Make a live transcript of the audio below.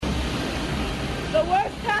the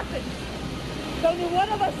worst happens, if only one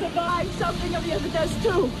of us survives, something of the other does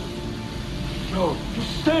too. No,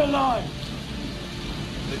 just stay alive.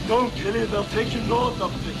 If they don't kill you, they'll take you north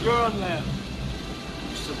up to Huron land.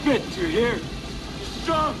 You submit, you hear? You're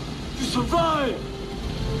strong. You survive.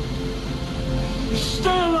 You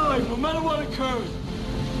stay alive no matter what occurs.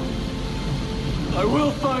 I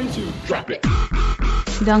will find you. Drop it.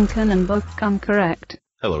 Duncan and both come correct.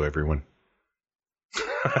 Hello, everyone.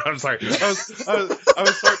 I'm sorry. I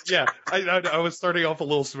was starting off a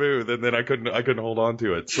little smooth, and then I couldn't hold on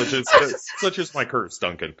to it. Such is my curse,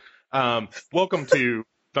 Duncan. Welcome to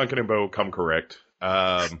Duncan and Bo Come Correct,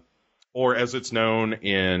 or as it's known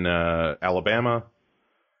in Alabama.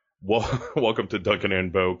 Welcome to Duncan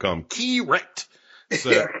and Bo Come Correct.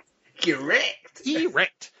 So,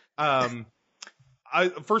 correct.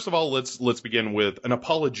 First of all, let's begin with an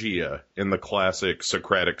apologia in the classic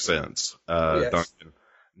Socratic sense, yes. Duncan.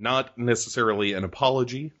 Not necessarily an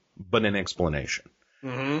apology, but an explanation.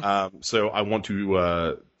 Mm-hmm. So I want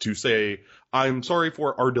to say I'm sorry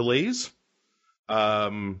for our delays,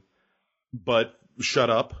 but shut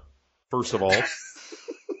up. First of all,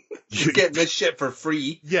 you're getting this shit for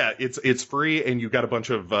free. Yeah, it's free, and you got a bunch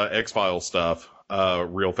of X-Files stuff.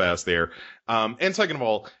 Real fast there. And second of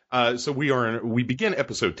all, so we begin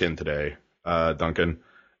episode 10 today, Duncan.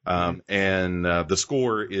 And the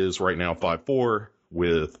score is right now 5-4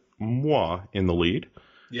 with moi in the lead.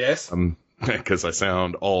 Yes. Because I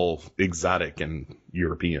sound all exotic and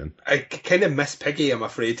European. I kind of miss Piggy, I'm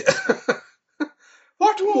afraid.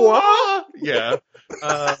 What moi? Yeah.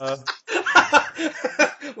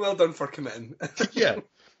 Well done for committing. Yeah.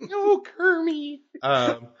 No, Kermie.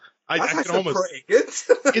 I can almost. Pretty good.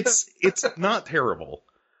 It's not terrible,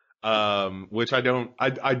 which I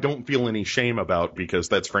don't feel any shame about because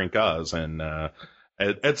that's Frank Oz, and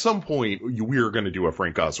at some point we are going to do a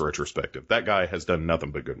Frank Oz retrospective. That guy has done nothing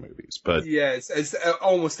but good movies, but yeah, it's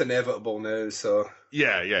almost inevitable now. So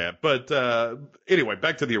yeah. But anyway,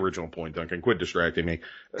 back to the original point, Duncan. Quit distracting me.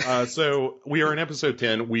 So we are in episode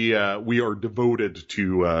 10. We are devoted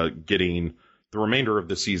to getting the remainder of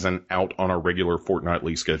the season out on our regular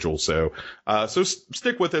fortnightly schedule. So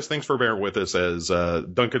stick with us. Thanks for bearing with us as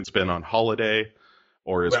Duncan's been on holiday,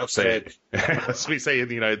 or as we say in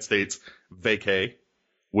the United States, vacay,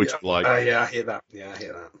 which yeah, I hate that. Yeah, I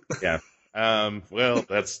hate that. Yeah. Well,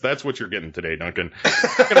 that's what you're getting today, Duncan.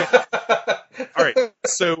 All right.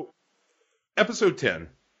 So episode 10,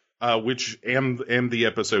 which am the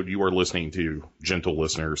episode you are listening to, gentle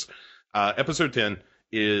listeners. Episode 10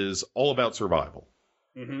 is all about survival.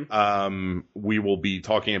 Mm-hmm. We will be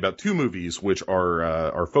talking about two movies which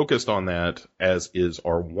are focused on that, as is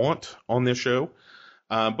our wont on this show.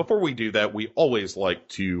 Before we do that, we always like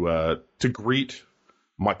to greet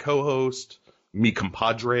my co-host, mi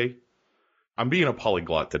compadre. I'm being a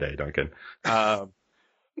polyglot today, Duncan.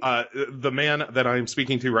 The man that I'm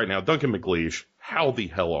speaking to right now, Duncan McLeish. How the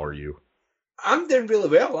hell are you? I'm doing really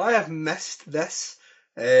well. I have missed this.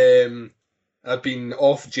 I've been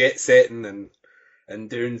off jet setting and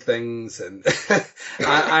doing things, and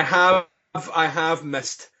I have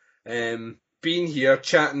missed being here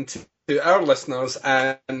chatting to our listeners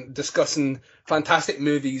and discussing fantastic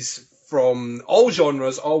movies from all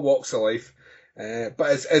genres, all walks of life.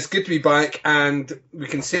 But it's good to be back, and we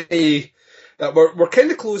can say that we're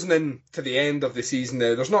kind of closing in to the end of the season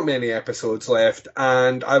now. There's not many episodes left,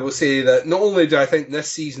 and I will say that not only do I think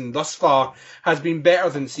this season thus far has been better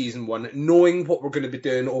than season 1, knowing what we're going to be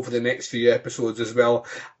doing over the next few episodes as well,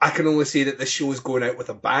 I can only say that this show is going out with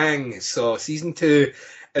a bang. So season 2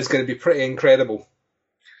 is going to be pretty incredible.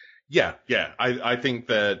 Yeah. I think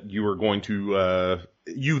that you are going to,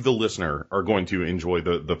 you, the listener, are going to enjoy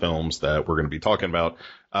the films that we're going to be talking about,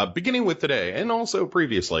 beginning with today and also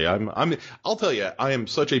previously. I'll tell you, I am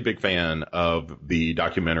such a big fan of the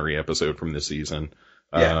documentary episode from this season.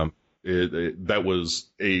 Yeah. That was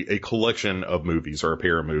a collection of movies, or a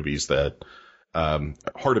pair of movies that,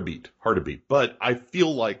 hard to beat. But I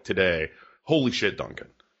feel like today, holy shit, Duncan.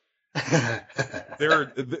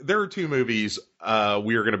 There are two movies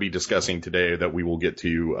we are going to be discussing today that we will get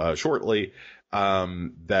to shortly,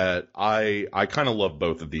 that I kind of love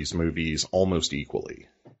both of these movies almost equally,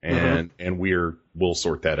 and we'll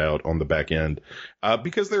sort that out on the back end,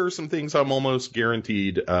 because there are some things I'm almost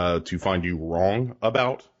guaranteed to find you wrong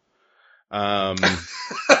about. And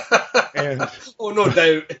oh, no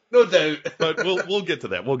doubt. But we'll get to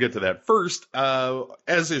that. We'll get to that first.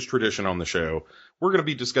 As is tradition on the show, we're going to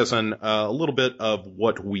be discussing a little bit of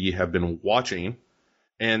what we have been watching.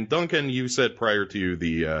 And Duncan, you said prior to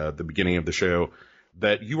the beginning of the show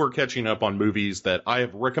that you are catching up on movies that I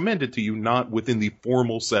have recommended to you, not within the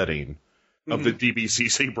formal setting of the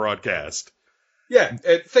DBCC broadcast. Yeah,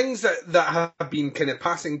 things that have been kind of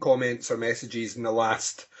passing comments or messages in the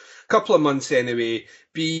last couple of months anyway,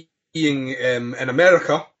 being in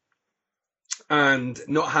America and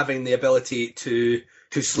not having the ability to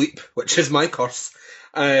sleep, which is my curse,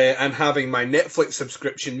 and having my Netflix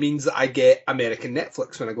subscription means that I get American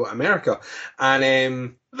Netflix when I go to America.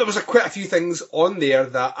 And there was quite a few things on there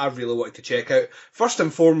that I really wanted to check out. First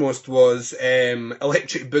and foremost was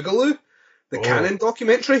Electric Boogaloo, the Canon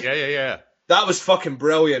documentary. Yeah. That was fucking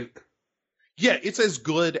brilliant. Yeah, it's as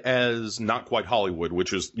good as Not Quite Hollywood,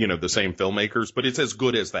 which is, the same filmmakers, but it's as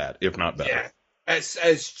good as that, if not better. Yeah,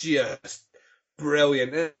 it's just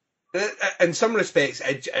brilliant. In some respects,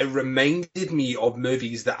 it reminded me of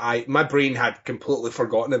movies that my brain had completely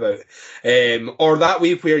forgotten about. Or that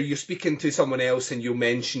way where you're speaking to someone else and you'll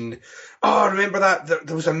mention, oh, remember that?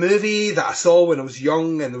 There was a movie that I saw when I was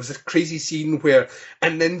young and there was this crazy scene where a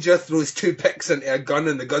ninja throws two picks into a gun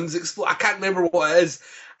and the guns explode. I can't remember what it is.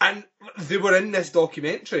 And they were in this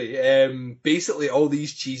documentary. Basically all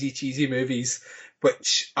these cheesy movies,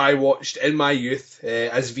 which I watched in my youth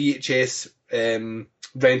as VHS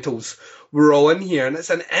rentals were all in here, and it's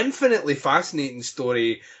an infinitely fascinating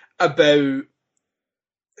story about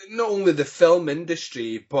not only the film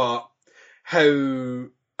industry but how,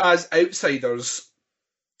 as outsiders,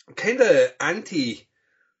 kind of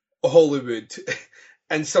anti-Hollywood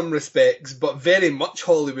in some respects, but very much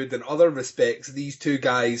Hollywood in other respects, these two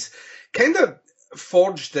guys kind of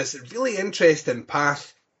forged this really interesting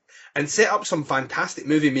path and set up some fantastic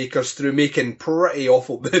movie makers through making pretty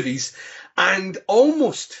awful movies and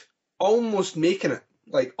almost making it.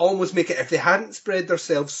 If they hadn't spread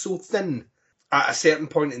themselves so thin at a certain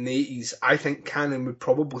point in the 80s, I think Canon would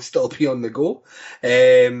probably still be on the go.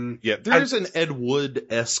 There's an Ed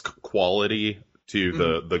Wood-esque quality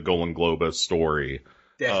to the Golan Globus story.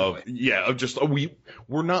 Definitely.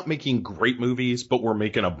 We're not making great movies, but we're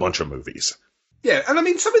making a bunch of movies. Yeah, and I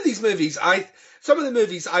mean, some of the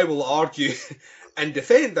movies I will argue and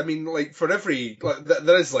defend. I mean, for every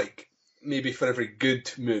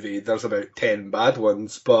good movie, there's about 10 bad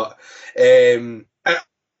ones. But I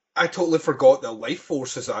totally forgot that Life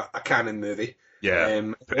Force is a Canon movie.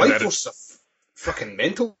 Yeah, Life Force is a fucking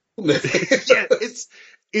mental movie. Yeah,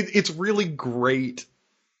 it's really great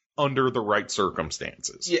under the right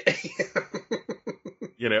circumstances. Yeah.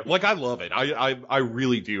 I love it. I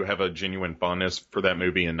really do have a genuine fondness for that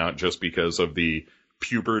movie, and not just because of the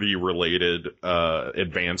puberty-related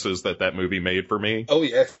advances that movie made for me. Oh,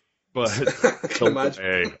 yeah. But I can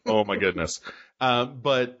imagine. Oh my goodness.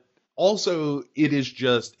 But also, it's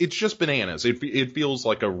just bananas. It feels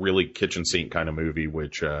like a really kitchen sink kind of movie,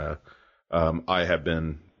 which I have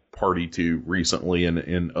been party to recently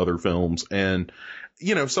in other films. And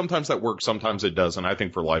sometimes that works, sometimes it doesn't. I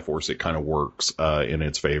think for Life Force, it kind of works in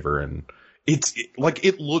its favor, and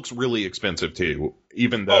it looks really expensive too,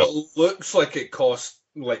 even though it looks like it costs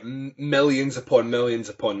millions upon millions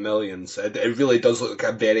upon millions. It really does look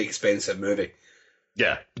like a very expensive movie.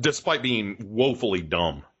 Yeah, despite being woefully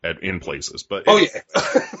dumb in places. But yeah.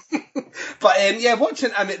 But watching.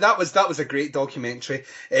 I mean, that was a great documentary.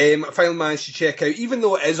 I finally managed to check out, even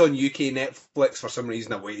though it is on UK Netflix. For some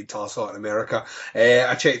reason, I waited till I saw it in America.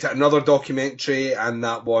 I checked out another documentary, and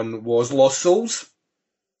that one was Lost Souls.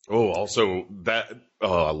 Oh, also that.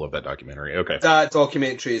 Oh, I love that documentary. Okay. That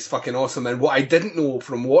documentary is fucking awesome. And what I didn't know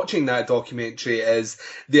from watching that documentary is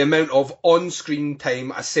the amount of on-screen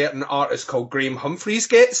time a certain artist called Graham Humphreys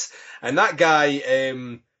gets. And that guy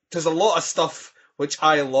does a lot of stuff which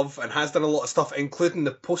I love, and has done a lot of stuff, including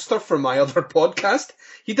the poster for my other podcast.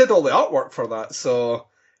 He did all the artwork for that, so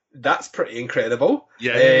that's pretty incredible.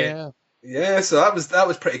 Yeah. So that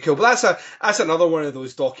was pretty cool. But that's another one of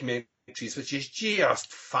those documentaries which is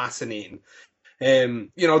just fascinating.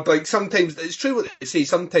 Sometimes it's true what they say.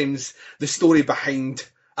 Sometimes the story behind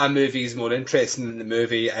a movie is more interesting than the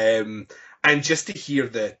movie, and just to hear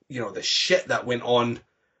the shit that went on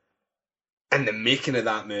in the making of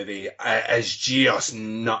that movie is just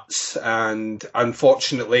nuts. And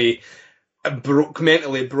unfortunately,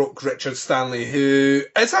 mentally broke Richard Stanley, who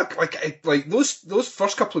is those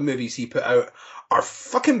first couple of movies he put out are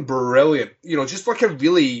fucking brilliant. Just like a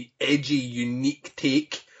really edgy, unique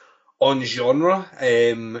take on genre,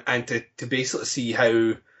 and to basically see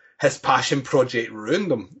how his passion project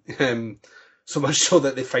ruined him. So much so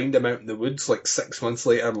that they find him out in the woods 6 months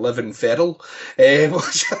later, living feral.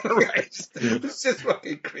 It's just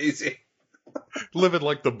fucking crazy. Living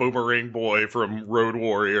like the Boomerang Boy from Road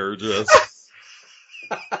Warrior, just.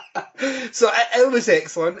 So it was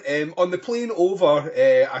excellent. On the plane over,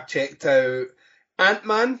 I checked out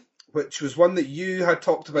Ant-Man, which was one that you had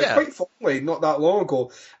talked about Yeah. quite fondly not that long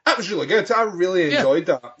ago. That was really good. I really enjoyed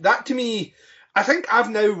that. That, to me, I think I've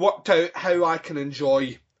now worked out how I can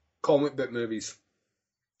enjoy comic book movies.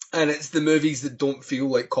 And it's the movies that don't feel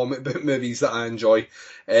like comic book movies that I enjoy.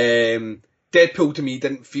 Deadpool to me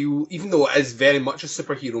didn't feel, even though it is very much a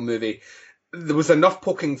superhero movie, there was enough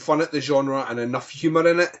poking fun at the genre and enough humour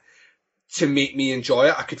in it to make me enjoy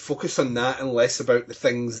it. I could focus on that and less about the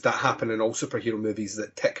things that happen in all superhero movies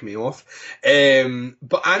that tick me off.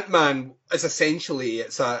 But Ant-Man is essentially,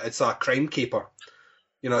 it's a crime caper.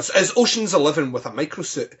 You know, it's Ocean's 11 with a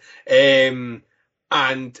microsuit.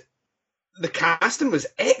 And the casting was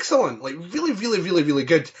excellent, like really, really, really, really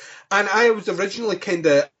good. And I was originally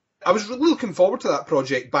I was really looking forward to that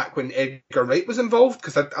project back when Edgar Wright was involved,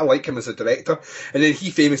 because I like him as a director. And then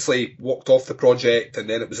he famously walked off the project, and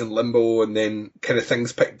then it was in limbo, and then kind of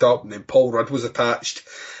things picked up, and then Paul Rudd was attached.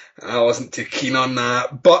 And I wasn't too keen on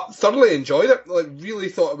that, but thoroughly enjoyed it. Like, really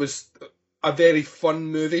thought it was a very fun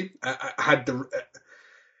movie. It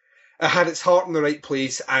had its heart in the right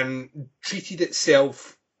place and treated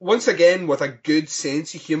itself once again with a good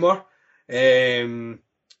sense of humour.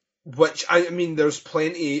 Which, I mean, there's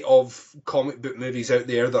plenty of comic book movies out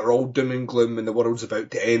there that are all doom and gloom and the world's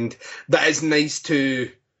about to end. That is nice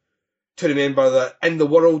to remember that in the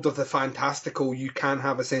world of the fantastical, you can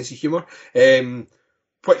have a sense of humour.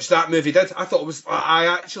 Which that movie did. I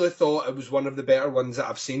actually thought it was one of the better ones that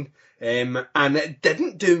I've seen. And it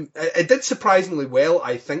did surprisingly well,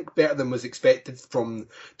 I think, better than was expected from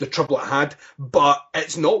the trouble it had, but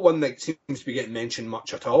it's not one that seems to be getting mentioned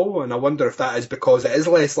much at all, and I wonder if that is because it is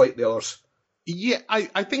less like the others. Yeah,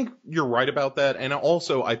 I think you're right about that, and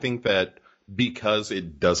also I think that because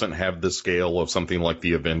it doesn't have the scale of something like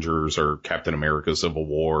the Avengers or Captain America Civil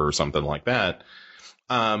War or something like that,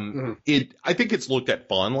 I think it's looked at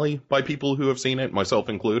fondly by people who have seen it, myself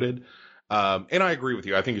included. And I agree with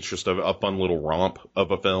you. I think it's just a fun little romp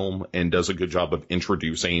of a film and does a good job of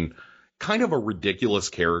introducing kind of a ridiculous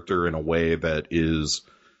character in a way that is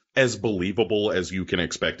as believable as you can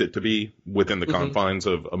expect it to be within the confines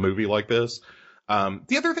of a movie like this.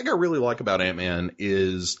 The other thing I really like about Ant-Man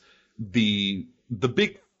is the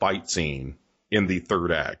big fight scene in the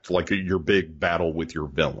third act, like your big battle with your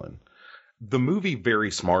villain. The movie very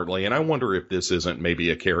smartly, and I wonder if this isn't maybe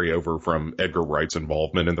a carryover from Edgar Wright's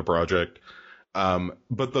involvement in the project,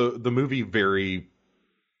 but the movie very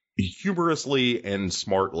humorously and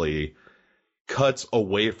smartly cuts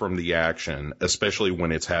away from the action, especially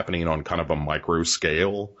when it's happening on kind of a micro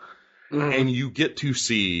scale, and you get to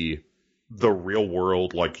see the real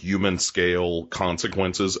world, like human scale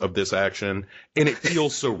consequences of this action, and it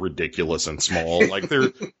feels so ridiculous and small. Like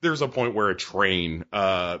there's a point where a train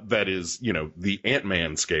that is, you know, the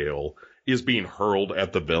Ant-Man scale is being hurled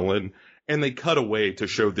at the villain, and they cut away to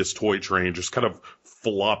show this toy train just kind of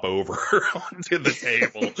flop over onto the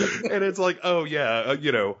table. And it's like, oh yeah,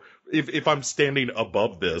 you know, if I'm standing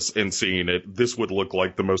above this and seeing it, this would look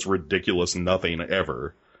like the most ridiculous nothing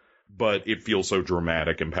ever. But it feels so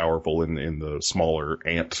dramatic and powerful in the smaller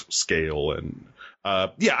ant scale. And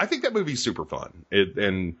yeah, I think that movie's super fun.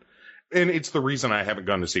 And it's the reason I haven't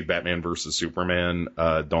gone to see Batman versus Superman,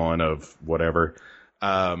 Dawn of whatever.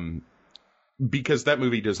 Because that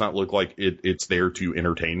movie does not look like it's there to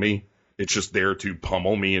entertain me. It's just there to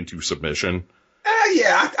pummel me into submission.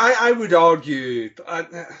 Yeah, I would argue,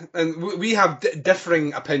 and we have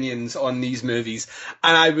differing opinions on these movies,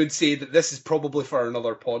 and I would say that this is probably for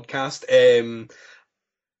another podcast.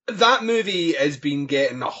 That movie has been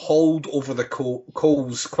getting hauled over the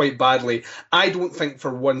coals quite badly. I don't think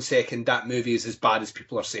for 1 second that movie is as bad as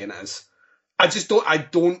people are saying it is. I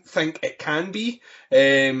don't think it can be.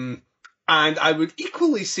 And I would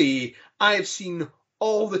equally say I have seen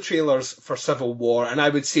all the trailers for Civil War, and I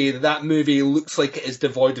would say that movie looks like it is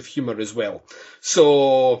devoid of humour as well.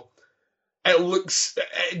 So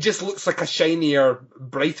it just looks like a shinier,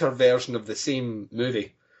 brighter version of the same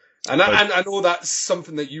movie. And I know that's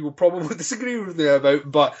something that you will probably disagree with me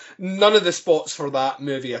about, but none of the spots for that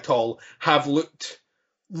movie at all have looked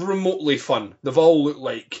remotely fun. They've all looked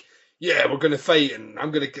like, yeah, we're going to fight, and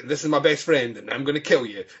this is my best friend, and I'm going to kill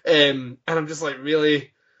you. And I'm just like,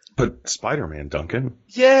 really? But Spider-Man, Duncan.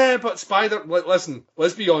 Yeah, but listen,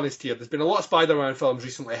 let's be honest here. There's been a lot of Spider-Man films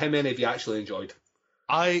recently. How many have you actually enjoyed?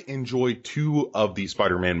 I enjoyed 2 of the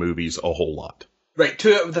Spider-Man movies a whole lot. Right,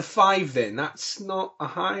 2 out of the 5 then. That's not a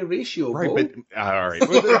high ratio, right? Bo. But all right,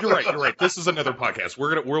 well, you're right. This is another podcast.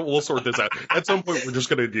 We'll sort this out. At some point, we're just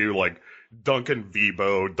gonna do like Duncan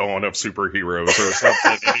Vibo, Dawn of Superheroes or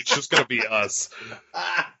something, and it's just gonna be us.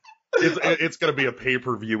 It's going to be a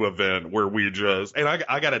pay-per-view event where we just... And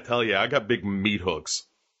I got to tell you, I got big meat hooks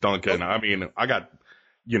Duncan. I mean, I got,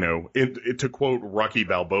 to quote Rocky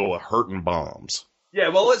Balboa, hurting bombs. Yeah,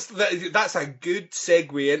 well, that's a good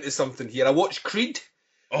segue into something here. I watched Creed.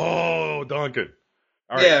 Oh, Duncan.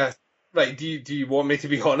 All right. Yeah. Right, do you want me to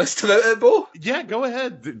be honest about it, Bo? Yeah, go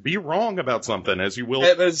ahead. Be wrong about something, as you will.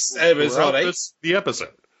 It was all right. The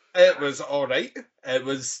episode. It was all right. It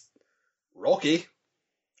was Rocky.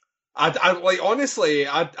 I honestly,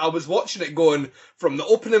 I was watching it going, from the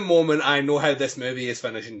opening moment, I know how this movie is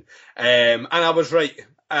finishing. And I was right.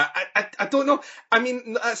 I don't know. I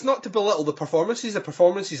mean, that's not to belittle the performances. The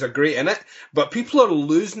performances are great in it, but people are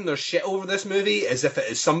losing their shit over this movie as if it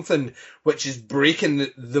is something which is breaking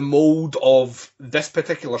the mold of this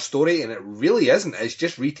particular story, and it really isn't. It's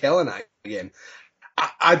just retelling it again.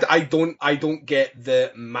 I don't get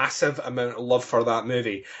the massive amount of love for that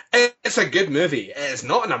movie. It's a good movie. It's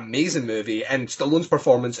not an amazing movie, and Stallone's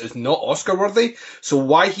performance is not Oscar worthy.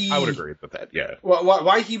 So I would agree with that. Yeah.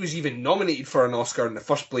 Why he was even nominated for an Oscar in the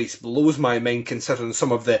first place blows my mind, considering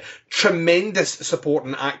some of the tremendous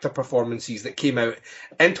supporting actor performances that came out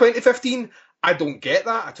in 2015. I don't get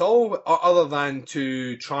that at all, other than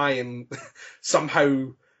to try and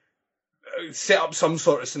somehow set up some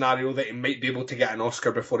sort of scenario that he might be able to get an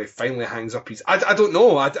Oscar before he finally hangs up his... I don't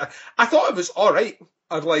know. I thought it was all right.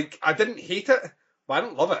 I didn't hate it, but I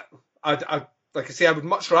didn't love it. Like I say, I would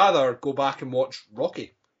much rather go back and watch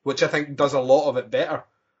Rocky, which I think does a lot of it better.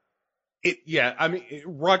 I mean,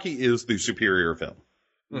 Rocky is the superior film.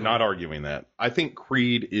 Mm-hmm. Not arguing that. I think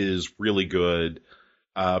Creed is really good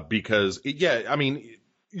because, I mean,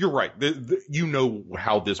 you're right. You know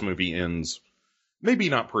how this movie ends. Maybe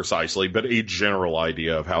not precisely, but a general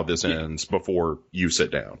idea of how this ends before you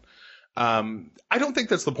sit down. I don't think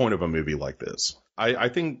that's the point of a movie like this. I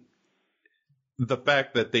think the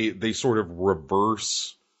fact that they sort of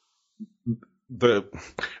reverse the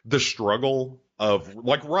struggle of,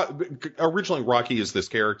 like, originally Rocky is this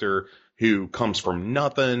character who comes from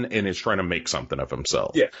nothing and is trying to make something of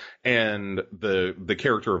himself. Yeah. And the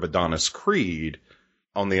character of Adonis Creed,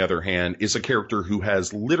 on the other hand, is a character who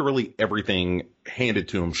has literally everything handed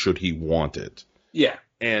to him should he want it. Yeah.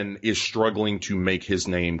 And is struggling to make his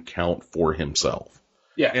name count for himself.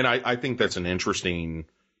 Yeah. And I think that's an interesting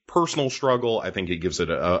personal struggle. I think it gives it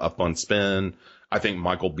a fun spin. I think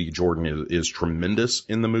Michael B. Jordan is tremendous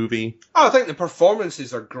in the movie. Oh, I think the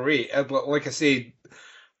performances are great. Like I say,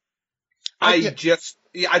 I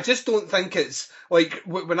just don't think it's... Like,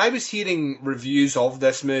 when I was hearing reviews of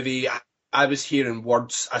this movie, I was hearing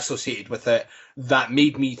words associated with it that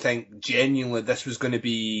made me think genuinely this was going to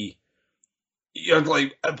be,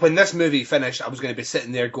 like, when this movie finished, I was going to be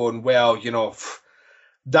sitting there going, well,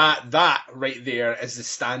 that right there is the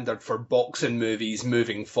standard for boxing movies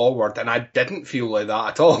moving forward. And I didn't feel like that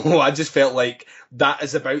at all. I just felt like that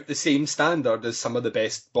is about the same standard as some of the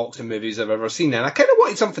best boxing movies I've ever seen. And I kind of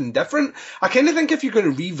wanted something different. I kind of think if you're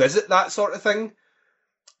going to revisit that sort of thing,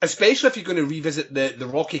 especially if you're going to revisit the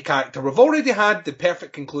Rocky character, we've already had the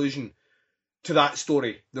perfect conclusion to that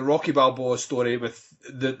story, the Rocky Balboa story with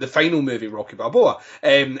the final movie, Rocky Balboa.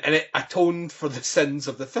 And it atoned for the sins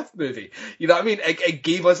of the fifth movie. You know what I mean? It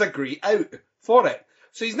gave us a great out for it.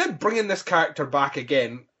 So he's now bringing this character back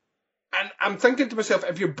again. And I'm thinking to myself,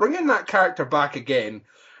 if you're bringing that character back again,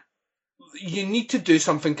 you need to do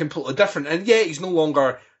something completely different. And yeah, he's no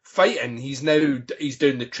longer fighting. He's doing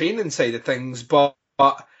the training side of things, but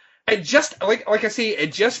it just, like I say,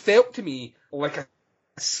 it just felt to me like a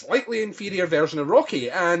slightly inferior version of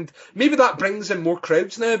Rocky, and maybe that brings in more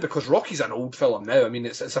crowds now because Rocky's an old film now. I mean,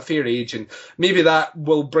 it's a fair age, and maybe that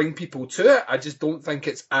will bring people to it. I just don't think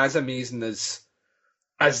it's as amazing as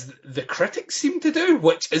the critics seem to do,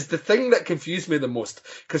 which is the thing that confused me the most.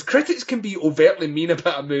 Because critics can be overtly mean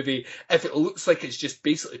about a movie if it looks like it's just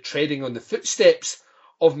basically treading on the footsteps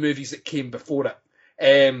of movies that came before it.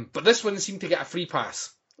 But this one seemed to get a free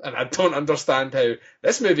pass. And I don't understand how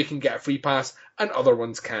this movie can get a free pass and other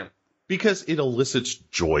ones can't. Because it elicits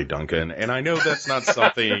joy, Duncan. And I know that's not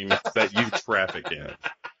something that you traffic in.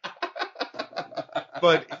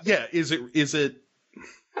 But yeah, is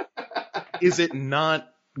it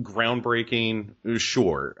not groundbreaking?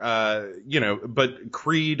 Sure. But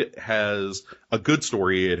Creed has a good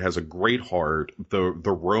story. It has a great heart. The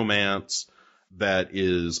romance that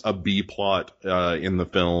is a B plot in the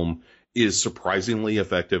film is surprisingly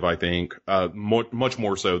effective, I think, much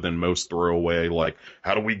more so than most throwaway, like,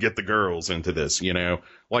 how do we get the girls into this,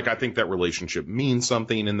 Like, I think that relationship means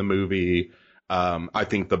something in the movie. I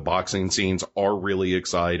think the boxing scenes are really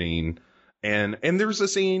exciting. And there's a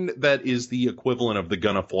scene that is the equivalent of the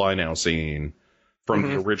Gonna Fly Now scene from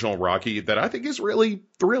the original Rocky that I think is really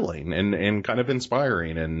thrilling and kind of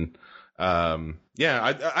inspiring. And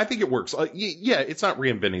Yeah, I think it works. Yeah, it's not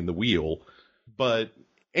reinventing the wheel, and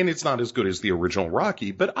it's not as good as the original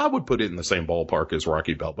Rocky, but I would put it in the same ballpark as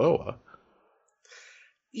Rocky Balboa.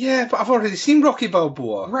 Yeah, but I've already seen Rocky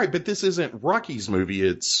Balboa. Right, but this isn't Rocky's movie,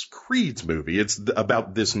 it's Creed's movie. It's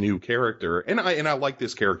about this new character. And I like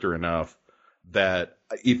this character enough that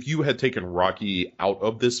if you had taken Rocky out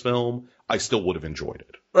of this film, I still would have enjoyed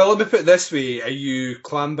it. Well, let me put it this way. Are you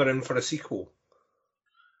clambering for a sequel?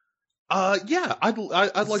 Yeah, I'd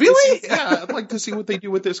like Really? to see, yeah, I'd like to see what they do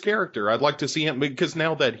with this character. I'd like to see him, because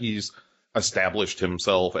now that he's established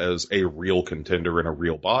himself as a real contender and a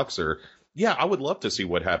real boxer, yeah, I would love to see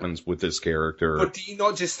what happens with this character. But do you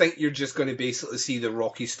not just think you're just going to basically see the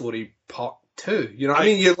Rocky story part 2? You know what I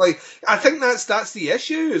mean? You're like, I think that's the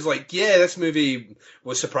issue. Is like, yeah, this movie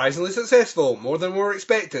was surprisingly successful, more than we were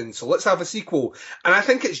expecting. So let's have a sequel. And I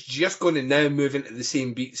think it's just going to now move into the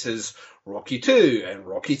same beats as Rocky 2 and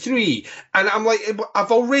Rocky 3. And I'm like,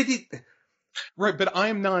 I've already. Right, but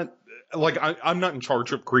I'm not I'm not in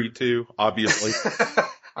charge of Creed 2, obviously.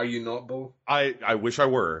 Are you not, Bo? I wish I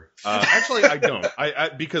were. Actually, I don't.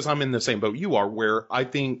 Because I'm in the same boat you are, where I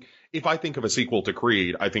think if I think of a sequel to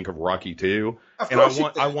Creed, I think of Rocky 2, and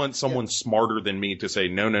I want someone smarter than me to say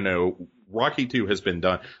no. Rocky 2 has been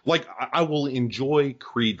done. Like I will enjoy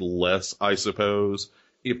Creed less, I suppose,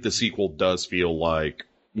 if the sequel does feel like,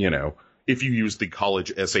 if you use the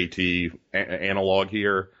college SAT analog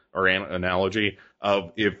here or analogy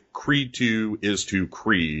of if Creed 2 is to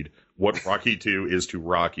Creed what Rocky 2 is to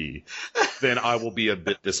Rocky, then I will be a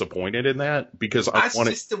bit disappointed in that, because I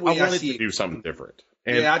wanted to do something different.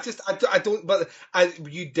 And yeah, I don't, but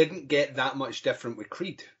you didn't get that much different with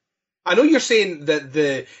Creed. I know you're saying that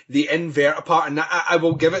the invert part, and I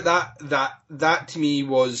will give it that to me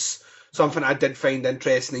was something I did find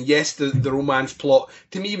interesting. And yes, the romance plot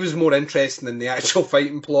to me was more interesting than the actual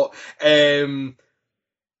fighting plot.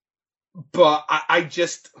 But I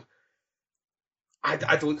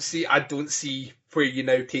don't see where you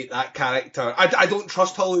now take that character. I don't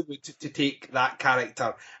trust Hollywood to take that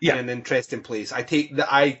character in an interesting place.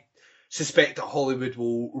 I suspect that Hollywood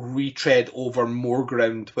will retread over more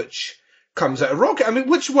ground which comes out of Rocky. I mean,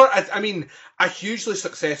 which were a hugely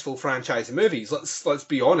successful franchise of movies. Let's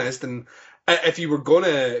be honest. And if you were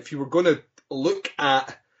gonna look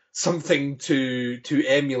at something to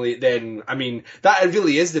emulate, then that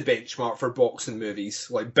really is the benchmark for boxing movies,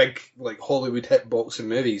 like big, like Hollywood hit boxing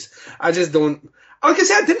movies. I just don't. Like I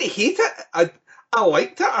said, I didn't hate it. I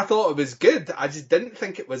liked it. I thought it was good. I just didn't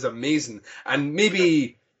think it was amazing. And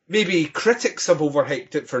maybe critics have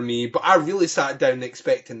overhyped it for me, but I really sat down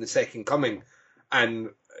expecting the second coming, and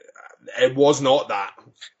it was not that.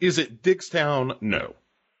 Is it Diggstown? No.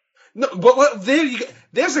 No, but there you go.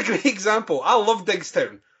 There's a great example. I love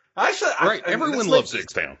Diggstown. Actually, right, everyone loves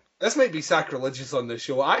Diggstown. This might be sacrilegious on this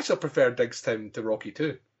show. I actually prefer Diggstown to Rocky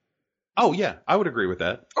 2. Oh, yeah, I would agree with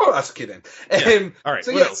that. Oh, that's okay then. Yeah. All right,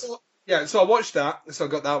 so I watched that, so I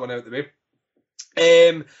got that one out of the way.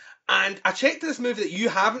 And I checked this movie that you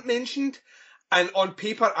haven't mentioned, and on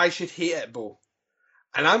paper I should hate it, Bo.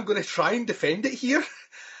 And I'm going to try and defend it here.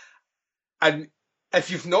 And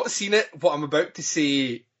if you've not seen it, what I'm about to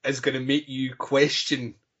say is going to make you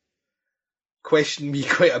question me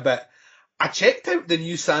quite a bit. I checked out the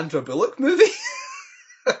new Sandra Bullock movie.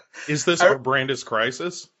 Is this for Brandeis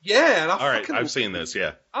Crisis? Yeah. And all right, I've seen this,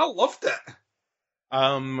 yeah. I loved it.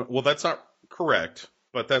 Well, that's not correct,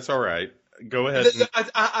 but that's all right. Go ahead.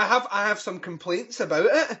 I have some complaints about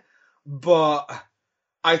it, but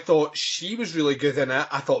I thought she was really good in it.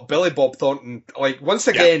 I thought Billy Bob Thornton, like, once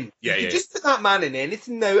again, just put that man in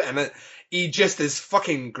anything now, and he just is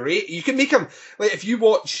fucking great. You can make him, like, if you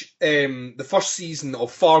watch the first season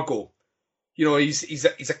of Fargo, he's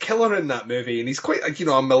a killer in that movie, and he's quite, like,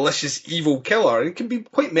 a malicious, evil killer, and can be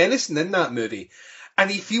quite menacing in that movie. And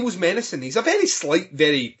he feels menacing. He's a very slight,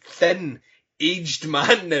 very thin, aged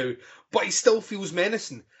man now, but he still feels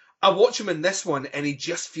menacing. I watch him in this one, and he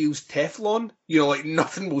just feels Teflon. Like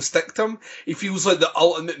nothing will stick to him. He feels like the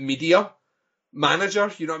ultimate media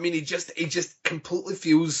manager. You know what I mean? He just completely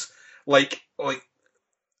feels like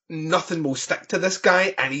nothing will stick to this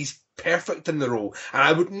guy, and he's perfect in the role. And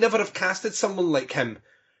I would never have casted someone like him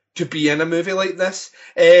to be in a movie like this.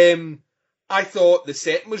 I thought the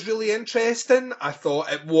setting was really interesting. I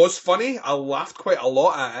thought it was funny. I laughed quite a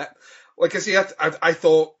lot at it. Like I say, I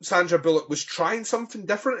thought Sandra Bullock was trying something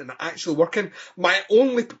different and actually working. My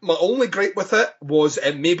only gripe with it was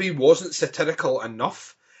it maybe wasn't satirical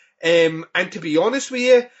enough. And to be honest with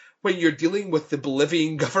you, when you're dealing with the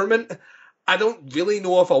Bolivian government, I don't really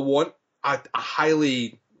know if I want a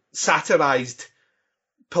highly satirized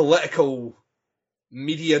political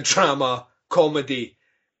media drama comedy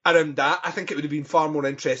around that. I think it would have been far more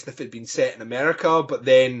interesting if it had been set in America, but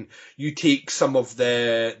then you take some of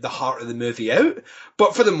the heart of the movie out.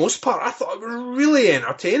 But for the most part, I thought it was really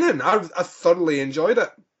entertaining. I thoroughly enjoyed it.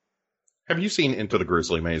 Have you seen Into the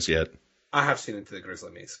Grizzly Maze yet? I have seen Into the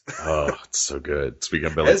Grizzly Maze. Oh, it's so good. Speaking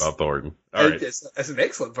of Billy Bob Thornton. All right. It's an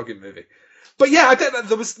excellent fucking movie. But yeah, I think that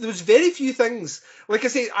there was very few things. Like I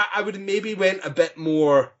say, I would have maybe went a bit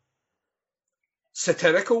more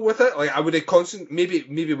satirical with it. Like I would have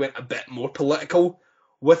maybe went a bit more political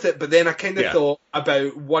with it. But then I kind of thought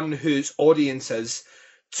about one whose audience is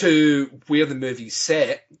to where the movie's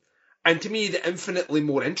set. And to me, the infinitely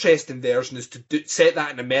more interesting version is to set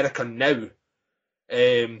that in America now.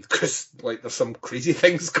 Because like there's some crazy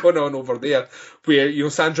things going on over there where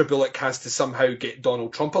Sandra Bullock has to somehow get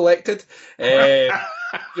Donald Trump elected. You know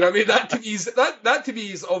what I mean? That to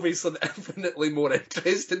me is obviously an infinitely more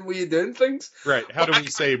interesting way of doing things. Right. How do we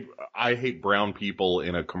say I hate brown people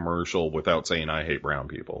in a commercial without saying I hate brown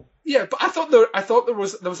people? Yeah, but I thought there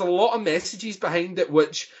was a lot of messages behind it,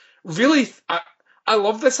 which really I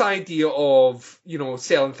love this idea of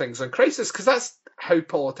selling things on crisis, because that's how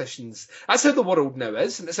the world now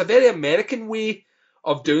is, and it's a very American way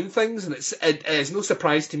of doing things, and it is no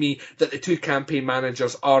surprise to me that the two campaign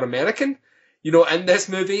managers are American, in this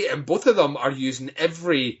movie, and both of them are using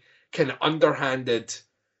every kind of underhanded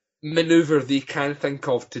maneuver they can think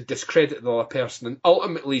of to discredit the other person, and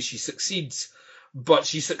ultimately she succeeds, but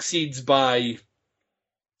she succeeds by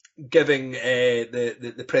giving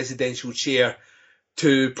the presidential chair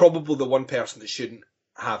to probably the one person that shouldn't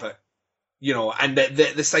have it. And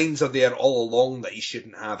the signs are there all along that he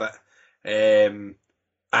shouldn't have it.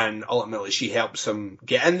 And ultimately she helps him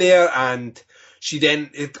get in there, and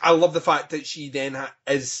I love the fact that she then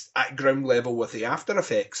is at ground level with the after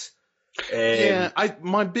effects.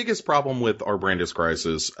 My biggest problem with Our Brand is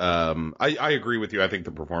Crisis, I agree with you. I think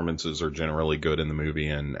the performances are generally good in the movie,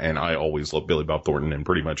 and I always love Billy Bob Thornton in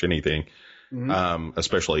pretty much anything,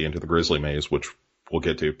 especially Into the Grizzly Maze, which we'll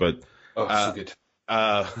get to. But so good.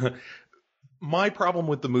 My problem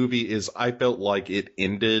with the movie is I felt like it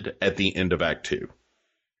ended at the end of Act 2.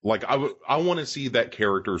 Like, I want to see that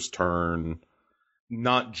character's turn,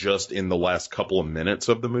 not just in the last couple of minutes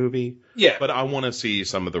of the movie, but I want to see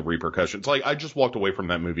some of the repercussions. Like, I just walked away from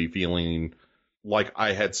that movie feeling like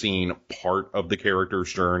I had seen part of the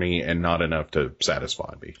character's journey and not enough to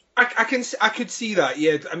satisfy me. I could see that,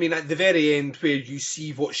 yeah. I mean, at the very end where you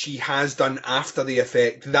see what she has done after the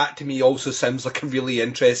effect, that to me also sounds like a really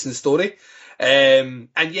interesting story. And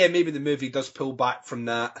yeah, maybe the movie does pull back from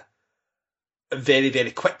that very,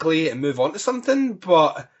 very quickly and move on to something.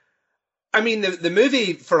 But I mean, the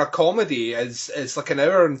movie for a comedy is like an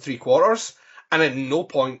hour and 3/4, and at no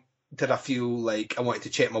point did I feel like I wanted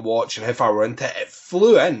to check my watch and how far we're into it. It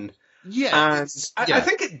flew in. Yeah. And I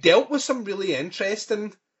think it dealt with some really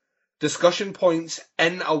interesting discussion points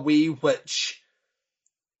in a way which,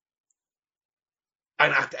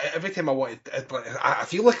 and every time I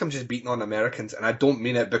feel like I'm just beating on Americans, and I don't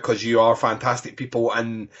mean it, because you are fantastic people,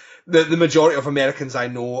 and the majority of Americans I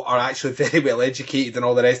know are actually very well educated and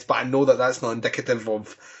all the rest, but I know that that's not indicative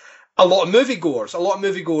of a lot of moviegoers. A lot of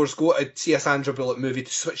moviegoers go to see a Sandra Bullock movie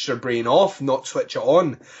to switch their brain off, not switch it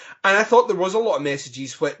on. And I thought there was a lot of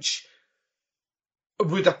messages which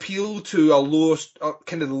would appeal to the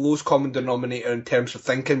lowest common denominator in terms of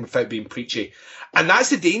thinking without being preachy. And that's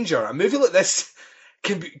the danger. A movie like this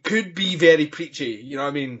could be very preachy, you know what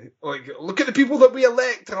I mean? Like, look at the people that we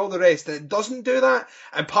elect and all the rest, and it doesn't do that.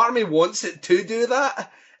 And part of me wants it to do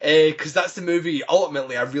that, because that's the movie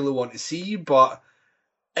ultimately I really want to see, but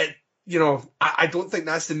I don't think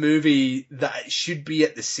that's the movie that it should be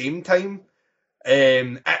at the same time.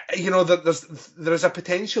 There's a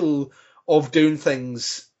potential of doing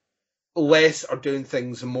things less or doing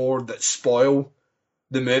things more that spoil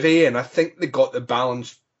the movie, and I think they got the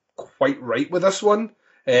balance quite right with this one.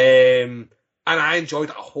 And I enjoyed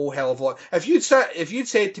it a whole hell of a lot. If you'd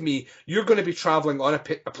said to me, you're going to be travelling on a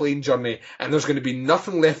plane journey and there's going to be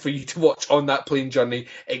nothing left for you to watch on that plane journey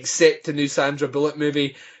except the new Sandra Bullock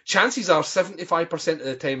movie, chances are 75% of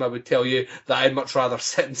the time I would tell you that I'd much rather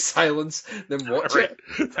sit in silence than watch it.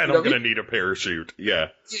 And I'm going to need a parachute. Yeah.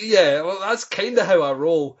 Yeah, well, that's kind of how I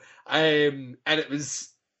roll. And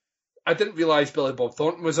I didn't realise Billy Bob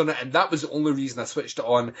Thornton was on it, and that was the only reason I switched it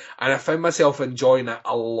on, and I found myself enjoying it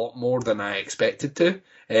a lot more than I expected to.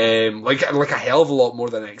 Like a hell of a lot more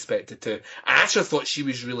than I expected to. I actually thought she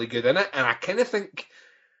was really good in it, and I kind of think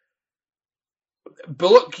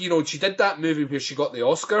Bullock, she did that movie where she got the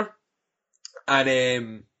Oscar,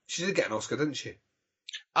 and she did get an Oscar, didn't she?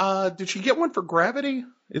 Did she get one for Gravity?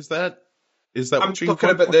 Is that... Is that I'm what you talking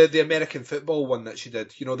went about for? the American football one that she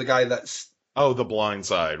did. You know, the guy that's... Oh, The Blind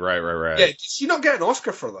Side. Right. Yeah, did she not get an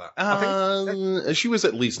Oscar for that? I think... She was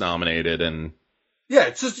at least nominated, and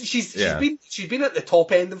Yeah, so she's Yeah. been at the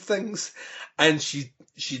top end of things, and she's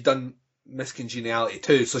done Miss Congeniality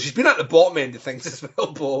too. So she's been at the bottom end of things as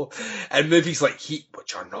well, Bo. And movies like Heat,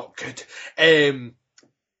 which are not good.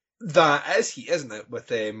 That is Heat, isn't it?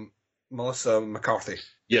 With Melissa McCarthy.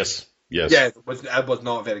 yes. Yeah, it was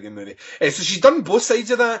not a very good movie. So she's done both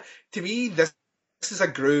sides of that. To me, this is a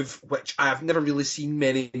groove which I've never really seen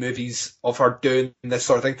many movies of her doing this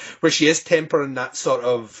sort of thing, where she is tempering that sort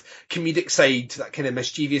of comedic side, that kind of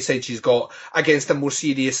mischievous side she's got against a more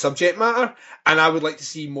serious subject matter. And I would like to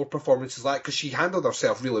see more performances like that, because she handled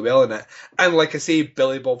herself really well in it. And like I say,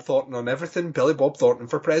 Billy Bob Thornton on everything. Billy Bob Thornton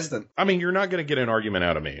for president. I mean, you're not going to get an argument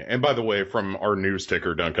out of me. And by the way, from our news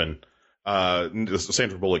ticker, Duncan,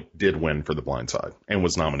 Sandra Bullock did win for The Blind Side and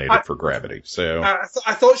was nominated for Gravity. So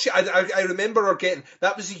I thought I remember her getting,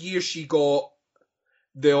 that was the year she got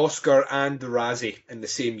the Oscar and the Razzie in the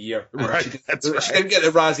same year. And Right, she that's right. didn't get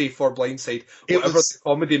the Razzie for Blindside, It whatever was the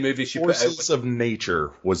comedy movie she put out. Forces of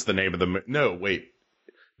Nature was the name of the no, wait.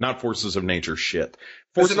 Not Forces of Nature, shit.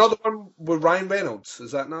 There's Forces, another one with Ryan Reynolds,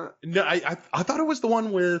 is that not? No, I thought it was the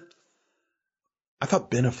one with, I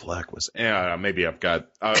thought Ben Affleck was. Yeah, maybe I've got.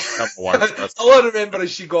 All I remember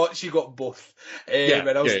is she got both. Yeah, and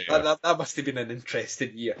I was, yeah. That must have been an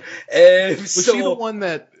interesting year. Was she the one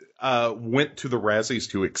that went to the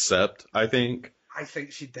Razzies to accept? I think. I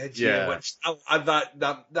think she did. Yeah. Which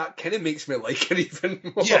that kind of makes me like her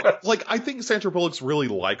even more. Yeah, like I think Sandra Bullock's really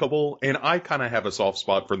likable, and I kind of have a soft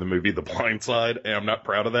spot for the movie The Blind Side, and I'm not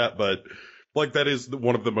proud of that, but like that is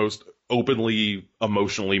one of the most openly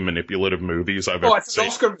emotionally manipulative movies I've ever It's seen. an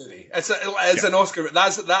Oscar movie. It's an Oscar.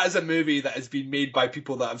 That is a movie that has been made by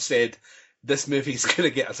people that have said this movie is going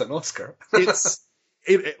to get us an Oscar.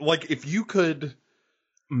 It like if you could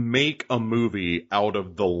make a movie out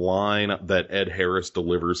of the line that Ed Harris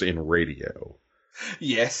delivers in Radio,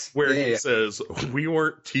 Yes, where yeah, he yeah. says, "We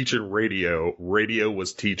weren't teaching radio; radio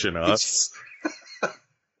was teaching us,"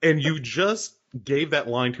 and you just gave that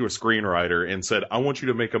line to a screenwriter and said, "I want you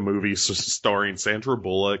to make a movie starring Sandra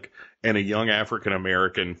Bullock and a young African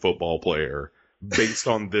American football player based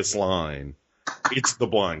on this line." It's The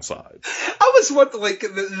Blind Side. I was wondering, like,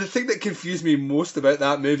 the thing that confused me most about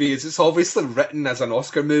that movie is it's obviously written as an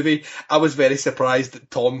Oscar movie. I was very surprised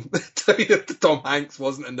that Tom Hanks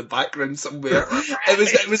wasn't in the background somewhere.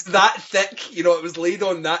 It was that thick, it was laid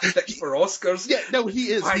on that thick for Oscars. Yeah, no, he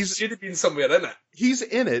is. He He's should have been somewhere in it. He's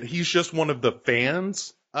in it. He's just one of the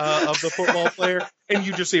fans of the football player, and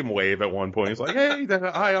you just see him wave at one point. He's like, "Hey,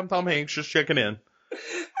 hi, I'm Tom Hanks, just checking in.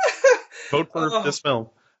 Vote for this film."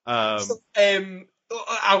 I'll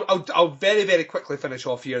very, very quickly finish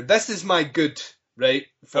off here. This is my good, right?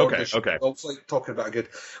 Okay. I was like talking about a good.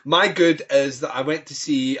 My good is that I went to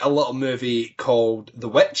see a little movie called The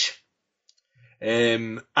Witch,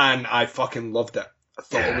 and I fucking loved it. I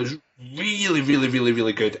thought it was really, really, really,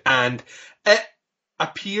 really good, and it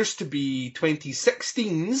appears to be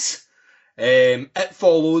 2016's It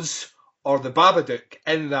Follows or The Babadook,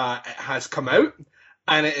 in that it has come out.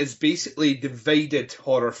 And it is basically divided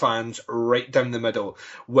horror fans right down the middle,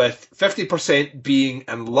 with 50% being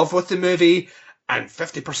in love with the movie and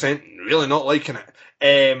 50% really not liking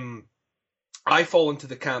it. I fall into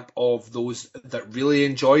the camp of those that really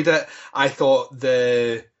enjoyed it. I thought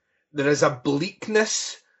there is a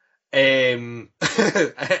bleakness, in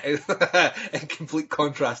complete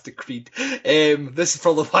contrast to Creed. This is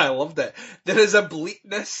probably why I loved it. There is a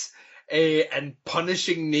bleakness and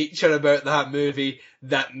punishing nature about that movie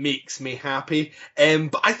that makes me happy.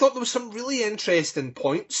 But I thought there was some really interesting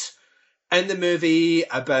points in the movie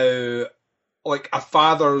about like a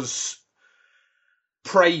father's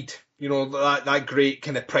pride. That great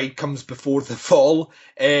kind of pride comes before the fall,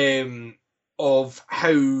 of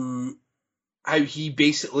how he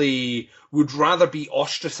basically would rather be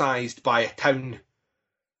ostracized by a town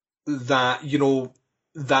that,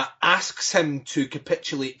 that asks him to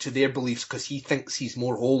capitulate to their beliefs because he thinks he's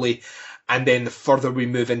more holy. And then the further we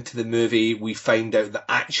move into the movie, we find out that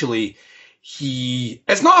actually he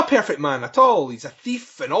is not a perfect man at all. He's a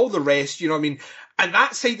thief and all the rest, you know what I mean? And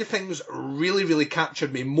that side of things really, really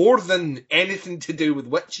captured me more than anything to do with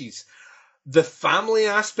witches. The family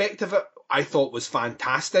aspect of it, I thought was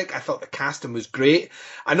fantastic. I thought the casting was great.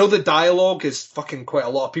 I know the dialogue is fucking quite a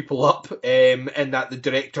lot of people up, and that the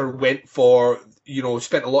director went for,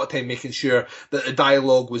 spent a lot of time making sure that the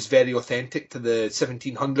dialogue was very authentic to the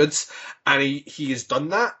 1700s, and he has done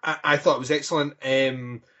that. I thought it was excellent.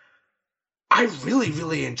 I really,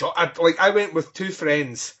 really enjoyed. I went with two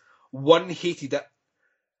friends one hated it,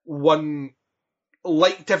 one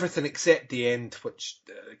liked everything except the end, which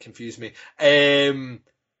confused me, and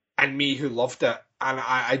me who loved it. And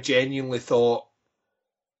I genuinely thought,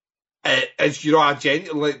 as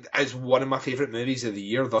one of my favourite movies of the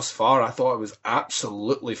year thus far. I thought it was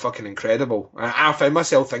absolutely fucking incredible. I found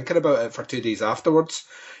myself thinking about it for 2 days afterwards,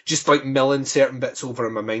 just like milling certain bits over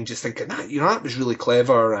in my mind, just thinking, that was really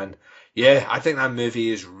clever. And yeah, I think that movie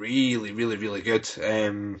is really, really, really good.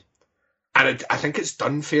 And I think it's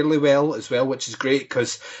done fairly well as well, which is great,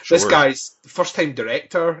 because this guy's first time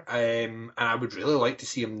director, and I would really like to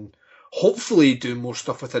see him hopefully do more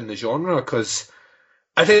stuff within the genre, because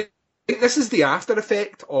I think this is the after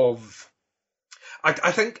effect of...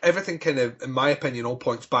 I think everything kind of, in my opinion, all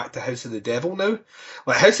points back to House of the Devil now.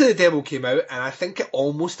 Like, House of the Devil came out, and I think it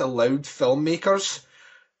almost allowed filmmakers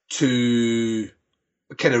to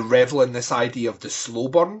kind of revel in this idea of the slow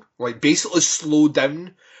burn, like basically slow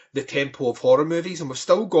down the tempo of horror movies. And we've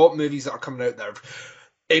still got movies that are coming out that are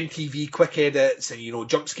MTV quick edits and,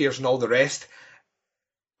 jump scares and all the rest.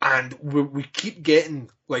 And we keep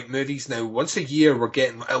getting, like, movies now. Once a year, we're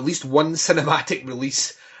getting at least one cinematic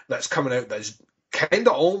release that's coming out that's kind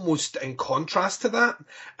of almost in contrast to that.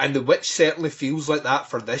 And The Witch certainly feels like that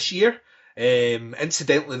for this year.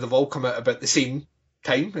 Incidentally, they've all come out about the same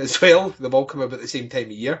time as well. They've all come out about the same time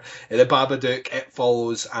of year. The Babadook, It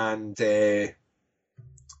Follows, and The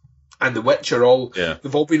Witch are all... Yeah.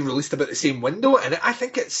 They've all been released about the same window. And I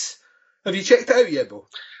think it's... Have you checked it out yet, Bo?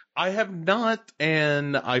 I have not,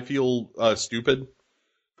 and I feel stupid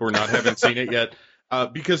for not having seen it yet,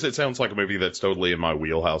 because it sounds like a movie that's totally in my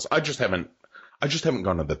wheelhouse. I just haven't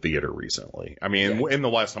gone to the theater recently. I mean, in the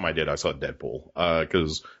last time I did, I saw Deadpool,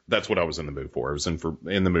 because that's what I was in the mood for. I was in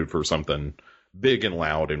the mood for something big and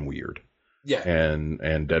loud and weird. Yeah. And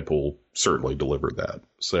Deadpool certainly delivered that.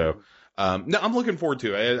 So, no, I'm looking forward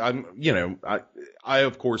to it. I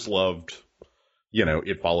of course loved,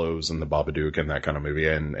 It Follows and The Babadook and that kind of movie,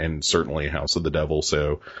 and certainly House of the Devil.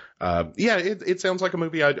 So, it sounds like a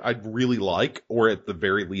movie I'd really like, or at the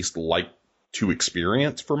very least like to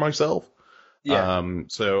experience for myself. Yeah.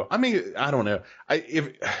 So, I mean, I don't know.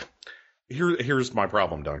 Here's my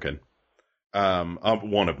problem, Duncan.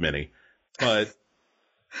 I'm one of many, but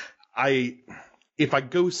if I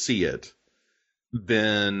go see it,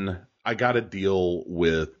 then I got to deal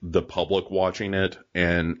with the public watching it,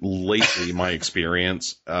 and lately my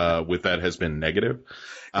experience with that has been negative.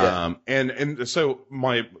 Yeah. And so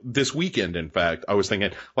this weekend, in fact, I was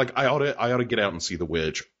thinking, like, I ought to get out and see The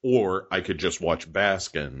Witch, or I could just watch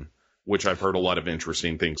Baskin, which I've heard a lot of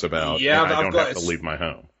interesting things about. Yeah, and I don't have to leave my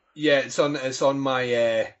home. Yeah, it's on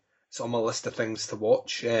my list of things to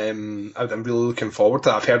watch. I'm really looking forward to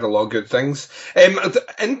it. I've heard a lot of good things.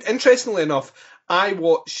 Interestingly enough, I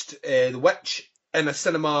watched The Witch in a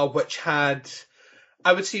cinema which had,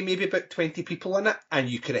 I would say, maybe about 20 people in it, and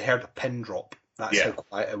you could have heard a pin drop. That's how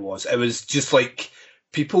quiet it was. It was just like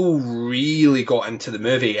people really got into the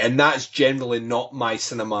movie, and that's generally not my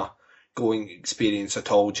cinema going experience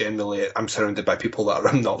at all. Generally, I'm surrounded by people that are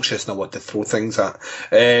obnoxious and I want to throw things at.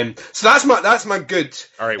 So that's my good.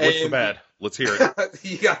 All right, what's the bad? Let's hear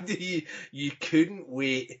it. You couldn't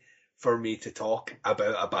wait for me to talk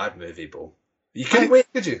about a bad movie, Bo. You couldn't wait,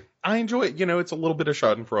 could you? I enjoy it. It's a little bit of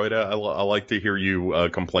Schadenfreude. I like to hear you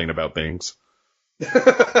complain about things.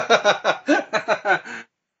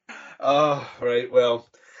 Oh, right. Well,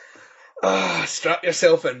 strap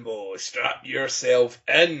yourself in, Bo. Strap yourself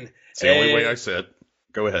in. It's the only way I said.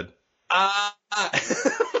 Go ahead.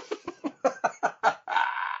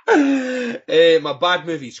 My bad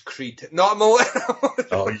movie's Creed. Not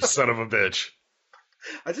Oh, you son of a bitch.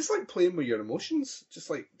 I just like playing with your emotions, just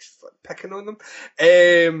like picking on them.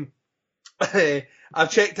 I've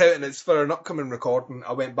checked out, and it's for an upcoming recording.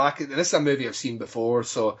 I went back, and this is a movie I've seen before,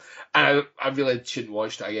 so I really shouldn't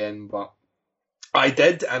watch it again, but I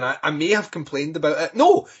did, and I may have complained about it.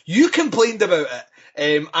 No, you complained about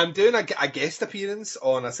it. I'm doing a guest appearance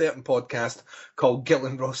on a certain podcast called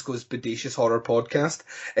Gillian Roscoe's Bodacious Horror Podcast.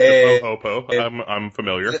 I'm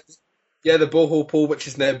familiar. Yeah, the Boho Po, which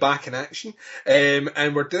is now back in action.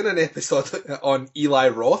 And we're doing an episode on Eli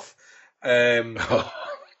Roth. God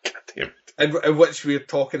damn it. In which we're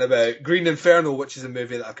talking about Green Inferno, which is a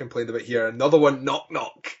movie that I complained about here. Another one, Knock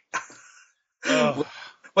Knock.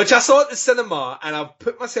 Which I saw at the cinema, and I've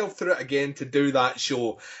put myself through it again to do that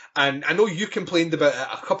show. And I know you complained about it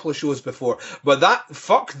a couple of shows before, but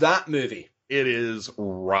fuck that movie. It is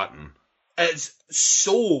rotten. It's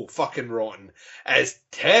so fucking rotten. It's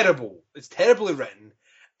terrible. It's terribly written.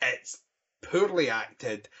 It's poorly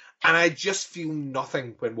acted. And I just feel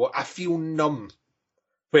nothing I feel numb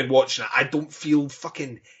when watching it. I don't feel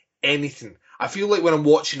fucking anything. I feel like when I'm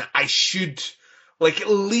watching it, I should, like, at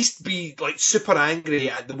least be, like, super angry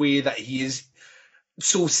at the way that he is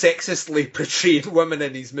so sexistly portraying women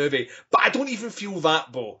in his movie. But I don't even feel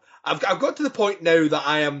that, Bo. I've got to the point now that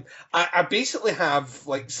I basically have,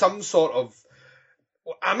 like, some sort of,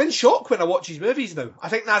 I'm in shock when I watch his movies now. I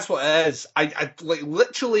think that's what it is. I like,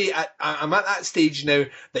 literally, I'm at that stage now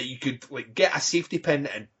that you could, like, get a safety pin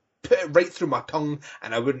and put it right through my tongue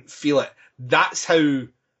and I wouldn't feel it. That's how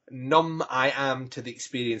numb I am to the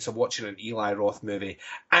experience of watching an Eli Roth movie.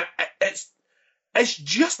 And it's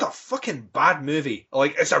just a fucking bad movie.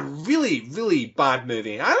 Like, it's a really, really bad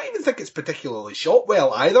movie. I don't even think it's particularly shot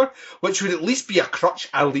well either, which would at least be a crutch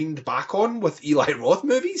I leaned back on with Eli Roth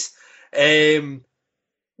movies. I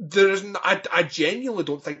genuinely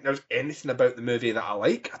don't think there's anything about the movie that I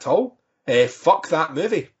like at all. Fuck that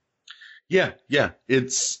movie. Yeah.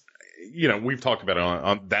 It's, we've talked about it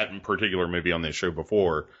on that particular movie on this show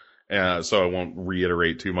before, so I won't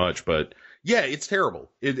reiterate too much, but yeah, it's terrible.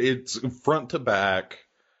 It's front to back.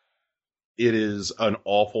 It is an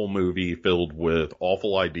awful movie filled with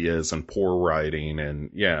awful ideas and poor writing, and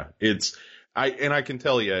yeah, I can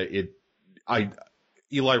tell you,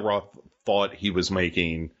 Eli Roth thought he was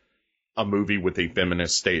making a movie with a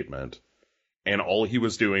feminist statement, and all he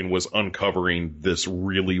was doing was uncovering this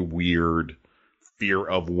really weird fear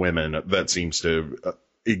of women that seems to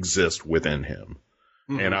exist within him.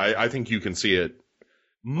 Mm-hmm. And I think you can see it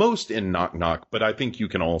most in Knock Knock, but I think you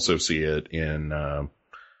can also see it in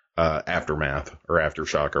Aftermath or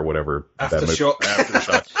Aftershock or whatever.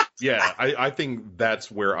 Aftershock. Yeah, I think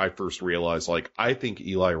that's where I first realized, like, I think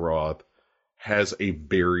Eli Roth has a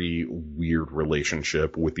very weird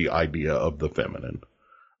relationship with the idea of the feminine.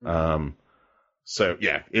 So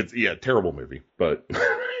yeah, it's terrible movie, but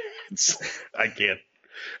I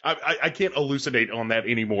can't elucidate on that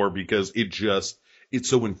anymore because it's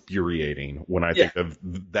so infuriating when I think of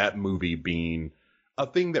that movie being a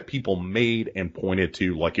thing that people made and pointed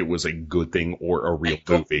to like it was a good thing or a real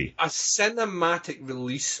movie. A cinematic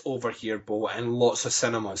release over here, Bo, in lots of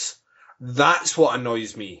cinemas. That's what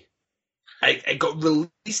annoys me. It got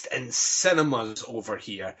released in cinemas over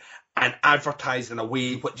here and advertised in a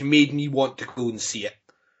way which made me want to go and see it.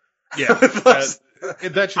 Yeah,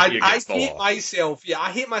 that should be against the law.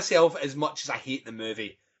 I hate myself as much as I hate the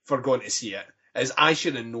movie for going to see it, as I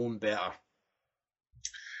should have known better.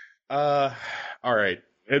 All right.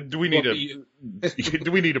 Do we need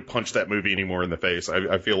to punch that movie anymore in the face?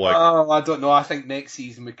 I feel like. Oh, I don't know. I think next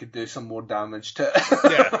season we could do some more damage to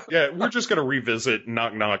it. yeah. We're just gonna revisit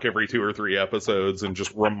Knock Knock every 2 or 3 episodes and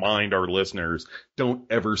just remind our listeners: don't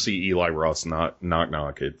ever see Eli Roth's Knock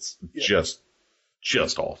Knock. It's just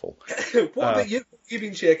awful. What about you? You've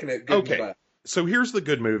been checking it. Good okay. Bad. So here's the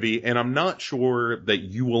good movie, and I'm not sure that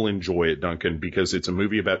you will enjoy it, Duncan, because it's a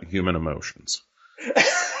movie about human emotions.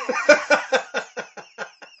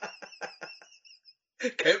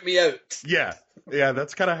 Count me out. Yeah,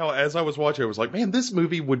 that's kind of how, as I was watching, I was like, man, this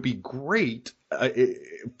movie would be great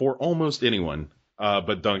for almost anyone,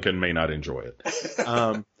 but Duncan may not enjoy it.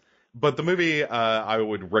 But the movie I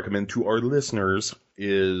would recommend to our listeners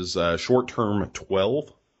is Short Term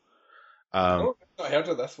 12. I've not heard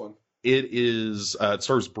of this one. It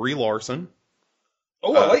stars Brie Larson.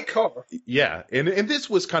 Oh, I like her. Yeah, and this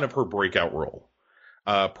was kind of her breakout role.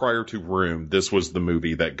 Prior to Room, this was the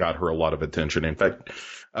movie that got her a lot of attention. In fact,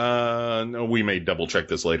 we may double check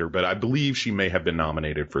this later, but I believe she may have been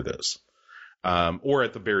nominated for this. Or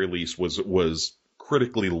at the very least was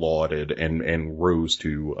critically lauded and rose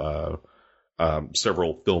to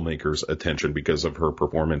several filmmakers' attention because of her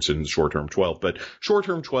performance in Short Term 12. But Short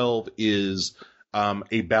Term 12 is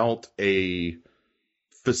about a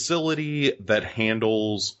facility that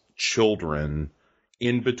handles children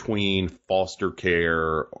in between foster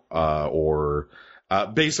care or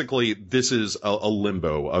basically this is a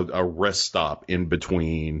limbo, a rest stop in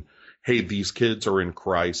between. Hey, these kids are in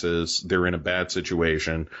crisis. They're in a bad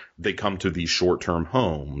situation. They come to these short-term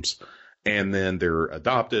homes and then they're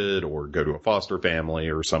adopted or go to a foster family,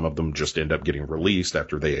 or some of them just end up getting released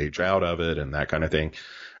after they age out of it and that kind of thing.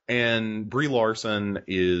 And Brie Larson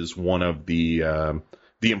is one of the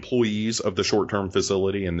employees of the short-term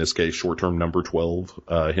facility, in this case, short-term number 12,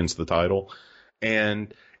 hence the title.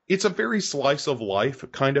 And it's a very slice of life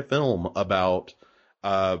kind of film about,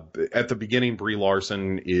 at the beginning, Brie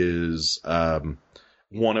Larson is,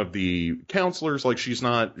 one of the counselors. Like, she's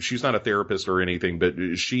not a therapist or anything,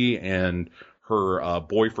 but she and her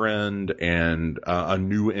boyfriend and a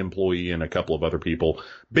new employee and a couple of other people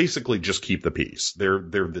basically just keep the peace. They're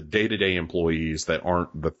the day-to-day employees that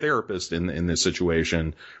aren't the therapist in this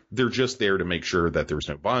situation. They're just there to make sure that there's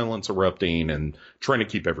no violence erupting and trying to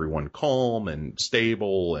keep everyone calm and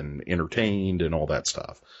stable and entertained and all that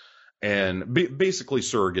stuff. And basically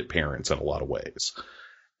surrogate parents in a lot of ways.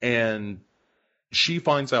 And she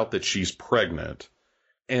finds out that she's pregnant.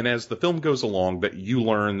 And as the film goes along, that you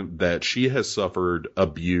learn that she has suffered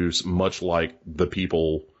abuse, much like the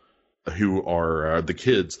people who are the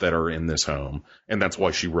kids that are in this home. And that's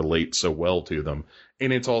why she relates so well to them.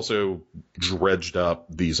 And it's also dredged up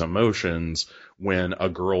these emotions when a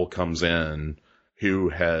girl comes in who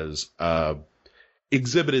has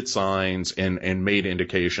exhibited signs and made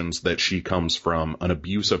indications that she comes from an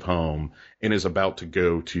abusive home and is about to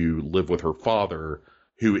go to live with her father,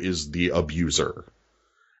 who is the abuser.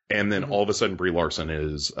 And then all of a sudden, Brie Larson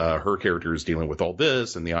is, her character is dealing with all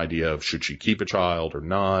this and the idea of should she keep a child or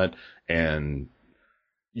not. And,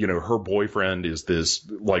 you know, her boyfriend is this,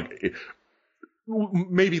 like,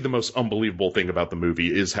 maybe the most unbelievable thing about the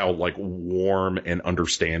movie is how, like, warm and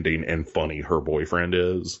understanding and funny her boyfriend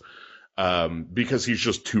is. Because he's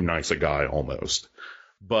just too nice a guy almost.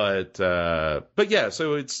 But yeah,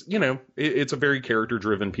 so it's, you know, it's a very character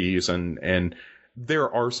driven piece and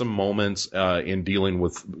there are some moments in dealing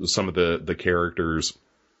with some of the characters,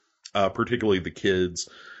 particularly the kids,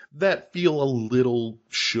 that feel a little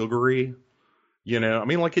sugary. You know, I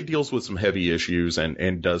mean, like it deals with some heavy issues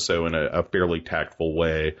and does so in a fairly tactful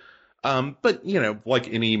way. But, you know,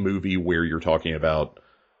 like any movie where you're talking about,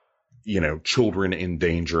 you know, children in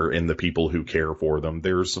danger and the people who care for them,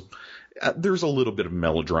 there's a little bit of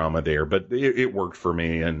melodrama there, but it worked for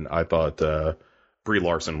me. And I thought, Brie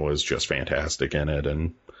Larson was just fantastic in it,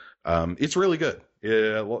 and it's really good.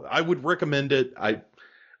 Well, I would recommend it.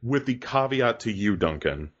 With the caveat to you,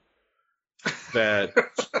 Duncan, that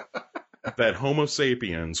that Homo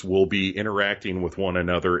sapiens will be interacting with one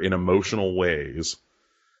another in emotional ways.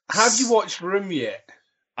 Have you watched Room yet?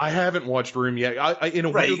 I haven't watched Room yet. I in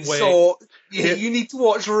a right, weird way. So you need to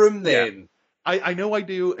watch Room then. Yeah. I know I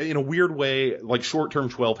do. In a weird way, like Short Term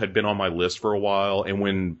 12 had been on my list for a while, and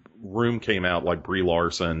when Room came out, like Brie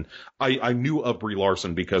Larson, I knew of Brie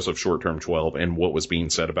Larson because of Short Term 12 and what was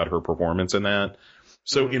being said about her performance in that.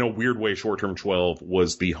 So in a weird way, Short Term 12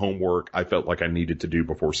 was the homework I felt like I needed to do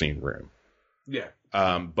before seeing Room. Yeah.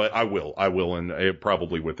 But I will, and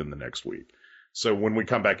probably within the next week. So when we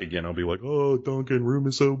come back again, I'll be like, oh, Duncan, Room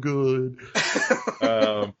is so good.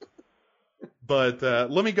 But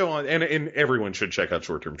let me go on, and everyone should check out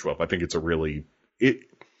Short Term 12. I think it's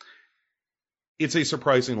it's a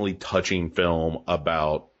surprisingly touching film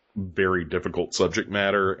about very difficult subject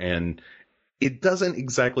matter, and it doesn't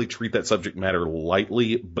exactly treat that subject matter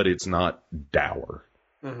lightly, but it's not dour.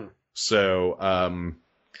 Mm-hmm. So,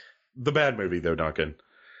 the bad movie, though, Duncan.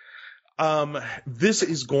 This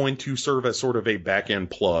is going to serve as sort of a back-end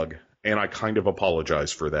plug, and I kind of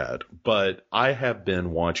apologize for that, but I have been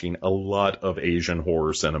watching a lot of Asian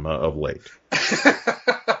horror cinema of late.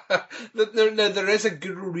 There is a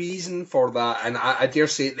good reason for that, and I dare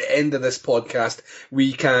say at the end of this podcast,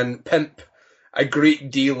 we can pimp a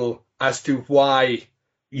great deal as to why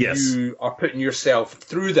you are putting yourself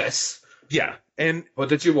through this. Yeah. And what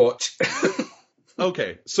did you watch?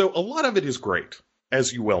 Okay, so a lot of it is great,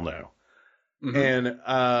 as you well know. Mm-hmm.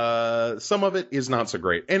 And some of it is not so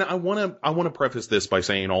great. And I want to preface this by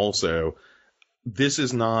saying also, this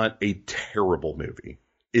is not a terrible movie.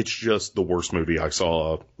 It's just the worst movie I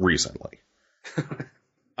saw recently.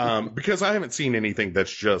 Because I haven't seen anything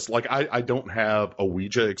that's just like, I don't have a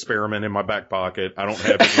Ouija experiment in my back pocket. I don't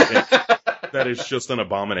have anything that is just an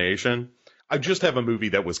abomination. I just have a movie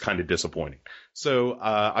that was kind of disappointing. So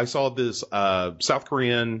I saw this South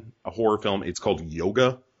Korean horror film. It's called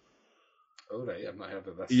Yoga. Oh, right. I've not heard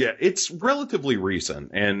of this. Yeah, it's relatively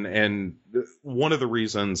recent. And one of the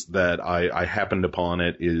reasons that I happened upon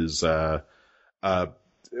it is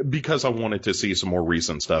because I wanted to see some more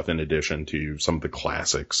recent stuff in addition to some of the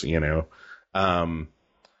classics, you know.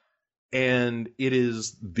 And it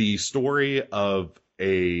is the story of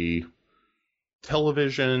a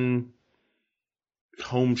television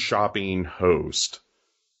home shopping host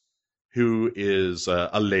who is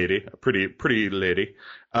a lady, a pretty lady,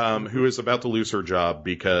 who is about to lose her job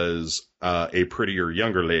because a prettier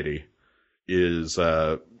younger lady is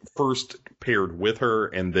first paired with her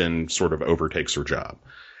and then sort of overtakes her job.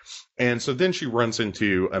 And so then she runs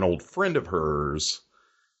into an old friend of hers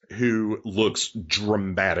who looks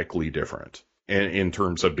dramatically different in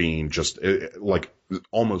terms of being just like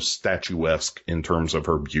almost statuesque in terms of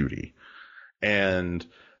her beauty. And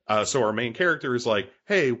So our main character is like,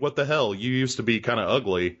 hey, what the hell? You used to be kind of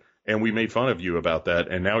ugly, and we made fun of you about that,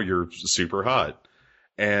 and now you're super hot.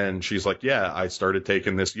 And she's like, yeah, I started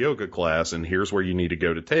taking this yoga class, and here's where you need to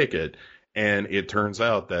go to take it. And it turns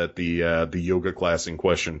out that the yoga class in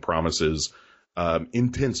question promises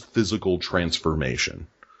intense physical transformation,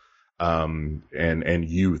 and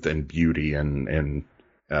youth and beauty and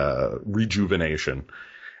rejuvenation.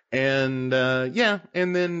 And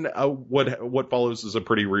and then what follows is a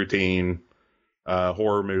pretty routine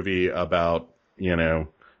horror movie about,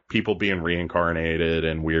 people being reincarnated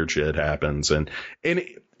and weird shit happens, and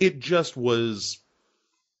it just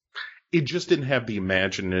didn't have the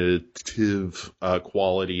imaginative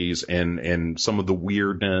qualities and some of the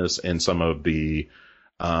weirdness and some of the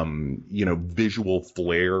visual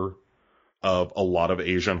flair of a lot of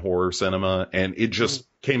Asian horror cinema, and it just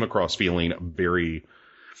came across feeling very,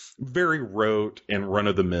 very rote and run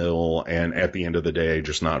of the mill, and at the end of the day,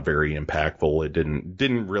 just not very impactful. It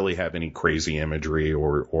didn't really have any crazy imagery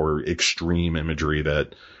or extreme imagery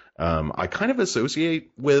that I kind of associate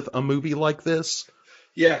with a movie like this.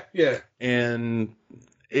 Yeah. And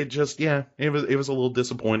it just, it was a little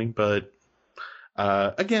disappointing, but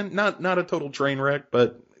again, not a total train wreck,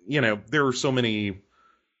 but there are so many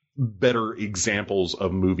better examples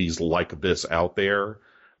of movies like this out there.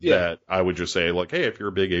 Yeah. That I would just say, like, hey, if you're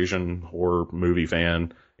a big Asian horror movie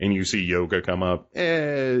fan and you see yoga come up,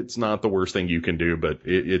 it's not the worst thing you can do, but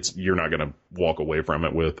you're not going to walk away from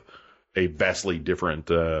it with a vastly different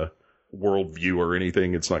worldview or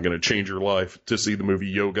anything. It's not going to change your life to see the movie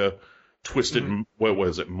Yoga. Twisted, what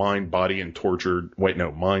was it? Mind, Body, and Tortured. Wait,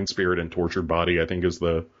 no, Mind, Spirit, and Tortured Body, I think is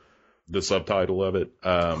the subtitle of it.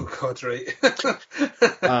 Oh, God, right.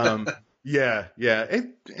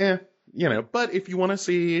 But if you want to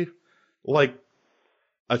see, like,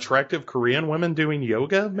 attractive Korean women doing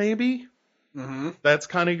yoga, maybe that's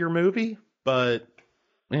kind of your movie. But,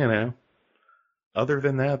 other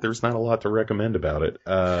than that, there's not a lot to recommend about it.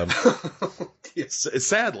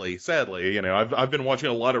 Sadly, I've been watching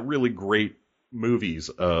a lot of really great movies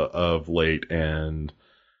of late, and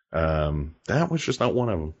that was just not one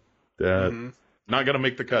of them. Not going to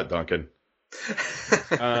make the cut, Duncan.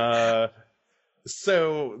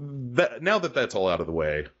 So now that that's all out of the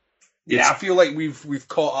way, I feel like we've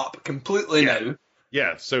caught up completely now.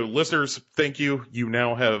 Yeah. So listeners, thank you. You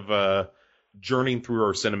now have journeying through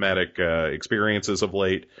our cinematic experiences of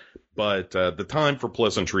late, but the time for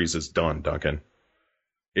pleasantries is done, Duncan.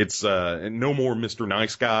 It's no more Mr.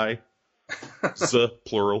 Nice Guy,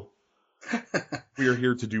 plural. We are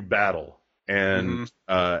here to do battle, and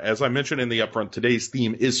as I mentioned in the upfront, today's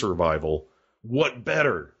theme is survival. What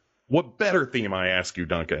better theme, I ask you,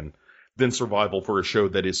 Duncan, than survival for a show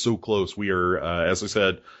that is so close? We are, as I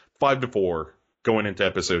said, 5-4 going into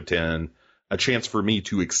episode 10. A chance for me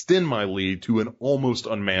to extend my lead to an almost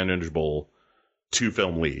unmanageable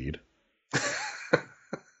 2-film lead.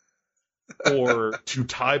 Or to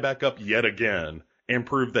tie back up yet again and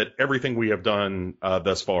prove that everything we have done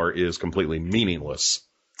thus far is completely meaningless.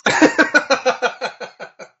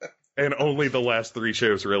 And only the last 3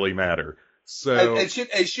 shows really matter. So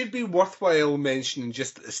it should be worthwhile mentioning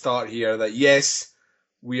just at the start here that yes,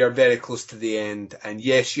 we are very close to the end, and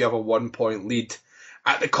yes, you have a 1-point lead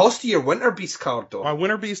at the cost of your Winter Beast card, though. My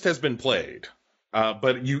Winter Beast has been played,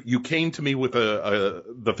 but you came to me with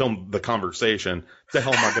the film The Conversation. The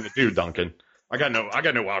hell am I going to do, Duncan? I got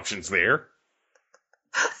no options there.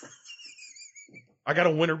 I got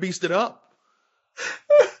to Winter Beast it up.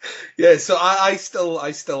 Yeah, so I still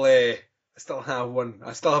have one.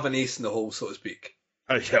 I still have an ace in the hole, so to speak.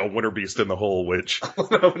 Winter Beast in the hole, which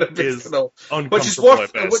is uncomfortable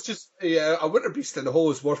a Winter Beast in the hole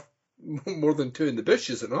is worth more than 2 in the bush,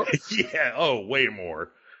 is it not? Yeah. Oh, way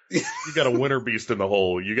more. You got a Winter Beast in the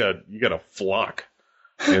hole. You got a flock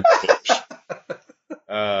in the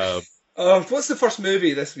bush. What's the first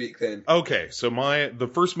movie this week then? Okay, so the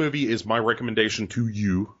first movie is my recommendation to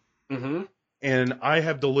you, and I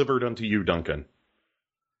have delivered unto you, Duncan,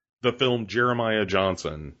 the film Jeremiah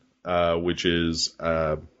Johnson, which is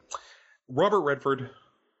Robert Redford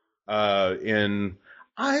in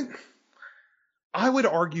I would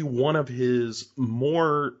argue one of his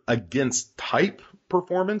more against type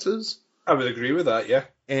performances. I would agree with that, yeah.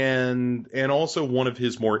 And also one of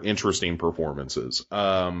his more interesting performances.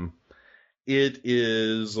 It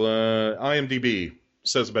is IMDb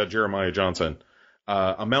says about Jeremiah Johnson,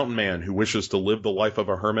 a mountain man who wishes to live the life of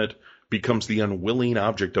a hermit becomes the unwilling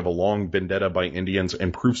object of a long vendetta by Indians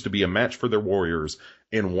and proves to be a match for their warriors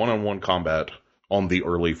in one-on-one combat on the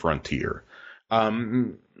early frontier.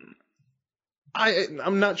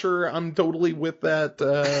 I'm not sure I'm totally with that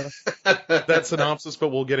that synopsis, but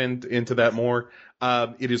we'll get into that more.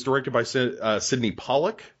 It is directed by Sidney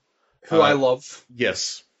Pollack, who I love.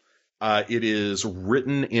 Yes. It is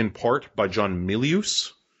written in part by John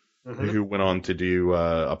Milius, who went on to do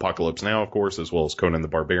Apocalypse Now, of course, as well as Conan the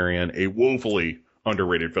Barbarian, a woefully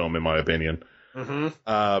underrated film, in my opinion.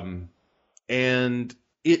 And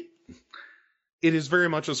it is very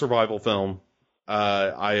much a survival film.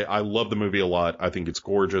 I love the movie a lot. I think it's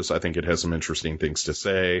gorgeous. I think it has some interesting things to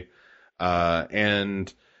say.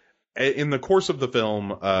 And in the course of the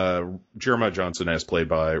film, Jeremiah Johnson, as played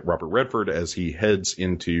by Robert Redford, as he heads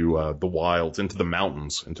into the wilds, into the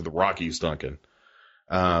mountains, into the Rockies, Duncan,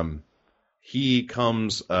 he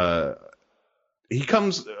comes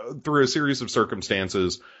through a series of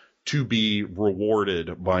circumstances to be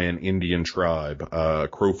rewarded by an Indian tribe,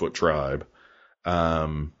 Crowfoot tribe.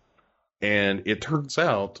 And it turns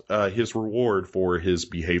out his reward for his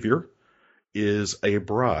behavior is a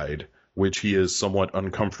bride, which he is somewhat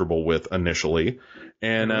uncomfortable with initially.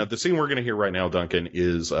 And the scene we're going to hear right now, Duncan,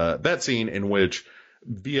 is that scene in which,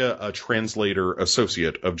 via a translator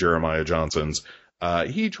associate of Jeremiah Johnson's,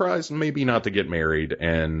 he tries maybe not to get married,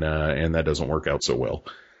 and that doesn't work out so well.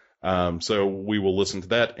 So we will listen to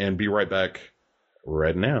that and be right back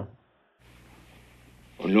right now.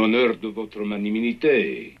 En l'honneur de votre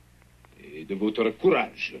magnanimité et de votre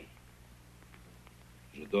courage,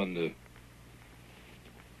 je donne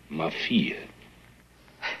ma fille.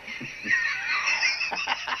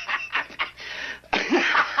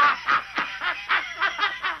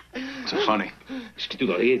 So funny. Qu'est-ce que tu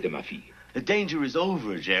dois de ma fille? The danger is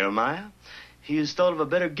over, Jeremiah. He has thought of a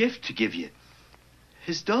better gift to give you.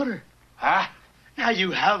 His daughter. Huh? Now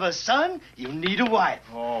you have a son, you need a wife.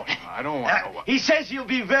 Oh, I don't want a wife. He says you'll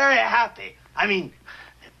be very happy. I mean,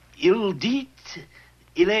 il dit,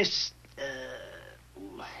 il est, is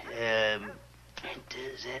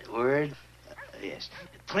that word? Yes.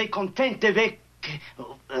 Très content avec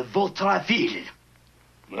votre fille.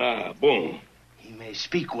 Ah, bon. He may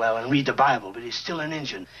speak well and read the Bible, but he's still an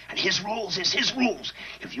Indian. And his rules is his rules.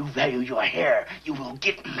 If you value your hair, you will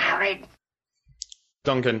get married.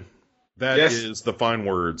 Duncan, that is the fine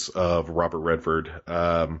words of Robert Redford.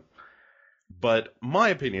 But my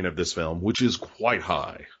opinion of this film, which is quite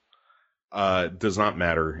high, does not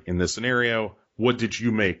matter in this scenario. What did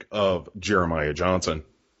you make of Jeremiah Johnson?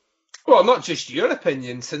 Well, not just your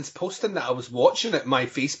opinion. Since posting that I was watching it, my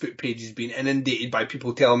Facebook page has been inundated by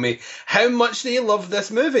people telling me how much they love this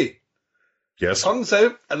movie. Yes. Turns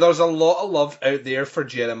out there's a lot of love out there for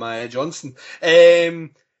Jeremiah Johnson. I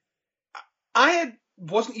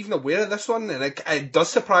wasn't even aware of this one, and it does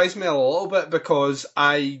surprise me a little bit because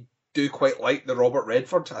I do quite like the Robert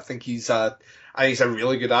Redford. I think he's a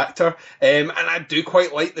really good actor. And I do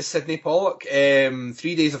quite like the Sidney Pollack. 3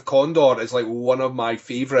 Days of Condor is like one of my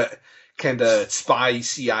favourite kind of spy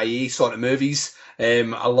CIA sort of movies.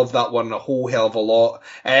 I love that one a whole hell of a lot.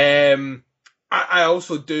 I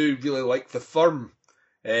also do really like The Firm,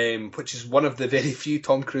 which is one of the very few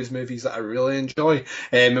Tom Cruise movies that I really enjoy.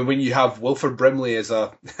 And when you have Wilford Brimley as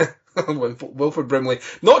a Wilford Brimley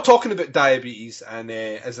not talking about diabetes and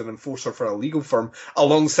as an enforcer for a legal firm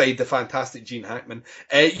alongside the fantastic Gene Hackman,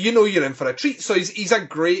 you know you're in for a treat. So he's a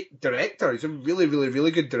great director. He's a really, really,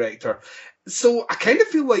 really good director. So I kind of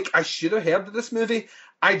feel like I should have heard of this movie.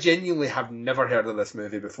 I genuinely have never heard of this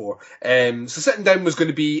movie before. So sitting down was going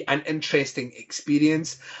to be an interesting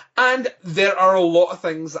experience. And there are a lot of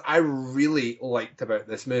things that I really liked about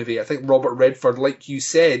this movie. I think Robert Redford, like you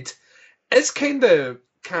said, is kind of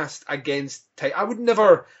cast against type. I would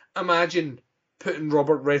never imagine putting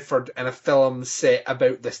Robert Redford in a film set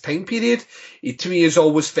about this time period. He, to me, has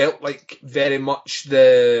always felt like very much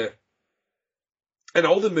in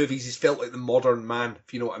all the movies, he's felt like the modern man,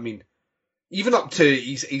 if you know what I mean. Even up to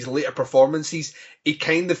his later performances, he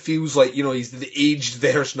kind of feels like, you know, he's the aged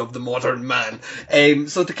version of the modern man.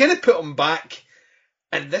 So to kind of put him back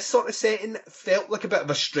in this sort of setting felt like a bit of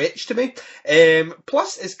a stretch to me.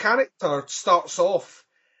 Plus, his character starts off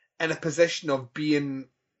in a position of being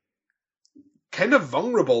kind of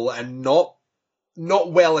vulnerable and not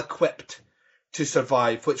well equipped to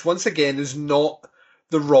survive, which once again is not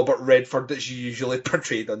the Robert Redford that's usually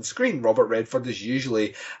portrayed on screen. Robert Redford is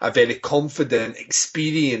usually a very confident,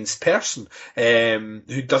 experienced person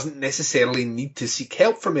who doesn't necessarily need to seek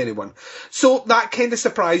help from anyone. So that kind of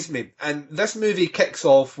surprised me. And this movie kicks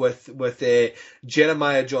off with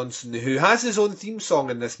Jeremiah Johnson, who has his own theme song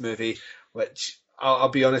in this movie, which I'll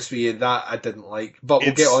be honest with you, that I didn't like. But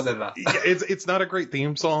we'll get on to that. It's not a great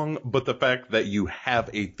theme song, but the fact that you have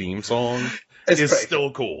a theme song is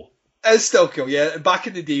still cool. It's still cool, yeah. Back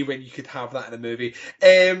in the day when you could have that in a movie.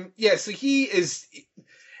 So he's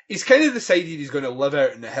kind of decided he's going to live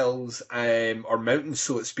out in the hills, or mountains,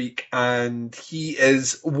 so to speak, and he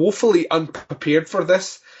is woefully unprepared for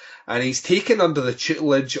this. And he's taken under the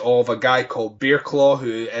tutelage of a guy called Bearclaw,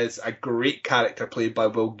 who is a great character played by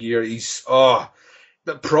Will Geer. He's,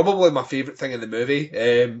 probably my favourite thing in the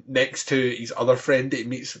movie, next to his other friend that he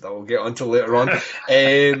meets that I'll get onto later on.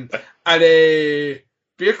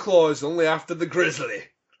 Bearclaw is only after the grizzly.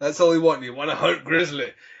 That's all he wanted. He want to hunt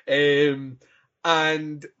grizzly.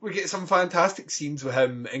 And we get some fantastic scenes with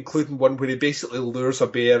him, including one where he basically lures a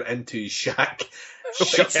bear into his shack,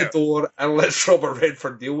 shuts the door, and lets Robert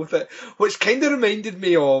Redford deal with it, which kind of reminded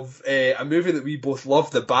me of a movie that we both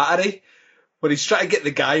love, The Battery, where he's trying to get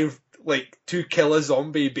the guy to kill a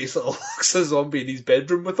zombie, basically locks a zombie in his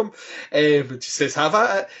bedroom with him, and she says, have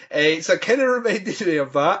at it. So it kind of reminded me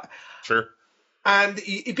of that. Sure. And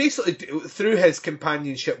he basically, through his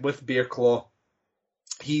companionship with Bearclaw,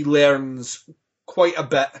 he learns quite a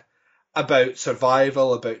bit about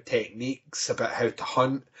survival, about techniques, about how to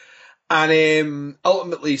hunt, and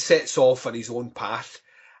ultimately sets off on his own path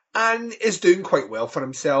and is doing quite well for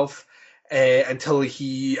himself until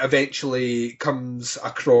he eventually comes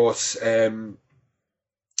across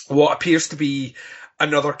what appears to be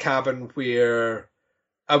another cabin where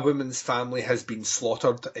a woman's family has been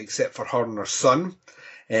slaughtered except for her and her son.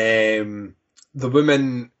 The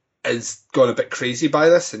woman is gone a bit crazy by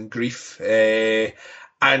this in grief,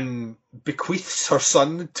 and bequeaths her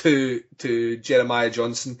son to Jeremiah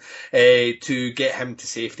Johnson to get him to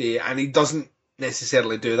safety, and he doesn't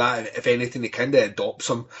necessarily do that. If anything, he kind of adopts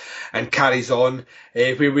him and carries on,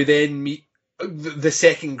 where we then meet the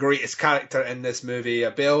second greatest character in this movie,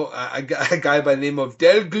 a guy by the name of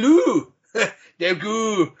Delglue,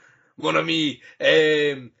 Delglue, mon ami,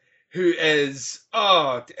 who is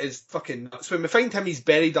fucking nuts. When we find him, he's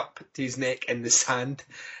buried up to his neck in the sand.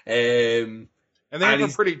 And they have a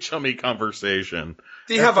pretty chummy conversation.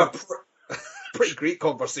 They have a pretty great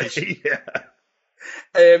conversation. Yeah.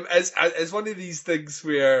 As one of these things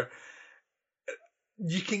where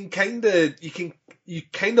you kind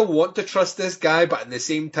of want to trust this guy, but at the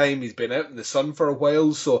same time he's been out in the sun for a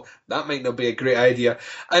while, so that might not be a great idea.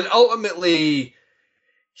 And ultimately,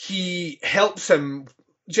 he helps him.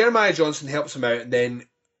 Jeremiah Johnson helps him out, and then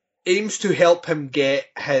aims to help him get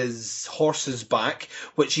his horses back,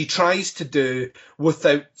 which he tries to do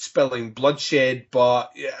without spilling bloodshed,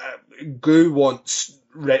 but Goo wants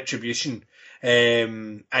retribution.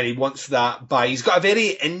 And he wants that he's got a very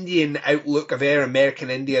Indian outlook, a very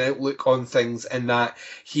American Indian outlook on things, in that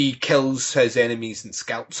he kills his enemies and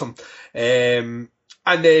scalps them. And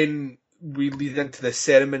then we lead into the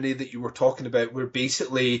ceremony that you were talking about, where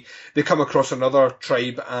basically they come across another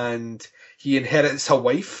tribe and he inherits a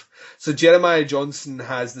wife. So Jeremiah Johnson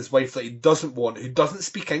has this wife that he doesn't want, who doesn't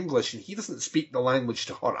speak English, and he doesn't speak the language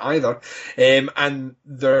to her either. And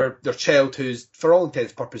their child, who's for all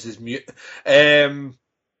intents and purposes mute. And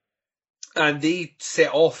they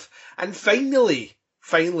set off and finally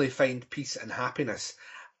find peace and happiness.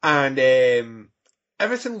 And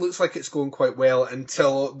everything looks like it's going quite well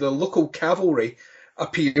until the local cavalry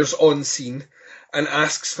appears on scene and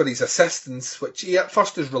asks for his assistance, which he at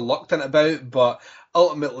first is reluctant about, but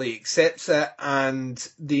ultimately accepts it, and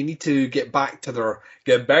they need to get back to their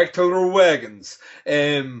wagons.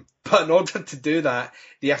 But in order to do that,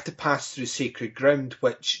 they have to pass through sacred ground,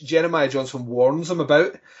 which Jeremiah Johnson warns them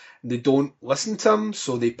about, and they don't listen to him,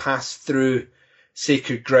 so they pass through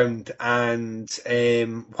sacred ground, and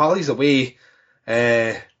while he's away,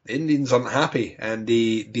 the Indians aren't happy, and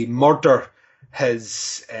they murder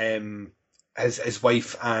his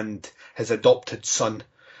wife and his adopted son.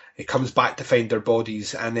 He comes back to find their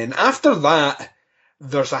bodies, and then after that,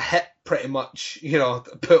 there's a hit pretty much,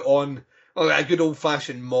 put on, a good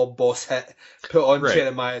old-fashioned mob boss hit put on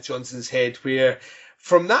Jeremiah Johnson's head, where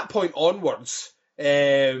from that point onwards,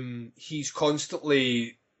 he's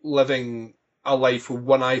constantly living a life with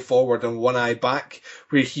one eye forward and one eye back,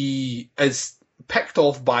 where he is picked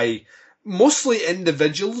off by mostly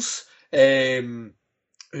individuals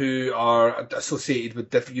who are associated with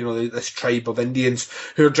different, this tribe of Indians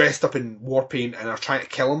who are dressed up in war paint and are trying to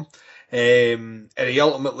kill him. And he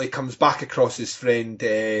ultimately comes back across his friend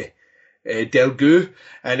Delgu,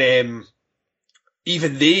 and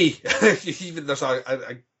even there's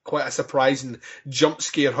a quite a surprising jump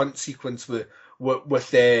scare hunt sequence with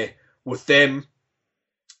them.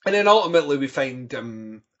 And then ultimately we find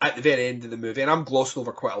him at the very end of the movie, and I'm glossing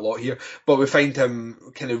over quite a lot here, but we find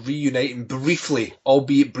him kind of reuniting briefly,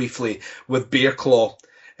 albeit briefly, with Bearclaw,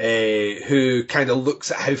 who kind of looks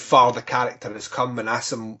at how far the character has come and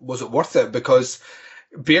asks him, was it worth it? Because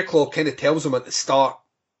Bearclaw kind of tells him at the start,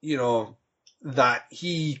 you know, that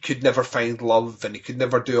he could never find love and he could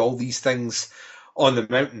never do all these things on the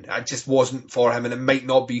mountain. It just wasn't for him, and it might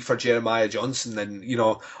not be for Jeremiah Johnson. And you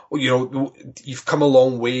know, you've come a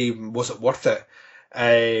long way. Was it worth it?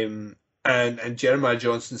 And Jeremiah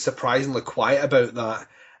Johnson's surprisingly quiet about that.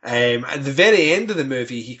 At the very end of the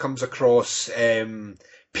movie, he comes across,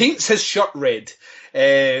 paints his shirt red, who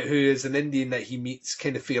is an Indian that he meets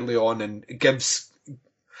kind of fairly on, and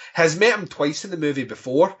has met him twice in the movie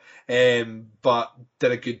before, but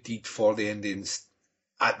did a good deed for the Indians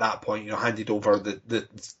at that point, you know, handed over the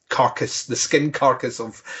carcass, the skin carcass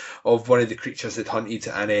of one of the creatures they'd hunted,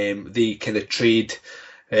 and they kind of trade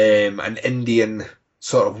an Indian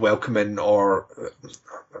sort of welcoming or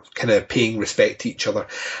kind of paying respect to each other.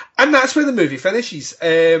 And that's where the movie finishes.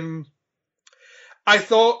 I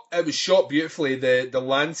thought it was shot beautifully. The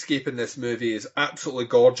landscape in this movie is absolutely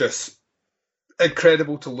gorgeous.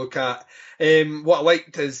 Incredible to look at. What I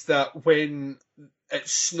liked is that when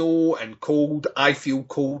it's snow and cold, I feel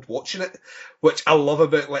cold watching it, which I love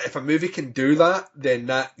about, like, if a movie can do that, then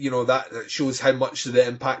that shows how much the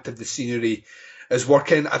impact of the scenery is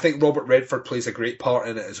working. I think Robert Redford plays a great part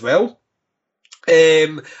in it as well.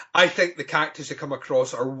 I think the characters that come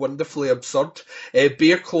across are wonderfully absurd.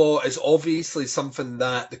 Bearclaw is obviously something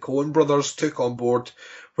that the Coen brothers took on board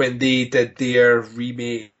when they did their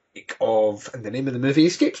remake of, and the name of the movie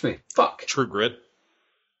escapes me. True Grit.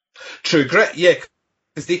 True Grit, yeah,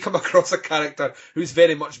 because they come across a character who's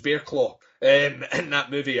very much Bearclaw in that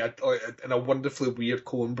movie, in a wonderfully weird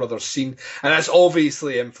Coen brothers scene, and that's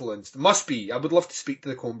obviously influenced. Must be. I would love to speak to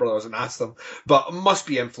the Coen brothers and ask them, but must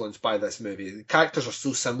be influenced by this movie. The characters are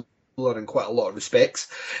so similar in quite a lot of respects,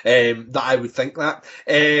 that I would think that.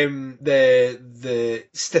 The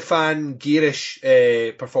Stefan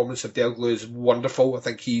Girish performance of Delglue is wonderful. I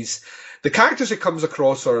think the characters he comes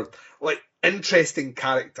across are like interesting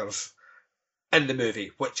characters in the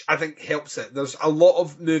movie, which I think helps it. There's a lot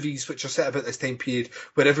of movies which are set about this time period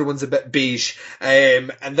where everyone's a bit beige,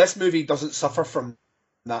 and this movie doesn't suffer from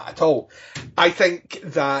that at all. I think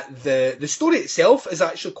that the story itself is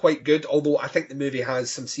actually quite good, although I think the movie has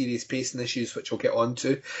some serious pacing issues, which we'll get on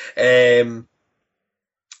to.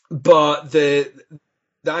 But the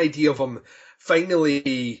idea of him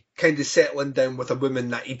finally kind of settling down with a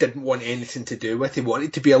woman that he didn't want anything to do with, he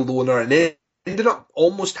wanted to be a loner, and then ended up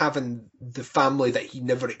almost having the family that he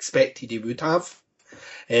never expected he would have,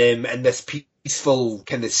 in this peaceful,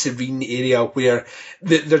 kind of serene area where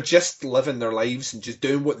they're just living their lives and just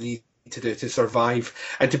doing what they need to do to survive,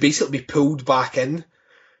 and to basically be pulled back in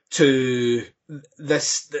to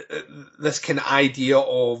this kind of idea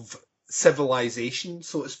of civilization,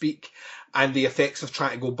 so to speak, and the effects of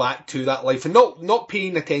trying to go back to that life, and not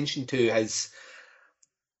paying attention to his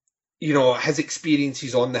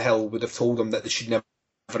experiences on the hill would have told him that they should never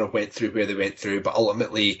have went through where they went through, but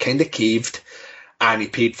ultimately he kind of caved and he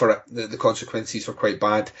paid for it. The consequences were quite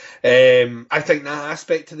bad. I think that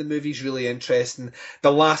aspect of the movie is really interesting.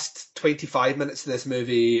 The last 25 minutes of this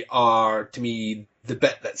movie are, to me, the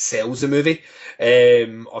bit that sells the movie,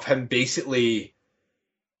 of him basically,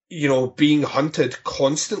 being hunted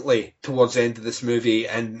constantly towards the end of this movie,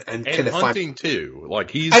 and kind of hunting too.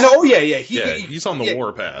 Like he's he's on the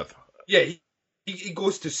warpath. Yeah, he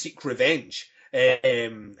goes to seek revenge.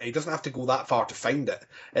 He doesn't have to go that far to find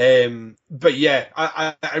it. But yeah,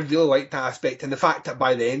 I really like that aspect, and the fact that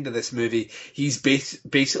by the end of this movie, he's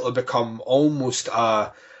basically become almost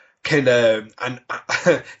a kind of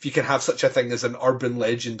if you can have such a thing as an urban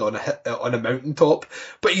legend on a mountaintop,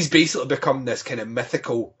 but he's basically become this kind of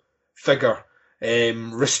mythical figure,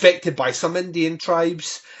 respected by some Indian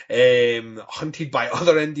tribes, hunted by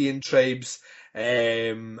other Indian tribes,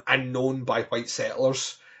 and known by white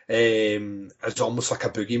settlers, as almost like a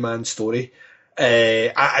boogeyman story.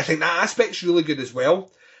 I think that aspect's really good as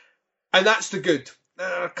well, and that's the good. There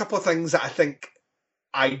are a couple of things that I think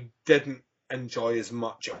I didn't enjoy as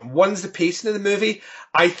much. One's the pacing of the movie.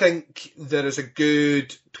 I think there is a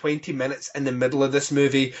good 20 minutes in the middle of this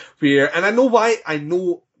movie where, and I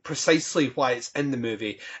know precisely why it's in the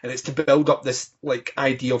movie, and it's to build up this like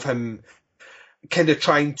idea of him kind of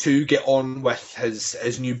trying to get on with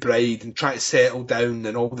his new bride and try to settle down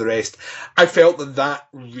and all the rest. I felt that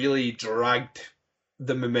really dragged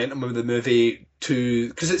the momentum of the movie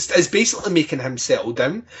because it's basically making him settle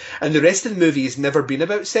down, and the rest of the movie has never been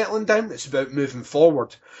about settling down. It's about moving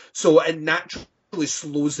forward, so it naturally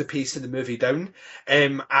slows the pace of the movie down.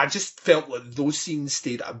 I just felt like those scenes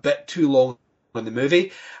stayed a bit too long in the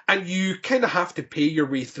movie, and you kind of have to pay your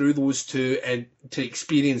way through those two and to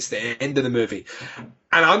experience the end of the movie.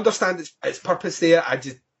 And I understand its purpose there.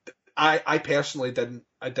 I personally didn't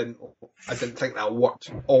think that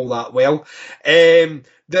worked all that well. There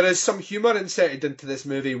is some humour inserted into this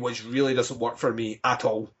movie which really doesn't work for me at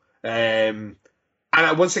all. And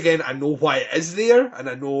once again, I know why it is there, and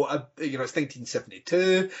I know, it's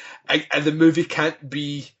 1972, and the movie can't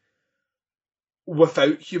be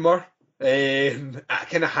without humour. It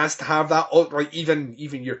kind of has to have that, like even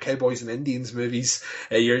your Cowboys and Indians movies,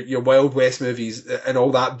 your Wild West movies, and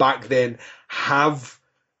all that back then have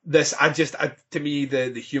this. To me,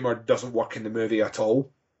 the humour doesn't work in the movie at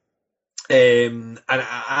all. And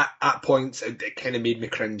at points, it kind of made me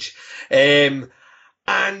cringe. And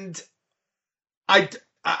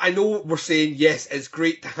I know we're saying, yes, it's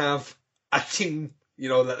great to have a theme,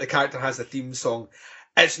 that the character has a theme song.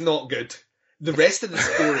 It's not good. The rest of the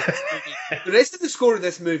score of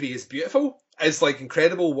this movie is beautiful. It's like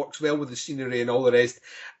incredible, works well with the scenery and all the rest.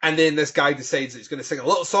 And then this guy decides that he's going to sing a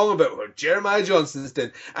little song about what Jeremiah Johnson's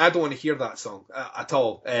doing. I don't want to hear that song at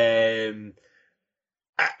all. And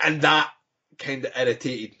that kind of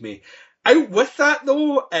irritated me. Out with that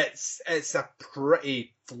though, it's a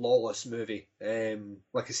pretty flawless movie.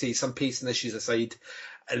 Like I say, some pacing issues aside,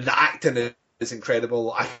 the acting is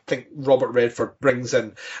incredible. I think Robert Redford brings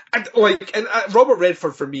in, Robert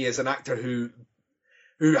Redford for me is an actor who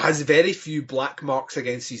has very few black marks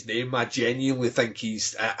against his name. I genuinely think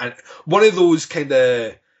he's one of those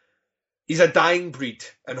he's a dying breed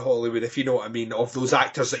in Hollywood, if you know what I mean, of those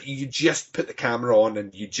actors that you just put the camera on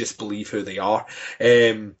and you just believe who they are.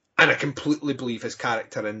 And I completely believe his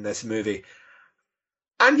character in this movie.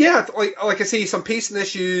 And yeah, like I say, some pacing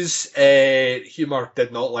issues, humour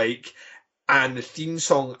did not like, and the theme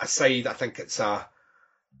song aside, I think it's a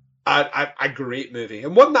great movie,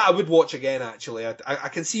 and one that I would watch again. Actually, I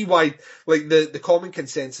can see why. Like the common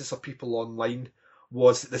consensus of people online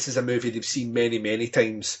was that this is a movie they've seen many, many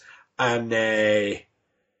times, and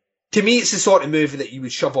to me, it's the sort of movie that you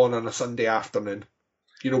would shove on a Sunday afternoon.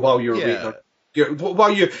 While you're waiting.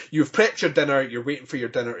 While you've prepped your dinner, you're waiting for your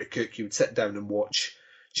dinner to cook, you would sit down and watch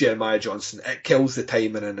Jeremiah Johnson. It kills the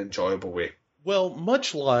time in an enjoyable way. Well,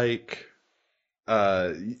 much like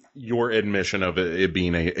your admission of it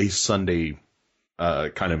being a Sunday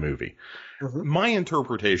kind of movie, my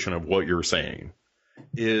interpretation of what you're saying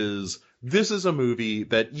is this is a movie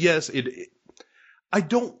that, yes, I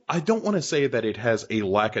don't want to say that it has a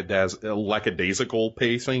lackadaisical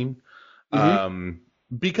pacing,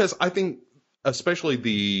 because I think especially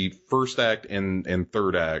the first act and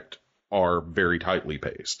third act are very tightly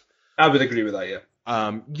paced. I would agree with that,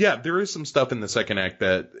 yeah. There is some stuff in the second act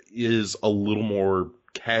that is a little more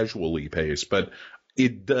casually paced, but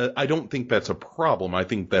I don't think that's a problem. I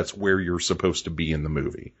think that's where you're supposed to be in the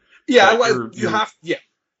movie. Yeah,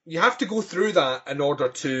 you have to go through that in order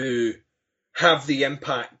to have the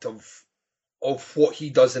impact of what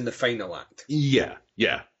he does in the final act. Yeah.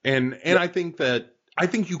 And I think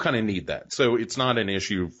you kind of need that. So it's not an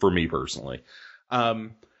issue for me personally.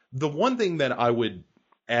 The one thing that I would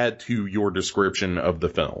add to your description of the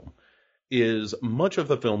film is much of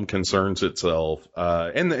the film concerns itself,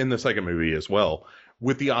 and in the second movie as well,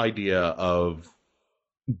 with the idea of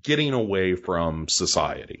getting away from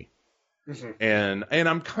society. And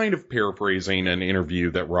I'm kind of paraphrasing an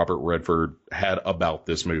interview that Robert Redford had about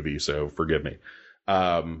this movie, so forgive me.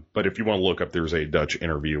 But if you want to look up, there's a Dutch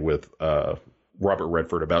interview with Robert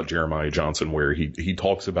Redford about Jeremiah Johnson where he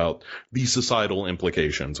talks about the societal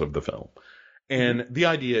implications of the film. And the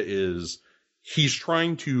idea is he's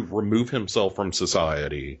trying to remove himself from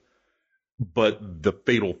society, but the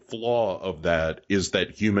fatal flaw of that is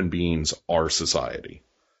that human beings are society.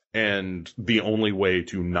 And the only way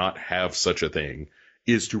to not have such a thing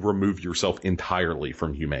is to remove yourself entirely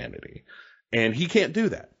from humanity. And he can't do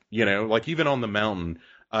that. Like even on the mountain,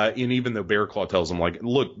 and even though Bear Claw tells him, like,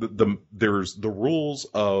 look, there's the rules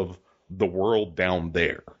of the world down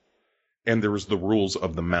there, and there's the rules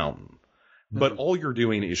of the mountain. But all you're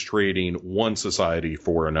doing is trading one society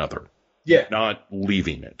for another. Yeah. Not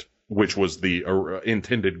leaving it, which was the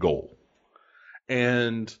intended goal.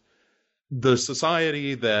 And the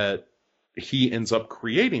society that he ends up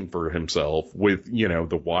creating for himself with,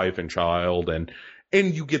 the wife and child, and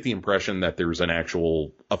you get the impression that there's an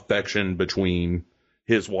actual affection between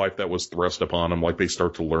his wife that was thrust upon him. Like they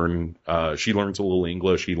start to learn, she learns a little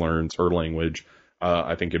English, he learns her language,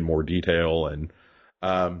 I think in more detail. And,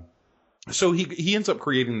 so he ends up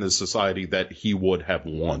creating this society that he would have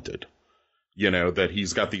wanted, that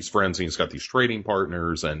he's got these friends and he's got these trading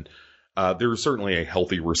partners, and There's certainly a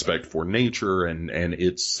healthy respect for nature and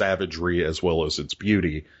its savagery as well as its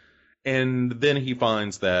beauty. And then he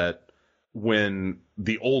finds that when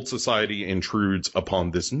the old society intrudes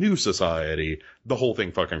upon this new society, the whole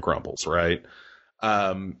thing fucking crumbles, right?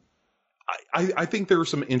 I think there are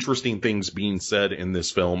some interesting things being said in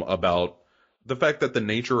this film about the fact that the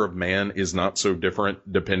nature of man is not so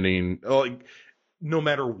different depending, like, no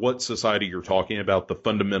matter what society you're talking about, the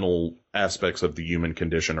fundamental aspects of the human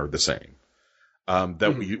condition are the same.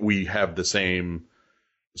 That we have the same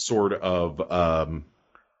sort of,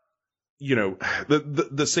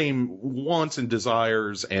 the same wants and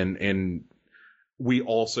desires, and we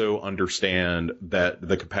also understand that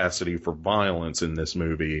the capacity for violence in this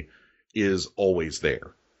movie is always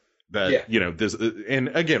there. That, this, and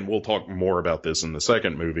again, we'll talk more about this in the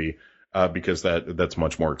second movie, because that's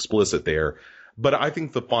much more explicit there. But I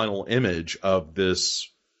think the final image of this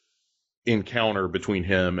encounter between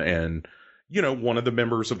him and, one of the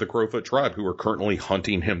members of the Crowfoot tribe who are currently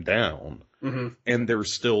hunting him down, and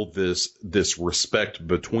there's still this respect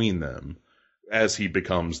between them as he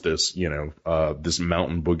becomes this, this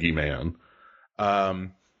mountain boogeyman.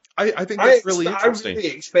 I think that's really interesting.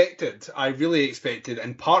 I really expected,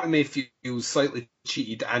 and part of me feels slightly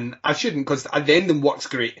cheated, and I shouldn't, because the ending works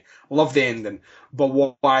great. Love the ending. But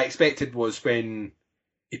what I expected was when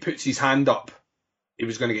he puts his hand up, he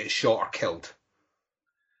was going to get shot or killed.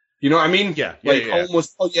 You know what I mean? Yeah.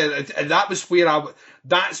 Almost. Oh yeah, that was where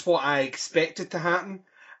that's what I expected to happen,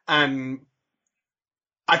 and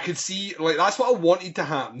I could see, that's what I wanted to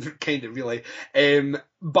happen, kind of, really.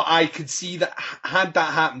 But I could see that had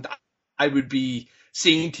that happened, I would be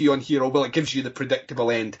saying to you on here, it gives you the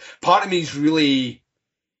predictable end. Part of me is really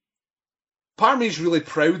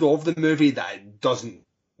proud of the movie that it doesn't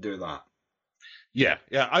do that. Yeah.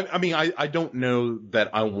 I mean, I don't know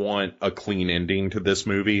that I want a clean ending to this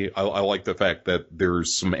movie. I like the fact that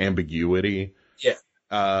there's some ambiguity. Yeah.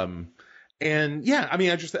 And yeah, I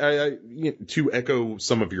mean, to echo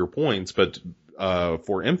some of your points, but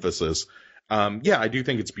for emphasis, I do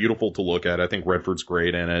think it's beautiful to look at. I think Redford's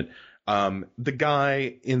great in it. The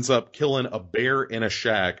guy ends up killing a bear in a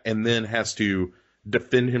shack and then has to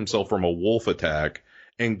defend himself from a wolf attack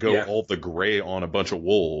and go all the gray on a bunch of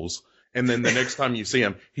wolves. And then the next time you see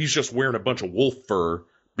him, he's just wearing a bunch of wolf fur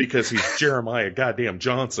because he's Jeremiah goddamn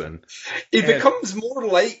Johnson. It becomes more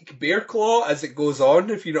like Bear Claw as it goes on,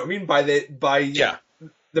 if you know what I mean. By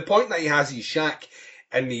the point that he has his shack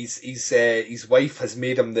and his wife has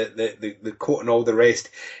made him the coat and all the rest.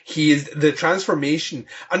 He is the transformation.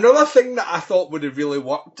 Another thing that I thought would have really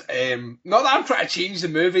worked. Not that I'm trying to change the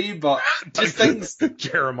movie, but just things.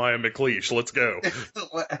 Jeremiah McLeish, let's go.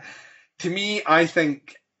 To me, I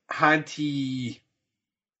think had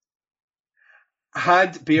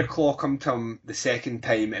Bear Claw come to him the second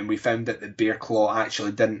time and we found that the Bear Claw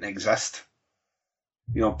actually didn't exist.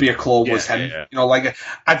 Bear Claw was him. Yeah. Like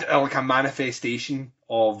a manifestation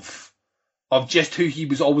of just who he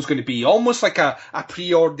was always going to be. Almost like a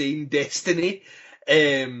preordained destiny.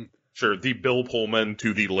 Sure, the Bill Pullman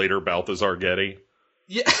to the later Balthazar Getty.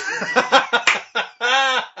 Yeah.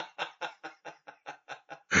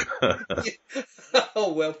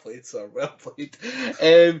 Oh, well played, sir. Well played.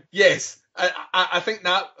 Yes, I think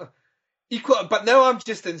that equal. But now I'm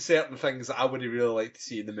just in certain things that I would really like to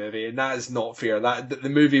see in the movie, and that is not fair. That the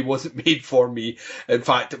movie wasn't made for me. In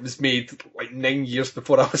fact, it was made 9 years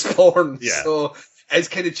before I was born. Yeah. So it's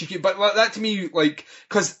kind of cheeky. But that to me,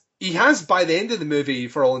 because he has, by the end of the movie,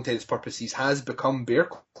 for all intents and purposes, has become Bear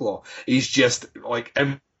Claw. He's just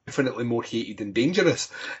infinitely more hated and dangerous.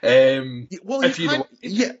 He's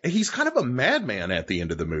kind of a madman at the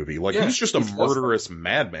end of the movie. He's just a murderous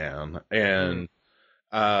madman. And,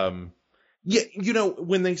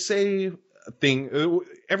 when they say a thing,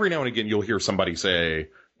 every now and again, you'll hear somebody say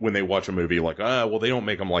when they watch a movie, they don't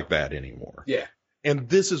make them like that anymore. Yeah. And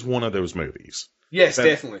this is one of those movies. Yes,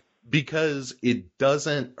 definitely. Because it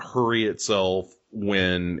doesn't hurry itself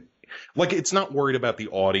when, it's not worried about the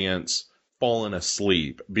audience fallen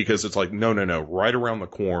asleep, because it's no, right around the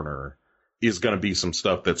corner is going to be some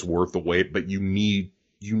stuff that's worth the wait, but you need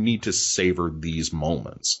to savor these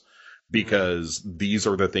moments, because these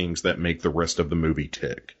are the things that make the rest of the movie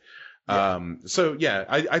tick. Yeah.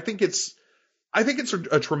 I think it's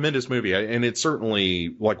a tremendous movie, and it's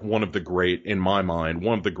certainly one of the great, in my mind,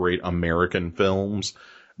 one of the great American films,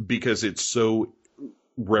 because it so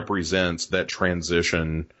represents that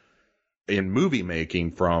transition in movie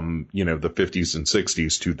making from, the 50s and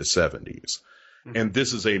 60s to the 70s. Mm-hmm. And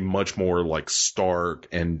this is a much more stark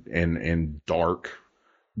and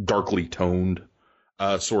darkly toned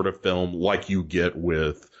sort of film, like you get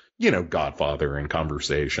with, Godfather and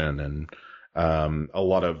Conversation and a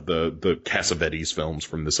lot of the Cassavetes films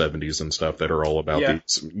from the 70s and stuff that are all about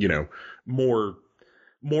these, more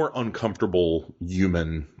uncomfortable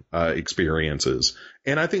human experiences.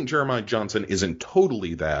 And I think Jeremiah Johnson isn't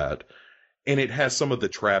totally that. And it has some of the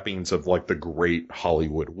trappings of like the great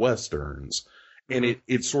Hollywood Westerns. And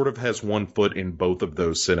it sort of has one foot in both of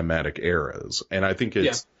those cinematic eras. And I think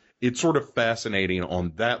it's sort of fascinating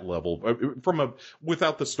on that level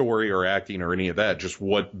without the story or acting or any of that, just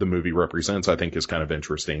what the movie represents, I think is kind of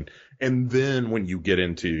interesting. And then when you get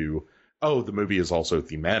into, the movie is also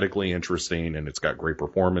thematically interesting and it's got great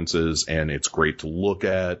performances and it's great to look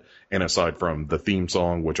at. And aside from the theme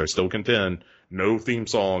song, which I still contend, no theme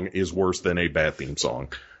song is worse than a bad theme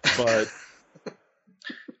song. But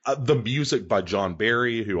the music by John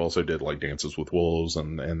Barry, who also did like Dances with Wolves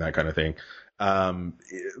and that kind of thing.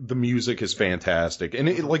 The music is fantastic. And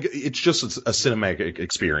it's just a cinematic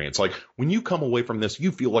experience. Like when you come away from this,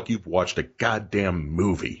 you feel like you've watched a goddamn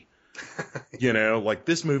movie. Like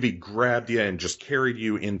this movie grabbed you and just carried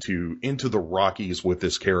you into the Rockies with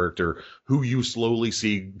this character who you slowly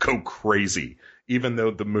see go crazy, even though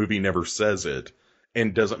the movie never says it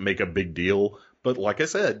and doesn't make a big deal. But like I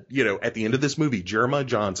said, at the end of this movie, Jeremiah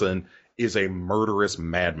Johnson is a murderous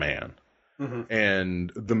madman. Mm-hmm.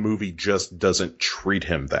 And the movie just doesn't treat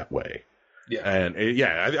him that way. Yeah. And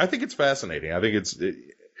I think it's fascinating. I think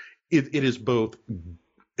it is both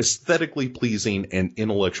aesthetically pleasing and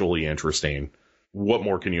intellectually interesting. What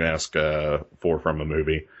more can you ask for from a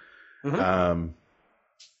movie? Mm-hmm.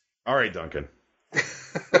 All right, Duncan.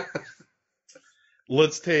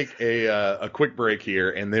 Let's take a quick break here,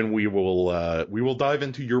 and then we will dive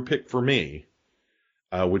into your pick for me,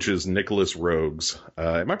 which is Nicholas Roeg's.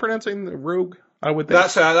 Am I pronouncing Roeg? I would think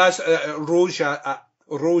that's Roeg.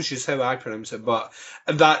 Roeg is how I pronounce it, but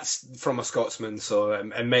that's from a Scotsman, so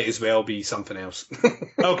it might as well be something else.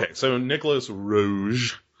 Okay, so Nicholas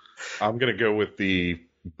Roeg. I'm gonna go with the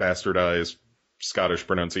bastardized Scottish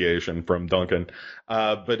pronunciation from Duncan.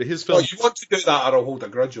 But his film. Well, you want to do that, or I'll hold a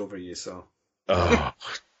grudge over you. So. Oh,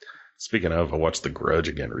 speaking of, I watched The Grudge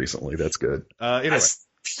again recently. That's good. Anyway, it's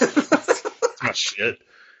my shit.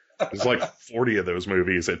 There's like 40 of those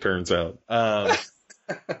movies, it turns out.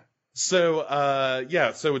 So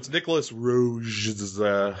it's Nicholas Roeg's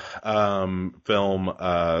film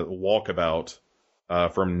Walkabout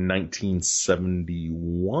from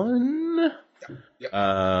 1971. Yep.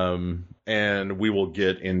 And we will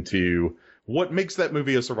get into what makes that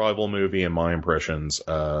movie a survival movie and my impressions,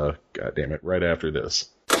 God damn it, right after this.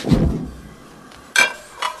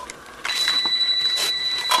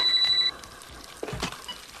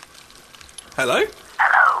 Hello?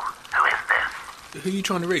 Hello, who is this? Who are you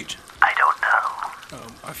trying to reach? I don't know.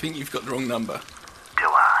 Oh, I think you've got the wrong number. Do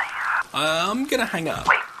I? I'm gonna hang up.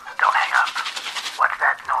 Wait, don't hang up. What's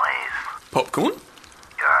that noise? Popcorn?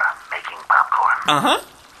 You're making popcorn? Uh-huh.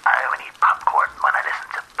 I only eat popcorn when I listen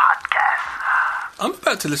to podcasts. I'm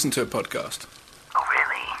about to listen to a podcast. Oh,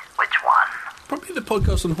 really? Which one? Probably the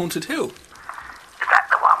podcast on Haunted Hill. Is that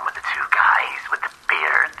the one with the two guys with the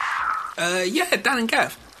beards? Yeah, Dan and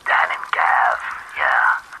Gav. Dan and Gav,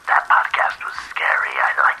 yeah. That podcast was scary.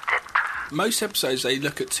 I liked it. Most episodes, they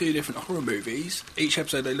look at two different horror movies. Each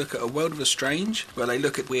episode, they look at A World of the Strange, where they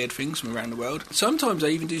look at weird things from around the world. Sometimes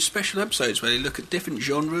they even do special episodes where they look at different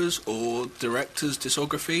genres or directors'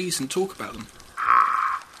 discographies and talk about them.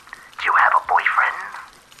 Do you have a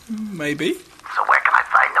boyfriend? Maybe. So where can I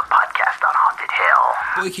find the podcast on Haunted Hill?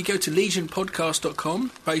 Well, you could go to legionpodcast.com,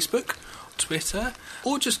 Facebook, Twitter,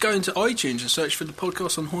 or just go into iTunes and search for the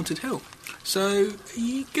podcast on Haunted Hill. So, are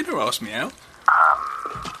you going to ask me out?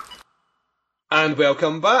 And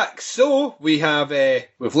welcome back. So, we've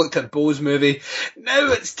looked at Bo's movie.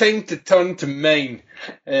 Now it's time to turn to mine.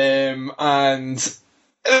 And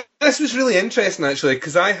this was really interesting, actually,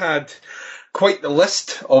 because I had quite the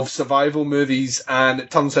list of survival movies, and it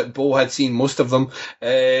turns out Bo had seen most of them.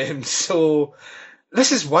 So,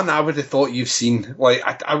 this is one I would have thought you've seen.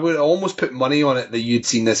 Like, I would almost put money on it that you'd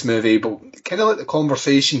seen this movie, but kind of like the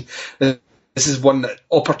conversation, this is one that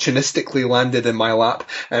opportunistically landed in my lap,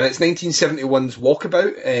 and it's 1971's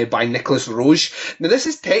Walkabout by Nicholas Roeg. Now, this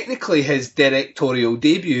is technically his directorial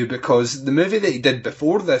debut, because the movie that he did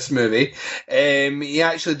before this movie, he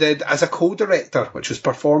actually did as a co-director, which was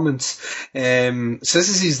Performance. So this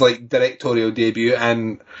is his directorial debut,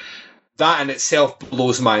 and that in itself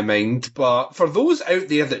blows my mind. But for those out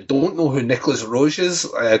there that don't know who Nicholas Roeg is,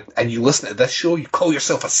 and you listen to this show, you call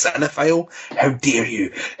yourself a cinephile, how dare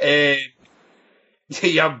you?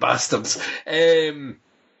 You bastards.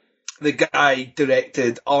 the guy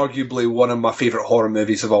directed arguably one of my favourite horror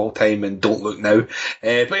movies of all time in Don't Look Now.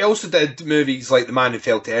 But he also did movies like The Man Who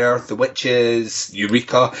Fell to Earth, The Witches,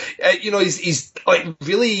 Eureka. He's like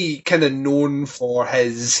really kind of known for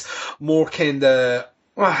his more kind of,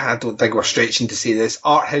 I don't think we're stretching to say this,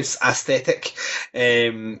 art house aesthetic,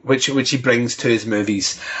 which he brings to his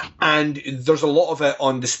movies. And there's a lot of it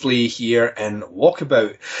on display here in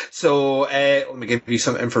Walkabout. So let me give you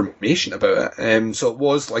some information about it. So it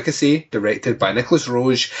was, like I say, directed by Nicholas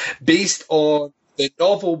Roge, based on the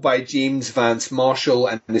novel by James Vance Marshall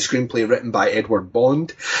and the screenplay written by Edward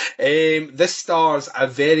Bond. This stars a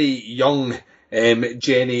very young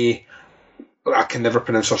Jenny, I can never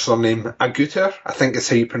pronounce her surname, Agutter, I think is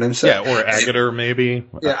how you pronounce it. Yeah, or Agater, maybe.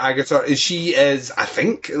 Yeah, Agutter. She is, I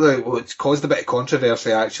think, it's caused a bit of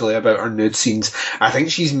controversy actually about her nude scenes. I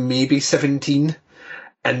think she's maybe 17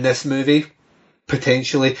 in this movie,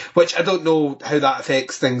 potentially, which I don't know how that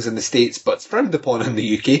affects things in the States, but it's frowned upon in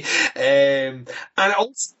the UK. And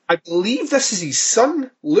also, I believe this is his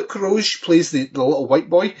son. Luke Roge plays the little white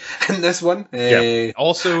boy in this one. Yeah.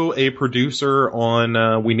 Also a producer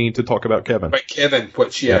on We Need to Talk About Kevin. Right, Kevin,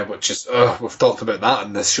 which is, we've talked about that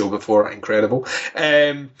in this show before, incredible.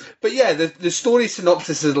 But yeah, the story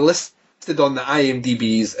synopsis is listed on the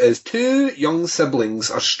IMDb's as two young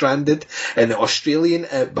siblings are stranded in the Australian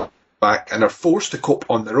outback and are forced to cope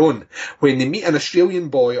on their own when they meet an Australian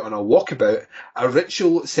boy on a walkabout, a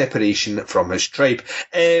ritual separation from his tribe.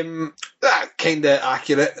 That kind of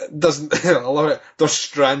accurate. Doesn't, I love it. They're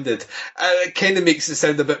stranded. It kind of makes it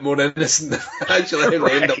sound a bit more innocent than actually how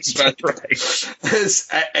they end up stranded. Right.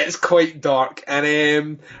 It's quite dark. And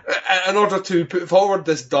in order to put forward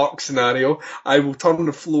this dark scenario, I will turn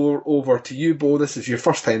the floor over to you, Bo. This is your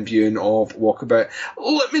first time viewing of Walkabout.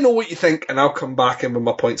 Let me know what you think, and I'll come back in with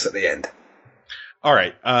my points at the end. All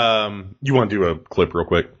right. You want to do a clip real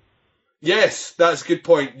quick? Yes, that's a good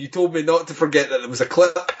point. You told me not to forget that there was a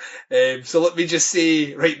clip. So let me just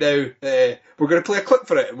say right now, we're going to play a clip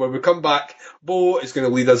for it. And when we come back, Bo is going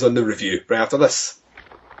to lead us on the review right after this.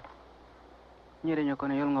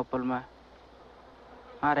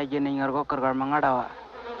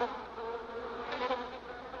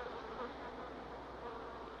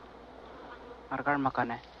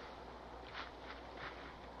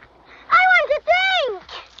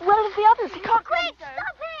 Where are the others? He can't quit. Stop him!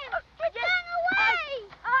 He's going away!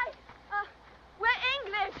 We're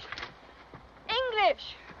English. English.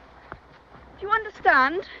 Do you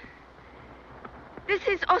understand? This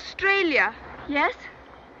is Australia, yes?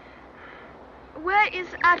 Where is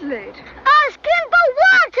Adelaide? Asking for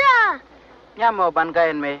water! Yamo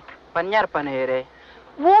bangayan me, panyar panere.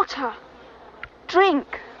 Water.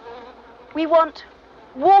 Drink. We want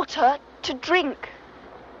water to drink.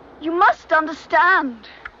 You must understand.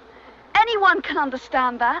 Anyone can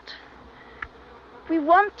understand that. We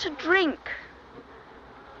want to drink.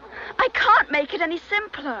 I can't make it any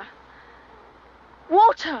simpler.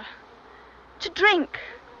 Water. To drink.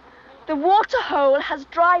 The water hole has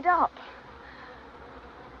dried up.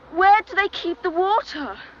 Where do they keep the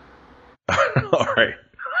water? All right.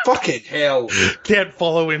 Fucking hell. Can't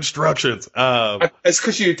follow instructions. It's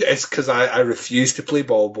because I refuse to play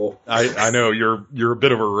Balbo. I know you're a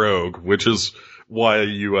bit of a rogue, which is why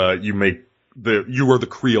you are the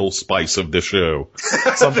Creole spice of the show.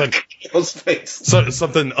 Something Creole spice.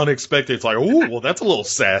 Something unexpected. It's like, oh, well, that's a little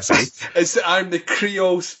sassy. I'm the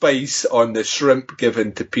Creole spice on the shrimp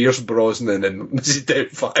given to Pierce Brosnan in Mrs.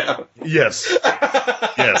 Doubtfire. Yes.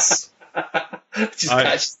 Yes.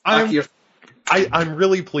 I'm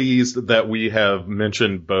really pleased that we have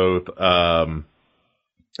mentioned both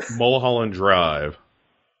Mulholland Drive,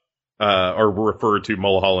 or referred to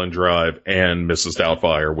Mulholland Drive and Mrs.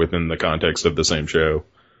 Doubtfire within the context of the same show.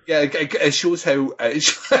 Yeah, it shows how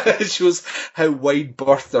wide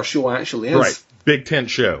berth their show actually is. Right, big tent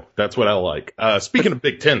show. That's what I like. Speaking of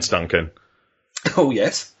big tents, Duncan. Oh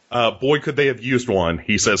yes. Boy, could they have used one.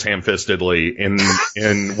 He says ham-fistedly in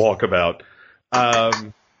Walkabout.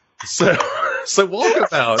 So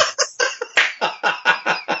Walkabout.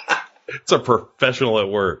 It's a professional at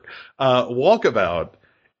work. Walkabout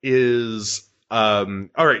is all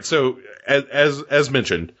right. So as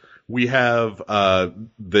mentioned, we have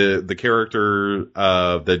the character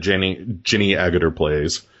that Jenny Agutter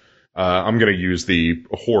plays. I'm going to use the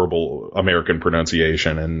horrible American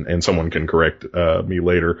pronunciation, and someone can correct me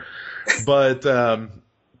later. But all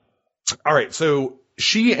right, so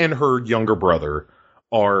she and her younger brother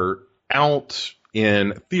are out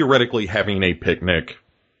in theoretically having a picnic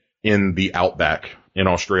in the outback in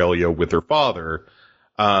Australia with her father,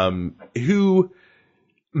 who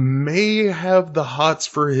may have the hots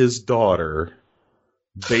for his daughter,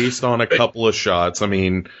 based on a couple of shots. I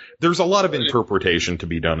mean, there's a lot of interpretation to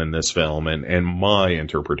be done in this film, and my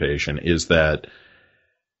interpretation is that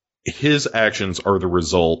his actions are the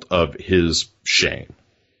result of his shame.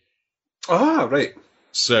 Ah, right.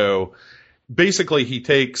 So basically,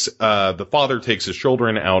 the father takes his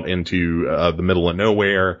children out into the middle of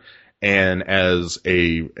nowhere, and as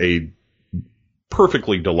a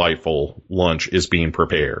perfectly delightful lunch is being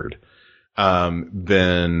prepared,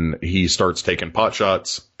 then he starts taking pot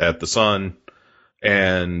shots at the son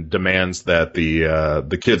and demands that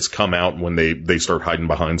the kids come out when they start hiding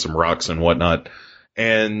behind some rocks and whatnot.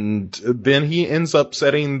 And then he ends up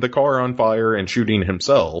setting the car on fire and shooting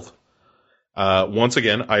himself. Once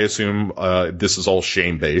again, I assume this is all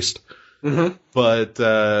shame-based. Mm-hmm. But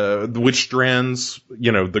which strands,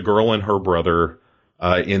 the girl and her brother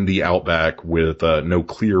in the outback with no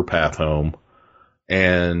clear path home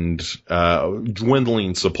and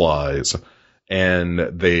dwindling supplies. And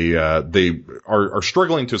they are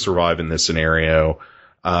struggling to survive in this scenario.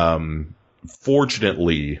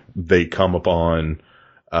 Fortunately, they come upon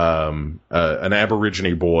an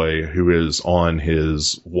Aborigine boy who is on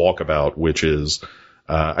his walkabout, which is,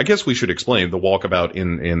 I guess we should explain, the walkabout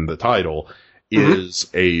in the title is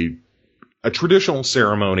a traditional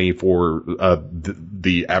ceremony for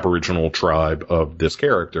the Aboriginal tribe of this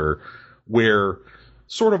character, where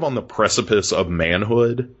sort of on the precipice of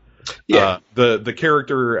manhood, the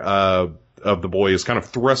character of the boy is kind of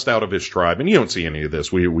thrust out of his tribe, and you don't see any of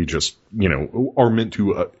this. We just, are meant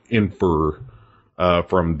to infer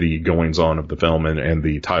from the goings on of the film and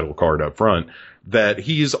the title card up front that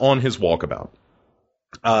he's on his walkabout.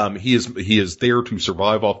 He is there to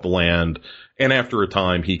survive off the land, and after a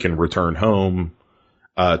time he can return home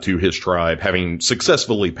to his tribe, having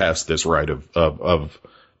successfully passed this rite of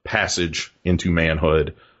passage into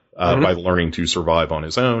manhood by learning to survive on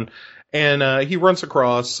his own. And he runs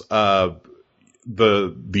across the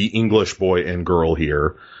English boy and girl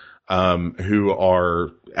here, who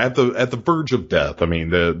are at the verge of death. I mean,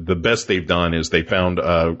 the best they've done is they found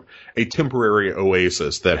a temporary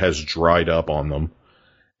oasis that has dried up on them,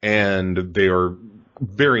 and they are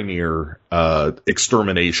very near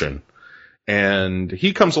extermination. And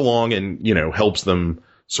he comes along and helps them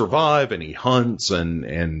survive, and he hunts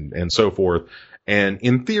and so forth, and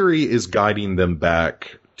in theory is guiding them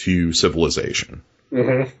back to civilization.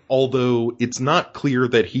 Mm-hmm. Although it's not clear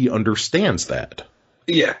that he understands that.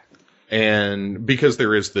 Yeah. And because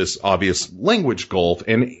there is this obvious language gulf,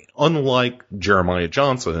 and unlike Jeremiah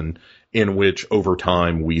Johnson, in which over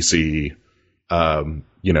time we see,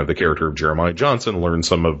 the character of Jeremiah Johnson learn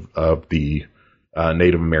some of the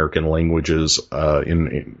Native American languages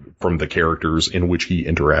from the characters in which he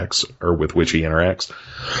interacts, or with which he interacts.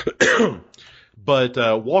 But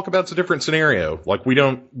Walkabout's a different scenario. Like, we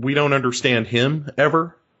don't understand him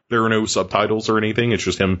ever. There are no subtitles or anything. It's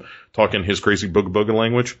just him talking his crazy booga booga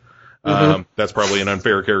language. Mm-hmm. That's probably an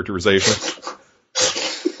unfair characterization.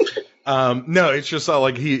 No, it's just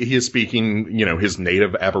like he is speaking, his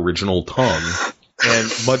native Aboriginal tongue.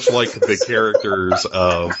 And much like the characters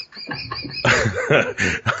of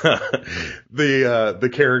the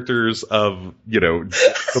characters of,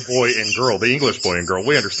 the boy and girl, the English boy and girl,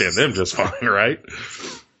 we understand them just fine, right?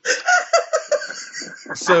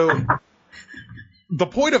 So the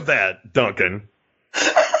point of that, Duncan,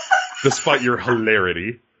 despite your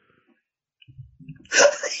hilarity,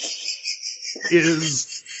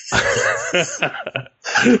 is I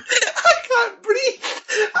can't breathe.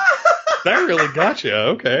 That really got you.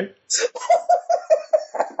 Okay.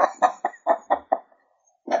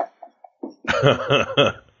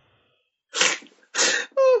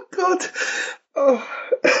 Oh, God. Oh.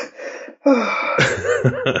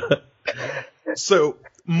 So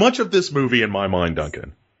much of this movie, in my mind,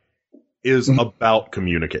 Duncan, is about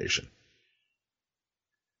communication.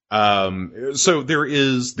 So there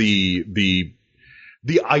is the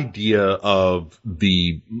idea of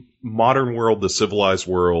the modern world, the civilized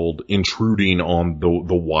world, intruding on the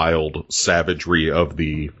wild savagery of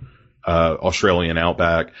the Australian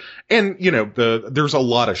outback. And, there's a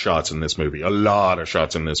lot of shots in this movie,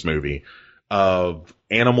 of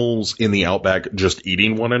animals in the outback just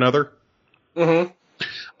eating one another.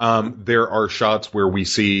 Mm-hmm. There are shots where we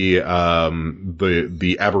see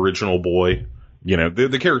the Aboriginal boy.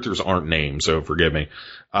 The characters aren't named, so forgive me.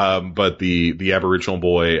 But the Aboriginal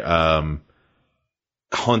boy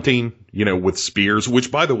hunting, with spears,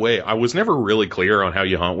 which, by the way, I was never really clear on how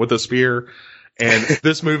you hunt with a spear. And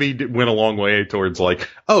this movie went a long way towards like,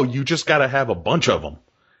 oh, you just got to have a bunch of them.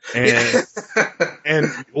 And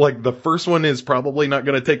like the first one is probably not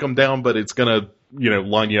going to take them down, but it's going to,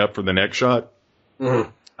 line you up for the next shot. Mm-hmm.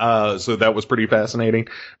 So that was pretty fascinating.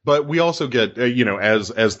 But we also get,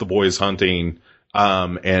 as the boy is hunting,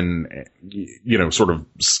 and, sort of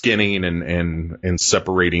skinning and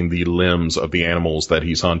separating the limbs of the animals that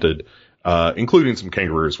he's hunted, including some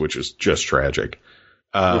kangaroos, which is just tragic.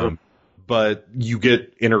 But you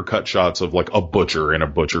get intercut shots of like a butcher in a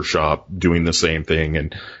butcher shop doing the same thing.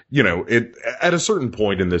 And, at a certain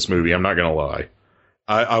point in this movie, I'm not going to lie,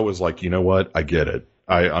 I was like, you know what? I get it.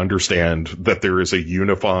 I understand that there is a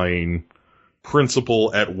unifying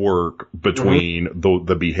principle at work between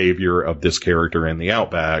the behavior of this character in the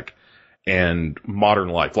Outback and modern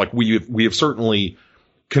life. Like we have certainly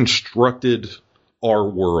constructed our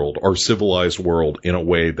world, our civilized world, in a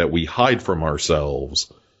way that we hide from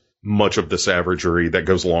ourselves much of the savagery that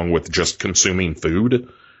goes along with just consuming food.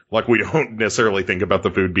 Like we don't necessarily think about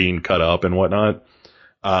the food being cut up and whatnot.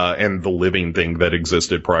 And the living thing that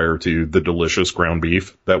existed prior to the delicious ground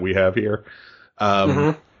beef that we have here.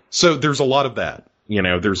 So there's a lot of that,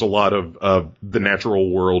 there's a lot of the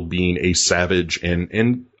natural world being a savage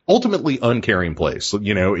and ultimately uncaring place.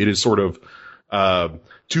 It is sort of,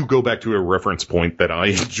 to go back to a reference point that I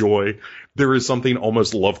enjoy, there is something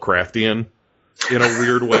almost Lovecraftian in a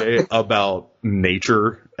weird way about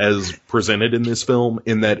nature as presented in this film,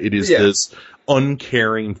 in that it is this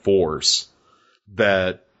uncaring force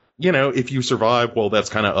that, if you survive, well, that's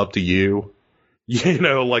kind of up to you.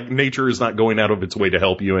 Like nature is not going out of its way to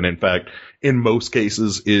help you. And in fact, in most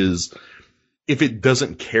cases if it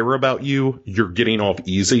doesn't care about you, you're getting off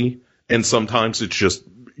easy. And sometimes it's just,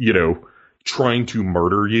 trying to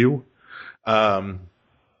murder you.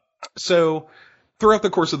 So throughout the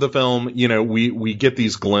course of the film, we get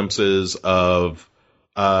these glimpses of,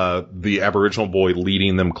 the Aboriginal boy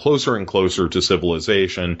leading them closer and closer to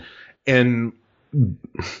civilization. And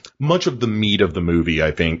much of the meat of the movie,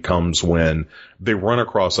 I think, comes when they run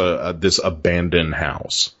across this abandoned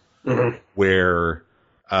house where,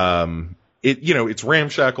 it's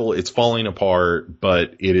ramshackle, it's falling apart,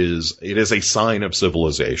 but it is a sign of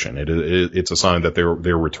civilization. It's a sign that they're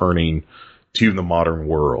returning to the modern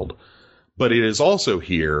world. But it is also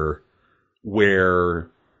here where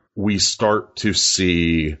we start to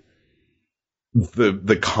see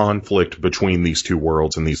the conflict between these two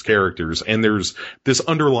worlds and these characters. And there's this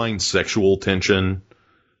underlying sexual tension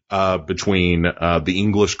between the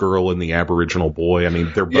English girl and the Aboriginal boy. I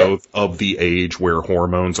mean, they're both of the age where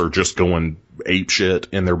hormones are just going apeshit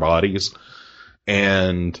in their bodies.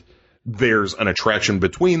 And there's an attraction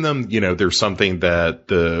between them. There's something that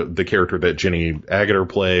the character that Jenny Agutter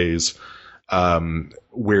plays,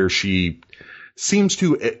 where she seems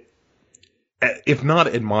to, if not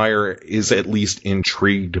admire, is at least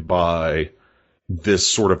intrigued by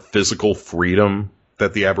this sort of physical freedom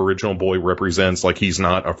that the Aboriginal boy represents. Like, he's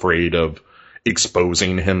not afraid of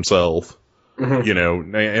exposing himself,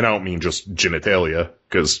 and I don't mean just genitalia,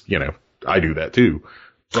 because, I do that too.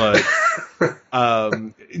 But,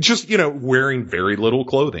 just, wearing very little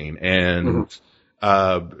clothing. And,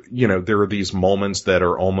 there are these moments that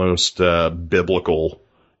are almost biblical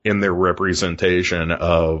in their representation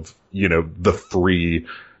of, the free,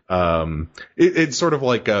 it's sort of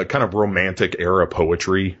like a kind of romantic era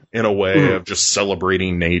poetry in a way of just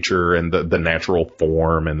celebrating nature and the natural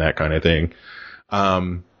form and that kind of thing.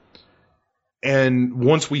 And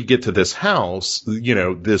once we get to this house,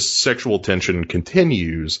 this sexual tension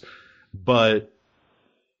continues, but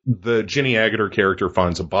the Jenny Agutter character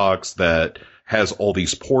finds a box that has all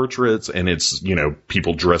these portraits, and it's,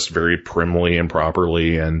 people dressed very primly and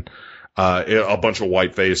properly, and a bunch of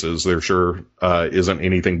white faces. There sure isn't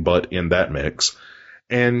anything but in that mix.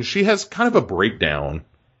 And she has kind of a breakdown,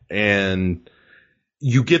 and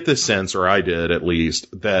you get the sense, or I did at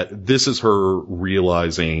least, that this is her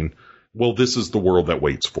realizing, well, this is the world that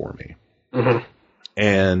waits for me.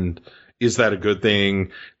 And is that a good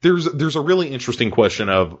thing? There's a really interesting question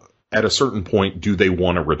of, at a certain point, do they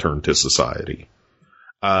want to return to society?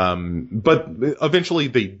 But eventually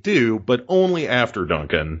they do, but only after,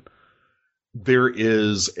 Duncan, there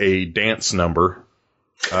is a dance number,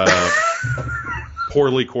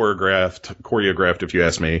 poorly choreographed, if you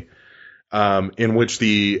ask me, in which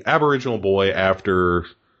the Aboriginal boy, after,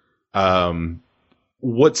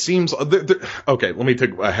 what seems, okay, let me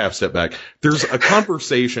take a half step back. There's a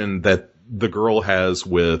conversation that the girl has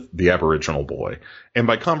with the Aboriginal boy. And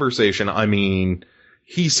by conversation, I mean,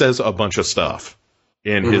 he says a bunch of stuff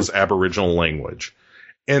in his Aboriginal language.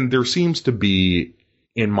 And there seems to be,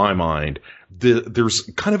 in my mind, there's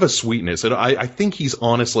kind of a sweetness. And I think he's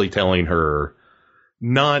honestly telling her,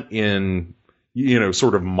 not in,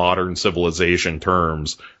 sort of modern civilization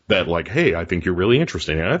terms, that like, hey, I think you're really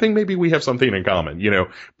interesting, and I think maybe we have something in common, you know.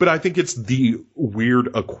 But I think it's the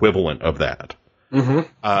weird equivalent of that,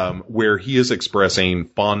 where he is expressing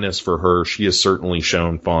fondness for her. She has certainly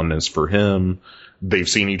shown fondness for him. They've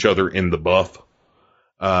seen each other in the buff,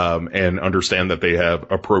 and understand that they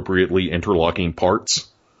have appropriately interlocking parts.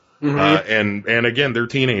 And again, they're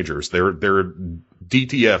teenagers. They're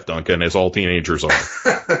DTF, Duncan, as all teenagers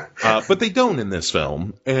are. But they don't in this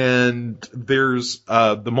film. And there's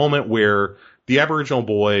the moment where the Aboriginal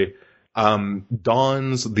boy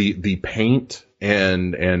dons the paint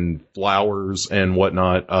and flowers and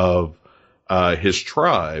whatnot of his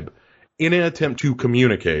tribe in an attempt to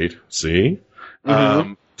communicate, to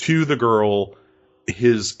the girl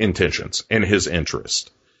his intentions and his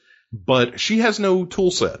interest. But she has no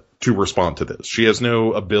tool set to respond to this. She has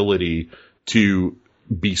no ability to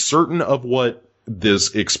be certain of what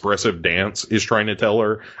this expressive dance is trying to tell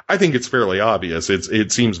her. I think it's fairly obvious.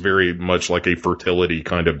 It seems very much like a fertility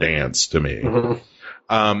kind of dance to me.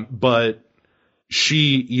 But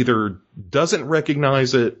she either doesn't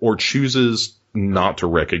recognize it or chooses not to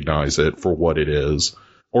recognize it for what it is,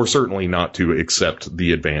 or certainly not to accept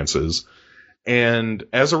the advances. And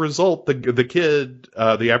as a result, the kid,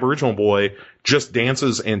 the Aboriginal boy, just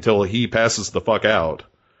dances until he passes the fuck out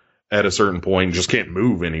at a certain point and just can't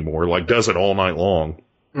move anymore, like does it all night long.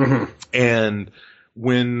 And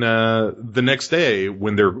when the next day,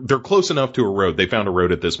 when they're close enough to a road, they found a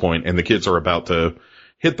road at this point, and the kids are about to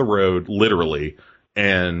hit the road, literally,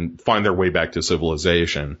 and find their way back to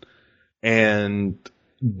civilization. And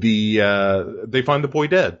they find the boy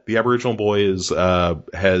dead. The Aboriginal boy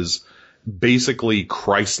has basically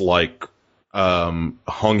Christ-like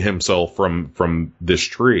hung himself from this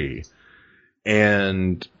tree.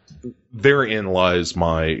 And therein lies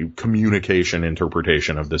my communication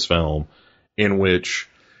interpretation of this film, in which,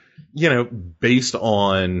 you know, based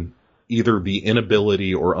on either the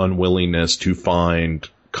inability or unwillingness to find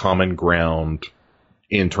common ground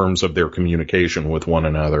in terms of their communication with one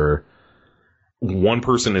another, one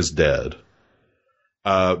person is dead.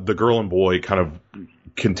 The girl and boy kind of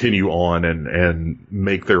continue on and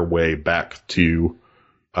make their way back to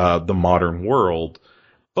the modern world.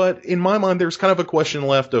 But in my mind, there's kind of a question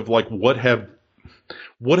left of like, what have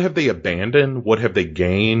they abandoned? What have they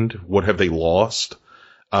gained? What have they lost?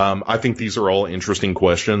 I think these are all interesting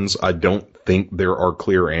questions. I don't think there are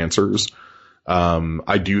clear answers.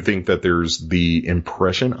 I do think that there's the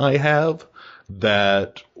impression I have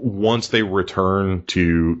that once they return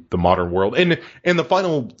to the modern world, and the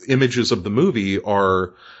final images of the movie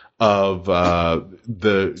are of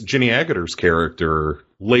the Jenny Agutters character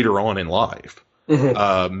later on in life,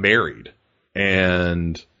 married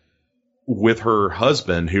and with her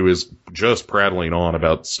husband, who is just prattling on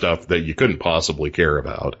about stuff that you couldn't possibly care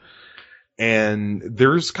about. And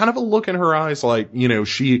there's kind of a look in her eyes like, you know,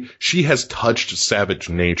 she has touched savage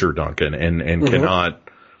nature, Duncan, and cannot,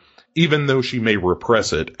 even though she may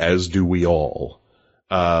repress it, as do we all,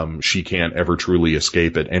 she can't ever truly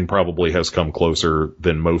escape it, and probably has come closer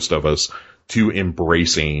than most of us to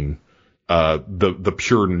embracing the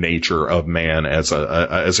pure nature of man as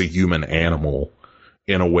a human animal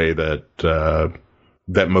in a way that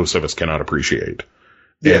most of us cannot appreciate.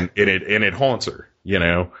 Yeah. And it haunts her, you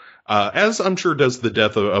know. As I'm sure does the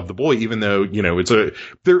death of the boy, even though, you know,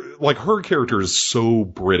 her character is so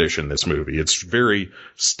British in this movie. It's very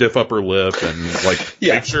stiff upper lip and like,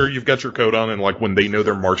 make sure you've got your coat on. And like when they know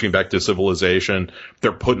they're marching back to civilization,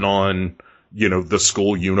 they're putting on, you know, the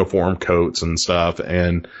school uniform coats and stuff.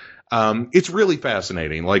 And, it's really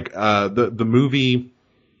fascinating. Like, the movie,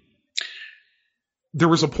 there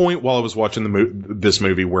was a point while I was watching this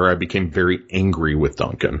movie where I became very angry with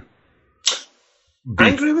Duncan.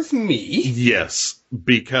 Angry with me? Yes,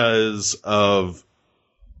 because of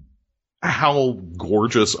how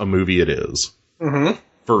gorgeous a movie it is.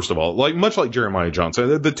 First of all, like much like Jeremiah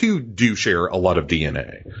Johnson, the two do share a lot of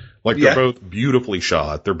DNA. Like they're both beautifully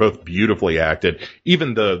shot, they're both beautifully acted.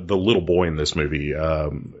 Even the little boy in this movie,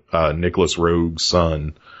 Nicholas Roeg's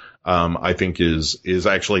son, I think is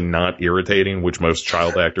actually not irritating, which most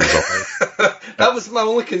child actors are. That was my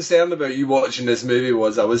only concern about you watching this movie,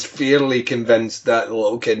 was I was fairly convinced that the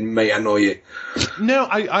little kid might annoy you. No,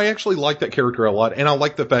 I actually like that character a lot, and I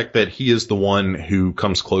like the fact that he is the one who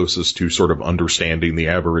comes closest to sort of understanding the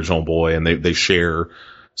Aboriginal boy, and they share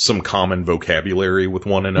some common vocabulary with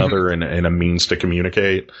one another and a means to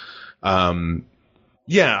communicate.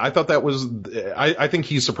 Yeah, I thought that was, I think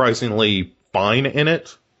he's surprisingly fine in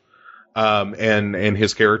it. And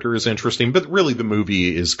his character is interesting, but really the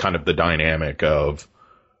movie is kind of the dynamic of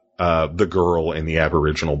the girl and the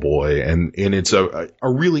Aboriginal boy. And it's a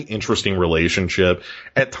really interesting relationship.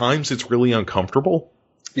 At times it's really uncomfortable.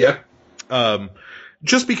 Yeah.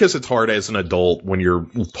 Just because it's hard as an adult when you're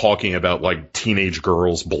talking about like teenage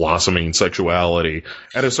girls blossoming sexuality.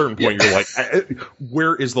 At a certain point, you're like,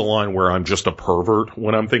 where is the line where I'm just a pervert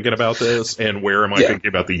when I'm thinking about this? And where am I thinking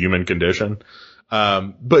about the human condition?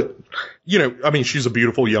 But, you know, I mean, she's a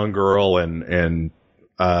beautiful young girl and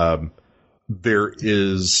there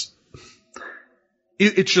is,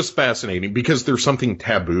 it's just fascinating because there's something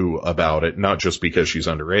taboo about it, not just because she's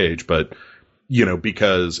underage, but, you know,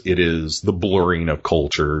 because it is the blurring of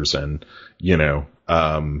cultures and, you know,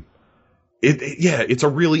 it's a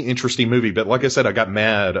really interesting movie. But like I said, I got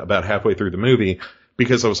mad about halfway through the movie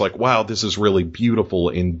because I was like, wow, this is really beautiful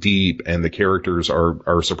and deep and the characters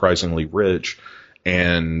are surprisingly rich.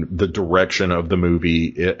 And the direction of the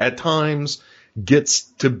movie at times gets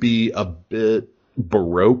to be a bit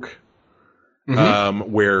Baroque.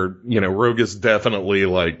 Where, you know, Rogue is definitely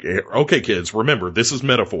like, okay, kids, remember, this is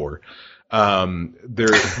metaphor.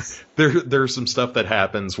 There's some stuff that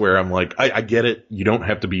happens where I'm like, I get it. You don't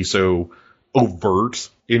have to be so overt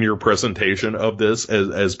in your presentation of this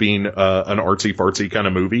as being an artsy fartsy kind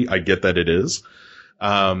of movie. I get that it is.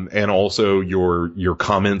 And also your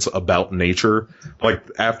comments about nature, like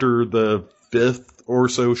after the 5th or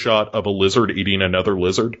so shot of a lizard eating another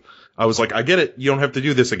lizard, I was like, I get it. You don't have to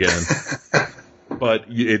do this again, but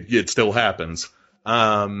it still happens.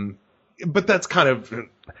 But that's kind of,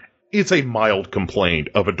 it's a mild complaint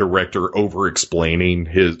of a director over-explaining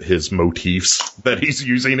his motifs that he's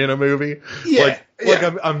using in a movie. Yeah,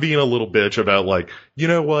 I'm being a little bitch about like, you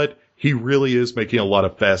know what? He really is making a lot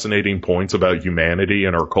of fascinating points about humanity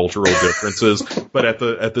and our cultural differences, but at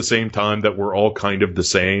the same time that we're all kind of the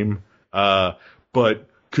same. But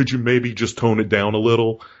could you maybe just tone it down a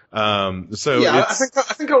little? I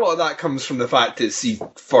think a lot of that comes from the fact it's the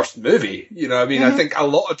first movie. You know, I mean, I think a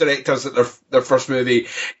lot of directors at their first movie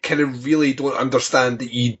kind of really don't understand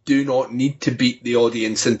that you do not need to beat the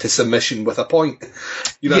audience into submission with a point.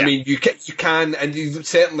 You know what I mean? You can, and you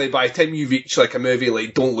certainly by the time you reach like a movie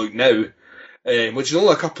like Don't Look Now, which is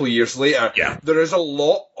only a couple of years later, there is a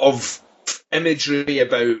lot of imagery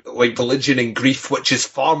about like religion and grief, which is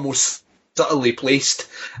far more subtly placed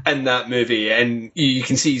in that movie, and you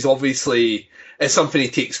can see he's obviously it's something he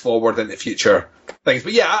takes forward in the future things.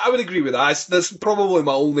 But yeah, I would agree with that. That's probably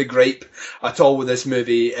my only gripe at all with this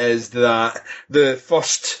movie is that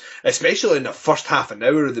especially in the first half an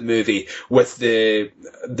hour of the movie, with the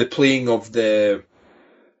playing of the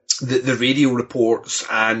radio reports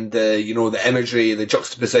and the imagery, the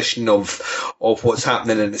juxtaposition of what's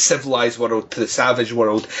happening in the civilized world to the savage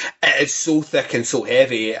world, it is so thick and so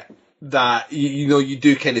heavy that you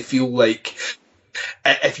do kind of feel like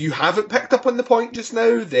if you haven't picked up on the point just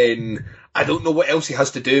now, then I don't know what else he has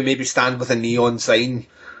to do. Maybe stand with a neon sign.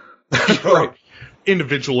 Right.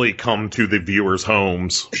 Individually come to the viewers'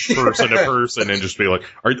 homes, person to person, and just be like,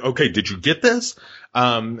 okay, did you get this?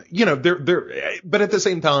 But at the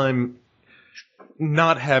same time,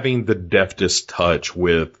 not having the deftest touch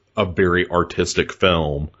with a very artistic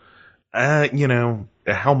film,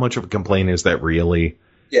 how much of a complaint is that really?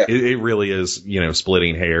 Yeah. It really is,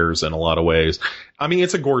 splitting hairs in a lot of ways. I mean,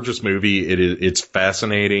 it's a gorgeous movie. It's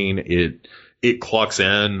fascinating. It clocks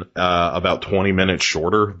in about 20 minutes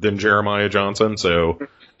shorter than Jeremiah Johnson. So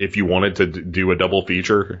if you wanted to do a double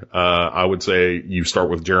feature, I would say you start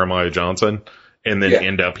with Jeremiah Johnson and then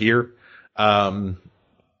end up here.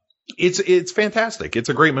 It's fantastic. It's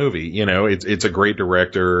a great movie. It's a great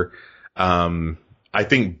director. I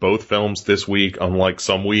think both films this week, unlike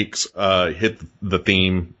some weeks, hit the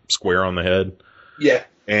theme square on the head. Yeah.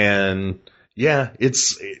 And yeah,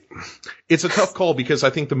 it's a tough call because I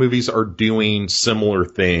think the movies are doing similar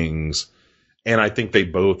things, and I think they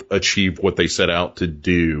both achieve what they set out to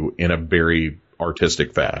do in a very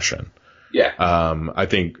artistic fashion. Yeah. I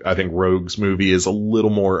think Rogue's movie is a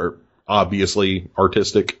little more obviously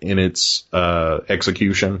artistic in its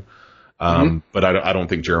execution. But I don't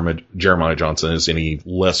think Jeremiah Johnson is any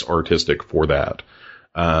less artistic for that.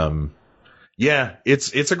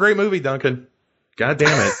 It's a great movie, Duncan. God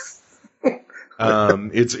damn it.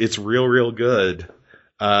 It's real good.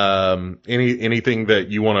 Anything that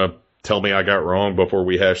you want to tell me I got wrong before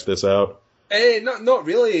we hash this out? Not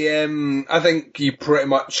really. I think you pretty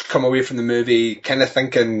much come away from the movie kind of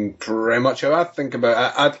thinking pretty much how I think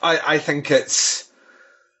about it. I think it's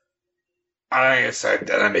an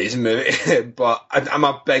amazing movie, but I'm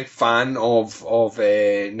a big fan of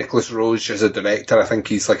Nicolas Roeg as a director. I think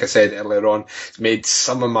he's, like I said earlier on, he's made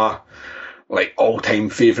some of my all-time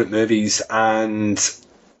favourite movies, and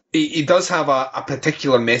he does have a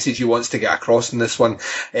particular message he wants to get across in this one.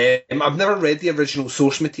 I've never read the original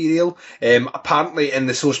source material. Apparently in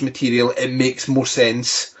the source material it makes more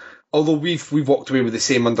sense. Although we've walked away with the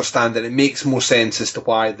same understanding, it makes more sense as to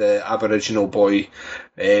why the Aboriginal boy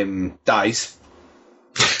dies.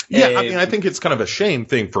 Yeah, I mean, I think it's kind of a shame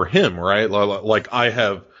thing for him, right? Like I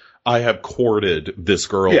have courted this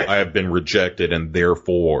girl, Yeah. I have been rejected, and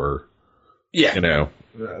therefore, Yeah. you know,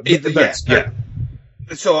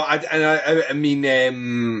 So I mean,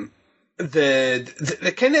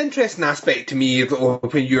 the kind of interesting aspect to me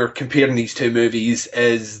when you're comparing these two movies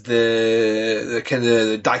is the kind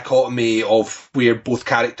of dichotomy of where both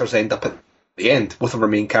characters end up at the end. Both of our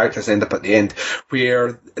main characters end up at the end,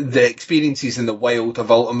 where the experiences in the wild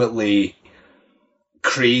have ultimately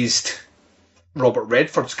crazed Robert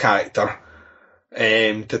Redford's character.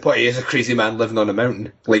 To the point he is a crazy man living on a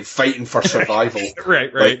mountain, like fighting for survival,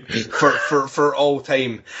 right, like, for all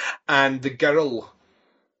time. And the girl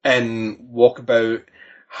in Walkabout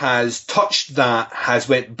has touched that, has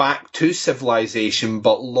went back to civilization,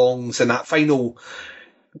 but longs in that final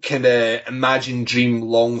kind of imagined dream,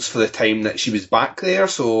 longs for the time that she was back there.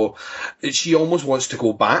 So she almost wants to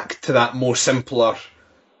go back to that more simpler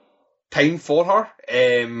time for her.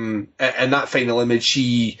 In that final image,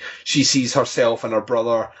 she sees herself and her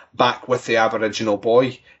brother back with the Aboriginal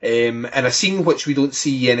boy, in a scene which we don't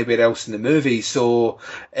see anywhere else in the movie. So,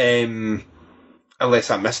 unless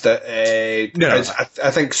I missed it, No.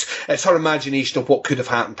 I think it's her imagination of what could have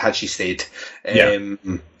happened had she stayed.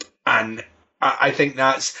 And I think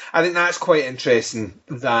that's quite interesting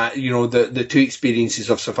that, you know, the two experiences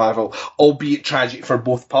of survival, albeit tragic for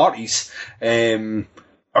both parties,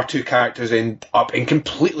 our two characters end up in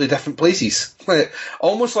completely different places.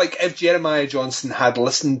 Almost like if Jeremiah Johnson had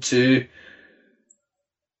listened to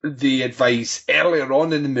the advice earlier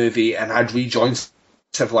on in the movie and had rejoined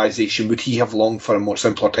civilization, would he have longed for a more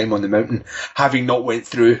simpler time on the mountain, having not went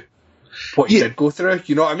through what he did go through?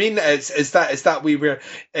 You know what I mean? It's that way where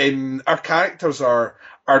our characters are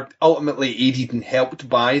ultimately aided and helped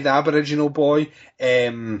by the Aboriginal boy.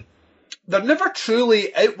 They're never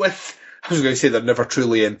truly out with, I was going to say they're never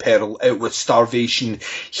truly in peril, out with starvation,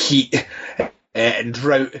 heat, and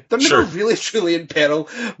drought. They're never really truly in peril.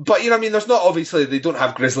 But, you know what I mean? There's not, obviously, they don't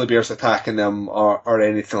have grizzly bears attacking them or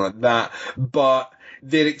anything like that. But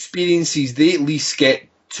their experiences, they at least get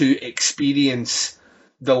to experience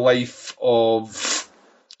the life of,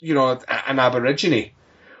 you know, an Aborigine,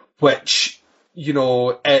 which, you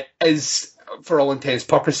know, it is, for all intents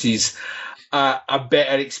purposes, a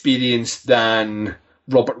better experience than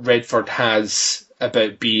Robert Redford has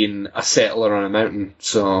about being a settler on a mountain.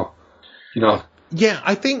 So, you know. Yeah,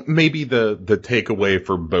 I think maybe the takeaway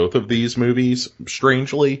for both of these movies,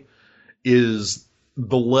 strangely, is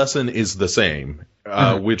the lesson is the same,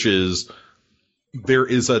 which is there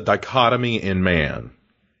is a dichotomy in man,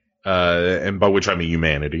 and by which I mean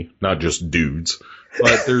humanity, not just dudes.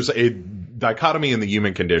 But there's a dichotomy in the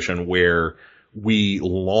human condition where we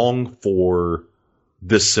long for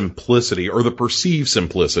the simplicity or the perceived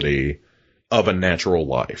simplicity of a natural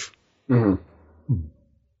life. Mm-hmm.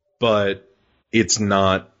 But it's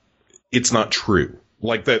not true.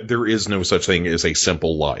 Like that, there is no such thing as a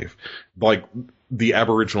simple life. Like the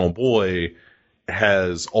Aboriginal boy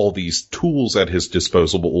has all these tools at his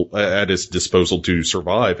disposal to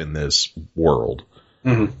survive in this world,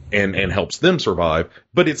 mm-hmm. and helps them survive.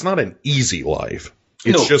 But it's not an easy life.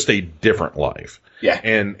 It's just a different life. Yeah.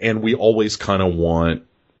 And we always kind of want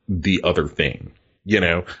the other thing, you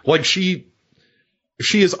know, like she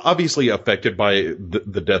is obviously affected by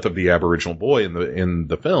the death of the Aboriginal boy in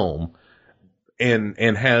the film,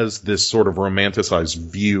 and has this sort of romanticized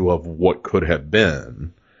view of what could have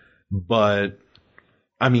been. But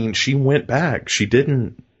I mean, she went back. She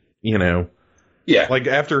didn't, you know, like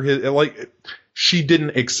after she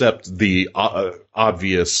didn't accept the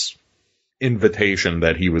obvious invitation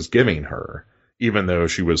that he was giving her, even though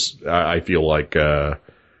she was, I feel like,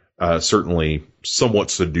 certainly somewhat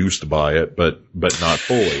seduced by it, but not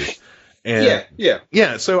fully. And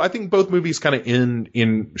yeah. So I think both movies kind of end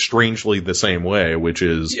in strangely the same way, which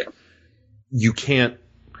is you can't.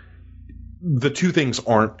 The two things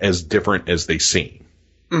aren't as different as they seem.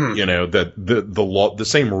 Mm-hmm. You know, that the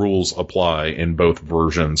same rules apply in both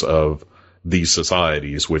versions of these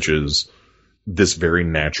societies, which is this very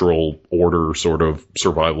natural order sort of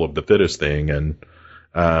survival of the fittest thing. And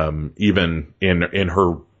even in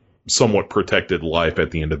her somewhat protected life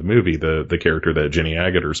at the end of the movie, the character that Jenny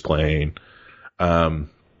Aguter's playing,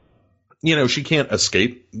 you know, she can't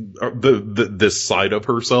escape this side of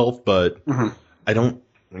herself, but mm-hmm. I don't,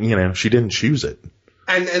 you know, she didn't choose it.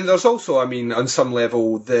 And there's also, I mean, on some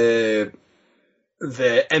level, the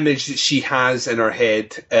image that she has in her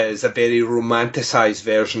head is a very romanticized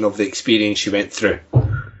version of the experience she went through.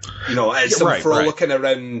 You know, it's looking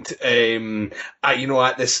around,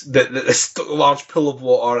 at this large pool of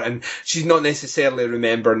water, and she's not necessarily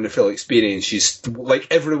remembering the full experience. She's, like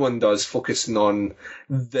everyone does, focusing on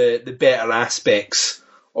the better aspects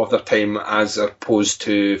of their time as opposed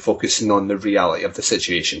to focusing on the reality of the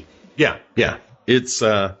situation. Yeah. It's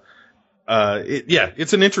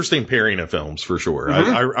it's an interesting pairing of films for sure.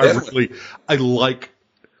 Mm-hmm.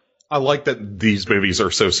 I like that these movies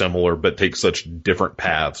are so similar but take such different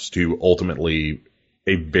paths to ultimately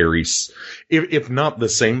a very, if not the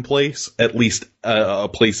same place, at least a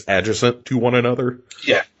place adjacent to one another.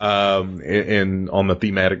 Yeah. And on the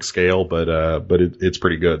thematic scale, but it's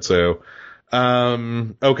pretty good. So,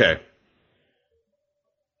 okay.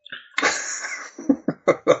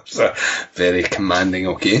 That's very commanding,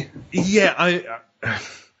 okay? Yeah,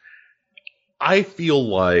 I feel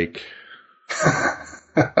like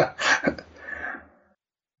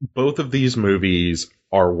both of these movies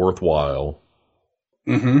are worthwhile.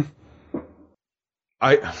 Mm-hmm.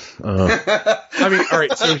 I mean, all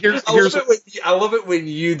right. So here's. I love it when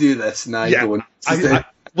you do this, and I don't.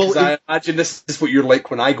 I imagine this is what you're like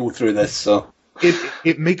when I go through this. So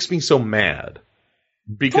it makes me so mad.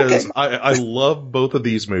 Because I love both of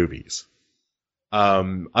these movies.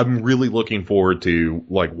 I'm really looking forward to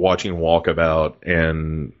like watching Walkabout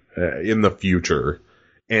and in the future,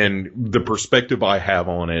 and the perspective I have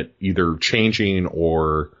on it either changing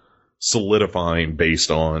or solidifying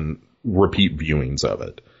based on repeat viewings of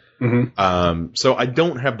it. Mm-hmm. So I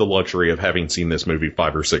don't have the luxury of having seen this movie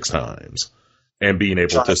 5 or 6 times and being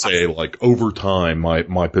able to say like over time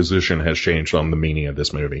my position has changed on the meaning of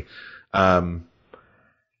this movie.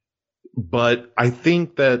 But I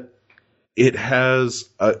think that it has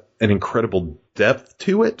an incredible depth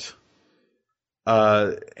to it.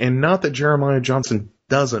 And not that Jeremiah Johnson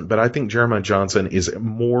doesn't, but I think Jeremiah Johnson is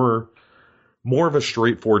more of a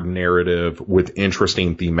straightforward narrative with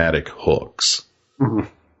interesting thematic hooks. Mm-hmm.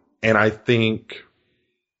 And I think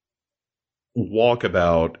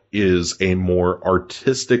Walkabout is a more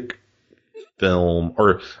artistic film,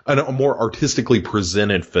 or a more artistically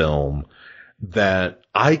presented film that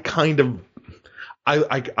I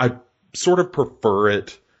sort of prefer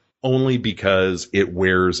it only because it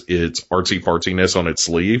wears its artsy fartsiness on its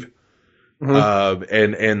sleeve. Mm-hmm.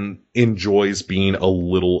 And enjoys being a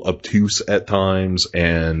little obtuse at times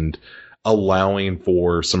and allowing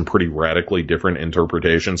for some pretty radically different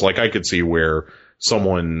interpretations. Like I could see where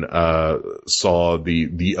someone saw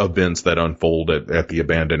the events that unfold at the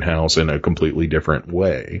abandoned house in a completely different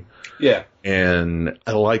way. Yeah. And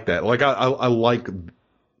I like that. Like I like,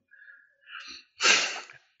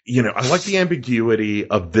 I like the ambiguity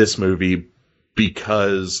of this movie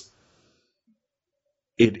because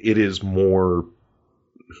it is more,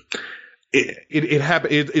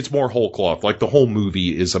 it's more whole cloth. Like the whole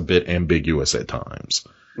movie is a bit ambiguous at times.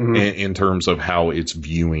 Mm-hmm. in terms of how it's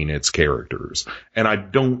viewing its characters. And I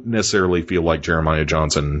don't necessarily feel like Jeremiah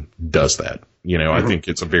Johnson does that. Mm-hmm. I think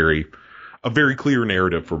it's a very clear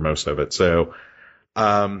narrative for most of it. So,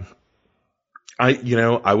 I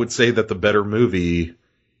would say that the better movie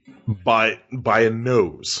by a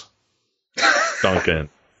nose, Duncan,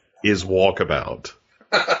 is Walkabout.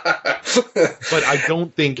 But I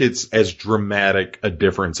don't think it's as dramatic a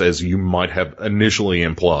difference as you might have initially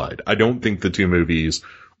implied. I don't think the two movies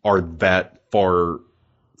are that far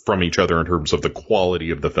from each other in terms of the quality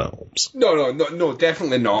of the films. No,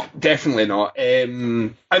 definitely not. Definitely not. I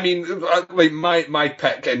mean, like my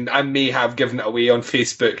pick, and I may have given it away on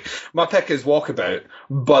Facebook, my pick is Walkabout,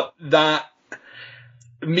 but that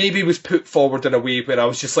maybe was put forward in a way where I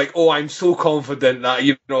was just like, oh, I'm so confident that,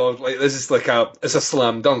 like this is like it's a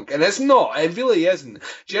slam dunk. And it's not. It really isn't.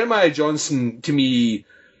 Jeremiah Johnson, to me,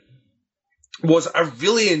 was a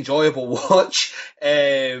really enjoyable watch.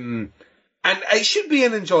 And it should be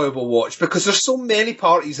an enjoyable watch because there's so many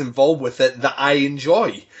parties involved with it that I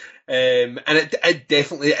enjoy. And it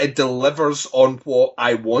definitely delivers on what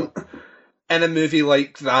I want in a movie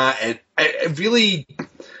like that. It really...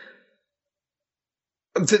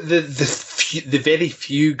 The very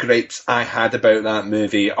few gripes I had about that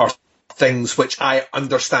movie are things which I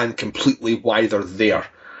understand completely why they're there.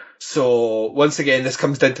 So once again, this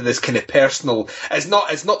comes down to this kind of personal. It's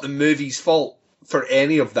not the movie's fault for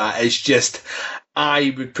any of that. It's just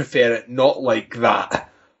I would prefer it not like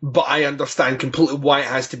that, but I understand completely why it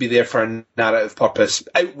has to be there for a narrative purpose.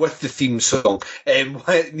 Out with the theme song,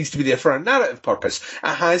 why it needs to be there for a narrative purpose.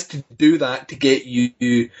 It has to do that to get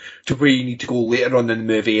you to where you need to go later on in the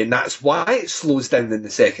movie, and that's why it slows down in the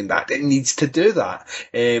second act. It needs to do that.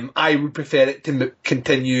 I would prefer it to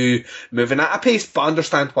continue moving at a pace, but I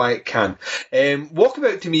understand why it can.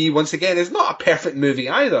 Walkabout, to me, once again, is not a perfect movie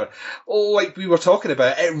either. Like we were talking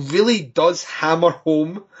about, it really does hammer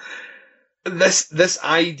home this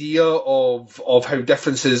idea of how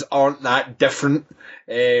differences aren't that different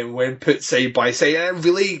when put side by side. And it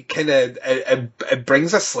really kind of it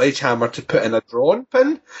brings a sledgehammer to put in a drawing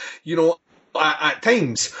pin, at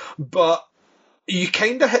times. But you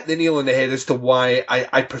kind of hit the nail on the head as to why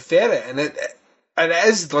I prefer it, and it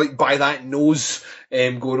is like by that nose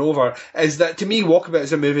going over is that to me Walkabout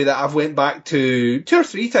is a movie that I've went back to 2 or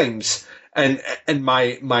 3 times in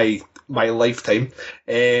my lifetime.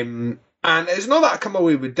 And it's not that I come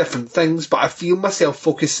away with different things, but I feel myself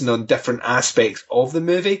focusing on different aspects of the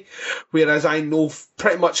movie. Whereas I know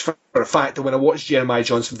pretty much for a fact that when I watch Jeremiah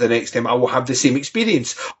Johnson for the next time, I will have the same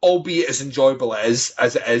experience, albeit as enjoyable as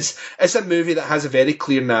it is. It's a movie that has a very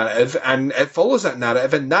clear narrative, and it follows that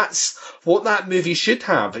narrative, and that's what that movie should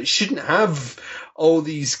have. It shouldn't have all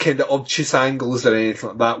these kind of obtuse angles or anything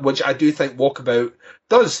like that, which I do think Walkabout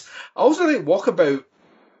does. I also think Walkabout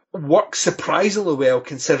works surprisingly well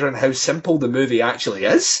considering how simple the movie actually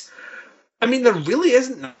is. I mean, there really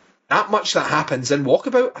isn't that much that happens in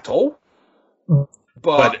Walkabout at all.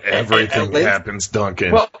 But everything happens,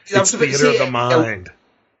 Duncan. Well, it's theater of the mind.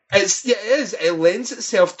 It is. It lends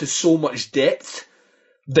itself to so much depth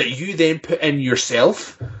that you then put in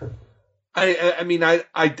yourself. I mean,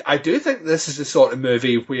 I do think this is the sort of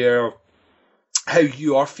movie where how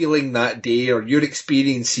you are feeling that day or your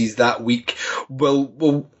experiences that week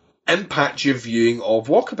will impact your viewing of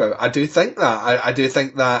Walkabout. I do think that. I do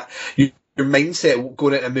think that your mindset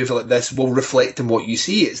going into a movie like this will reflect on what you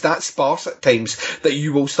see. It's that sparse at times that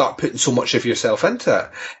you will start putting so much of yourself into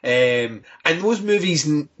it. And those movies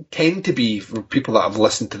tend to be, for people that have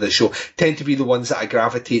listened to the show, tend to be the ones that I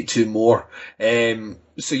gravitate to more.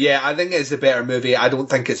 So yeah, I think it's a better movie. I don't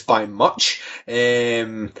think it's by much.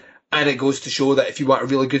 And it goes to show that if you want a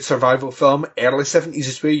really good survival film, early 70s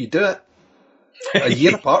is where you do it. A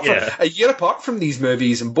year apart from these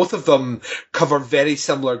movies, and both of them cover very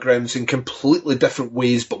similar grounds in completely different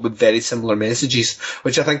ways, but with very similar messages,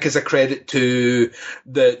 which I think is a credit to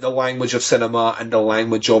the language of cinema and the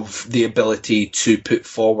language of the ability to put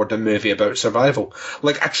forward a movie about survival.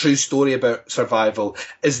 Like, a true story about survival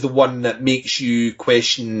is the one that makes you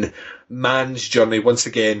question man's journey, once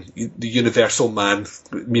again, the universal man,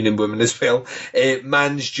 meaning women as well,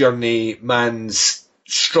 man's journey, man's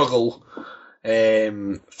struggle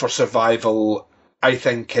for survival, I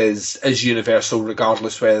think is universal,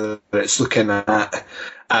 regardless whether it's looking at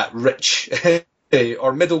rich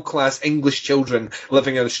or middle class English children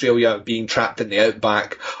living in Australia being trapped in the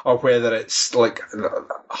outback, or whether it's like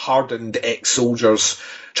hardened ex-soldiers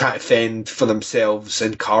trying to fend for themselves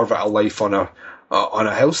and carve out a life on a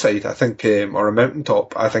hillside, I think, or a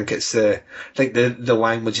mountaintop. I think the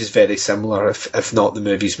language is very similar, if not the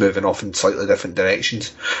movie's moving off in slightly different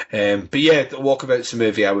directions. But yeah, Walkabout's a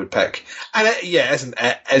movie I would pick, and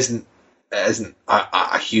it isn't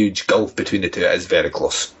a huge gulf between the two. It is very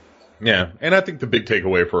close. Yeah, and I think the big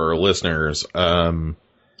takeaway for our listeners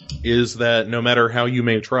is that no matter how you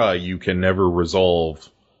may try, you can never resolve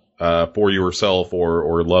for yourself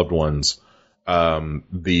or loved ones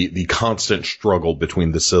the constant struggle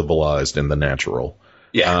between the civilized and the natural.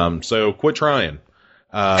 Yeah. So quit trying.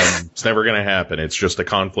 It's never going to happen. It's just a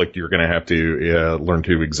conflict you're going to have to learn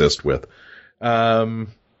to exist with. And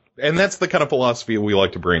that's the kind of philosophy we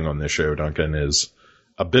like to bring on this show, Duncan, is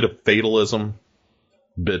a bit of fatalism,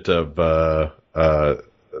 bit of the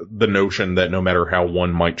notion that no matter how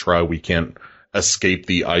one might try, we can't escape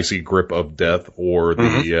the icy grip of death or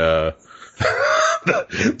the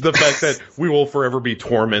the fact that we will forever be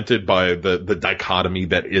tormented by the dichotomy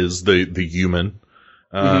that is the human.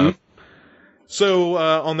 So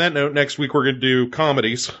on that note, next week we're going to do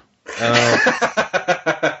comedies.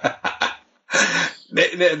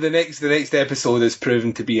 The next episode is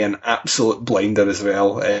proven to be an absolute blinder as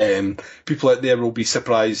well. People out there will be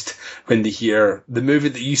surprised when they hear the movie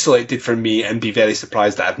that you selected for me, and be very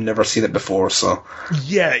surprised that I've never seen it before. So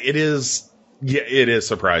yeah, it is. Yeah, it is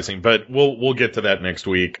surprising, but we'll get to that next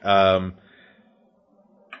week.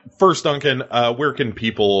 First, Duncan, where can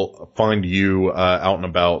people find you out and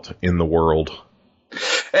about in the world?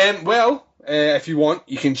 Well, if you want,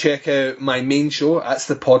 you can check out my main show. That's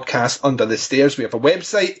the podcast Under the Stairs. We have a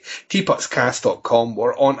website, teapotscast.com.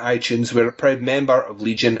 We're on iTunes. We're a proud member of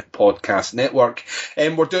Legion Podcast Network.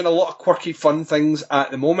 And we're doing a lot of quirky, fun things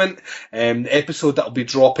at the moment. The episode that'll be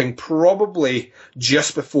dropping probably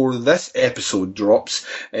just before this episode drops.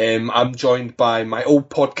 I'm joined by my old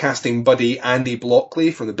podcasting buddy, Andy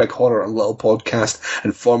Blockley, from the Big Horror and Little podcast,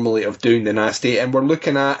 and formerly of Doing the Nasty. And we're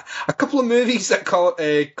looking at a couple of movies that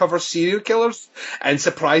cover serial killers in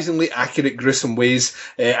surprisingly accurate, gruesome ways,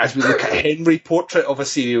 as we look at Henry, Portrait of a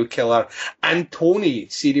Serial Killer, and Tony,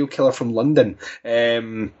 Serial Killer from London.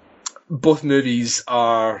 Both movies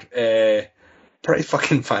are pretty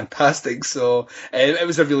fucking fantastic. So it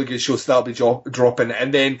was a really good show, so that'll be dropping.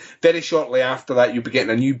 And then very shortly after that, you'll be getting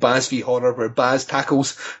a new Baz v Horror, where Baz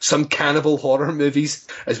tackles some cannibal horror movies,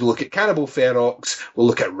 as we look at Cannibal Ferox, we'll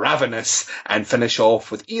look at Ravenous, and finish off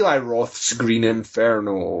with Eli Roth's Green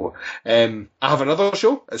Inferno. I have another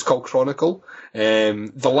show, it's called Chronicle.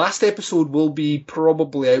 The last episode will be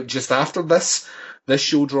probably out just after this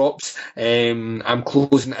show drops. I'm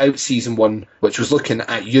closing out season 1, which was looking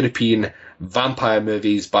at European vampire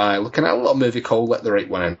movies by looking at a little movie called Let the Right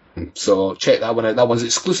One In. So check that one out. That one's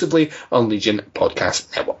exclusively on Legion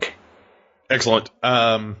Podcast Network. Excellent.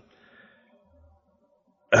 Now's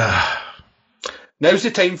the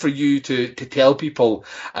time for you to tell people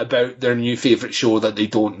about their new favourite show that they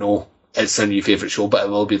don't know it's their new favourite show, but it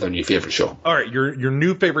will be their new favourite show. All right, your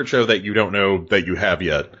new favourite show that you don't know that you have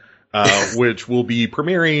yet, which will be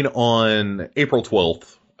premiering on April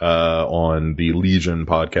 12th. On the Legion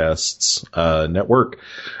Podcasts network.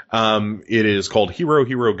 It is called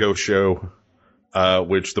Hero Ghost Show,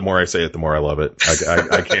 which the more I say it, the more I love it.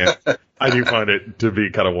 I can't. I do find it to be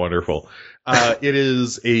kind of wonderful. It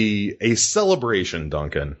is a celebration,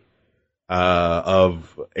 Duncan,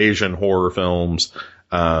 of Asian horror films.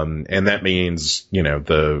 And that means, you know,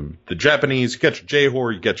 the Japanese, you get your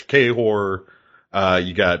J-horror, you get your K-horror,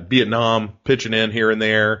 you got Vietnam pitching in here and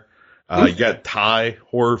there. You got Thai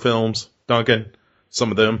horror films, Duncan.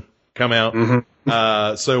 Some of them come out.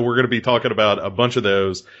 Mm-hmm. So we're going to be talking about a bunch of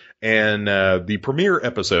those. And the premiere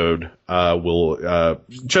episode will,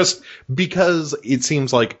 just because it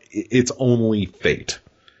seems like it's only fate,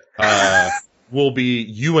 will be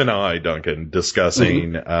you and I, Duncan,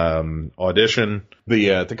 discussing Audition, the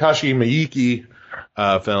Takashi Miike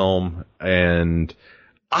film, and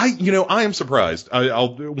I am surprised.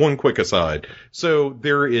 I'll do one quick aside. So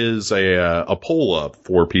there is a poll up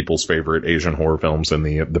for people's favorite Asian horror films in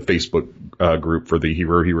the Facebook group for the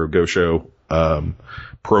Hero Ghost Show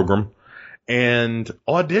program, and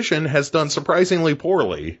Audition has done surprisingly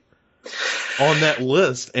poorly on that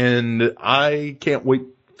list, and I can't wait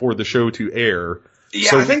for the show to air.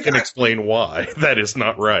 Yeah, so I think we can explain why that is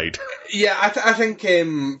not right. Yeah, I think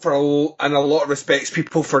in a lot of respects,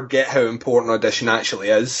 people forget how important Audition actually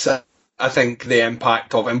is. I think the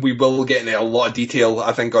impact of, and we will get into a lot of detail,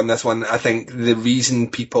 I think, on this one. I think the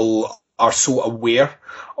reason people are so aware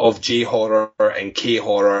of J-horror and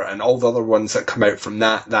K-horror and all the other ones that come out from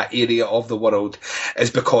that area of the world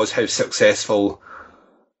is because how successful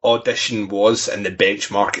Audition was and the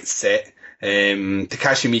benchmark it set.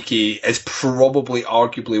 Takashi Miike is probably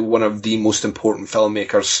arguably one of the most important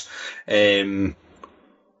filmmakers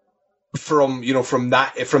from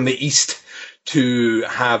the East to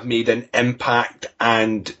have made an impact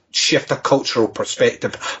and shift a cultural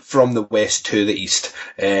perspective from the West to the East.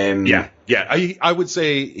 I would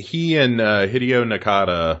say he and Hideo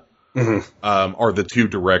Nakata are the two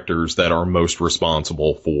directors that are most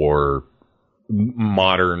responsible for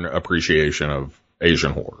modern appreciation of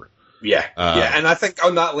Asian horror. And I think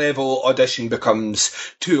on that level, Audition becomes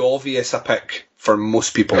too obvious a pick for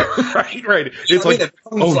most people. right. It's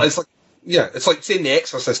like saying The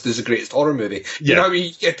Exorcist is the greatest horror movie. You know what I mean?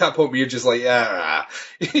 You get to that point where you're just like, you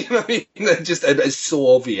know what I mean? It's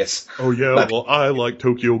so obvious. Oh yeah, well, I like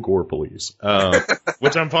Tokyo Gore Police,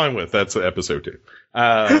 which I'm fine with. That's episode 2.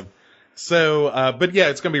 But yeah,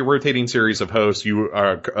 it's going to be a rotating series of hosts. You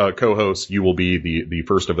are co-hosts. You will be the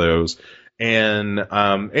first of those. And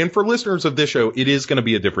for listeners of this show, it is going to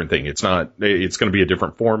be a different thing. It's going to be a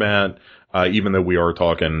different format. Even though we are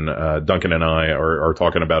talking, Duncan and I are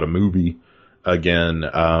talking about a movie again.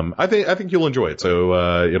 I think you'll enjoy it.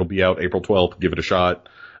 So, it'll be out April 12th. Give it a shot.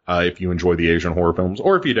 If you enjoy the Asian horror films,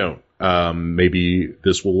 or if you don't, maybe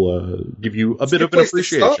this will give you a bit of an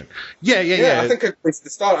appreciation. Yeah. I think a place to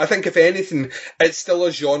start. I think if anything, it's still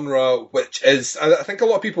a genre which is. I think a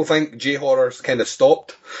lot of people think J-horror's kind of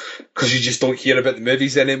stopped because you just don't hear about the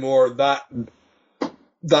movies anymore.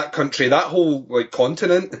 That country, that whole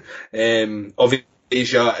continent of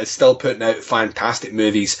Asia is still putting out fantastic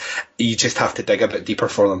movies. You just have to dig a bit deeper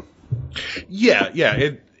for them. Yeah.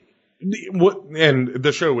 And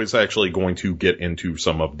the show is actually going to get into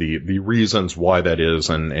some of the reasons why that is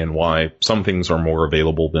and why some things are more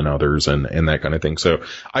available than others and that kind of thing. So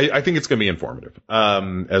I think it's going to be informative,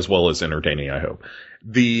 as well as entertaining, I hope.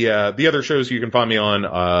 The other shows you can find me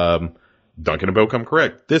on, Duncan and Bo Come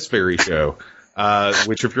Correct, this very show,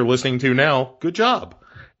 which if you're listening to now, good job.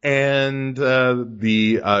 And,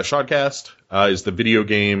 the Shotcast, is the video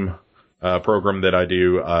game program that I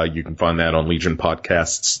do. You can find that on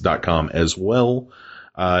legionpodcasts.com as well,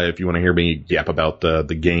 if you want to hear me yap about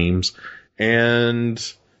the games. And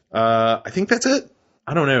I think that's it.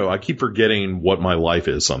 I don't know. I keep forgetting what my life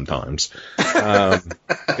is sometimes.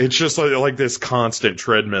 It's just like this constant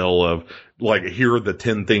treadmill of like, here are the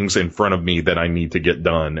 10 things in front of me that I need to get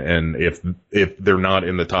done. And if they're not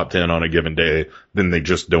in the top 10 on a given day, then they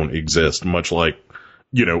just don't exist. Much like,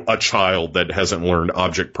 you know, a child that hasn't learned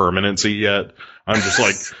object permanency yet. I'm just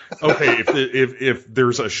like, okay, if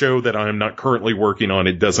there's a show that I'm not currently working on,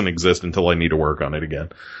 it doesn't exist until I need to work on it again.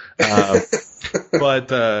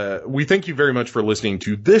 But we thank you very much for listening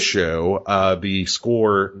to this show. The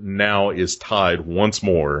score now is tied once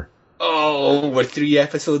more. Oh, with 3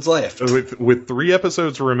 episodes left. With 3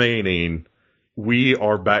 episodes remaining, we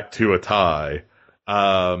are back to a tie.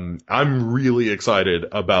 I'm really excited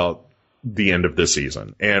about the end of this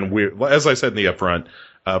season. And as I said in the upfront,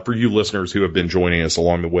 for you listeners who have been joining us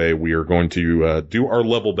along the way, we are going to do our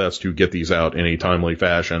level best to get these out in a timely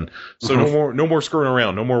fashion. So no more screwing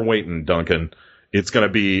around, no more waiting, Duncan. It's going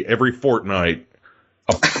to be every fortnight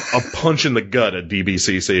a punch in the gut at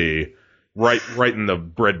DBCC, right in the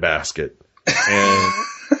breadbasket, and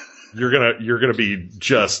you're gonna be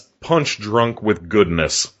just punch drunk with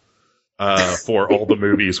goodness. For all the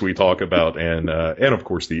movies we talk about and of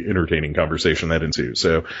course the entertaining conversation that ensues.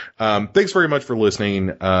 So, thanks very much for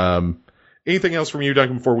listening. Anything else from you,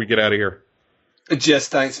 Duncan, before we get out of here?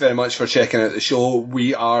 Just thanks very much for checking out the show.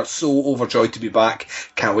 We are so overjoyed to be back.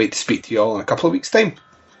 Can't wait to speak to you all in a couple of weeks' time.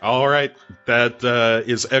 All right. That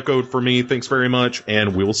is echoed for me. Thanks very much.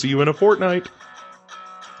 And we'll see you in a fortnight.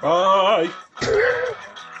 Bye.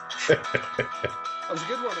 That was a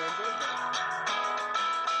good one. I enjoyed that.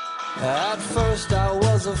 At first I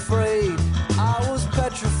was afraid, I was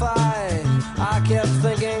petrified. I kept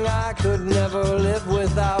thinking I could never live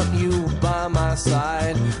without you by my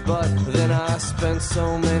side. But then I spent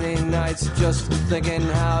so many nights just thinking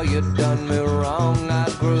how you'd done me wrong. I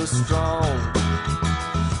grew strong,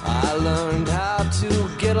 I learned how to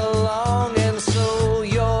get along. And so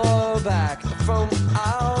you're back from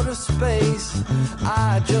outer space.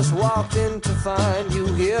 I just walked in to find you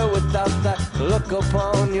here without that look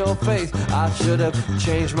upon your face. I should have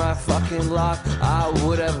changed my fucking lock. I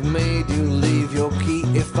would have made you leave your key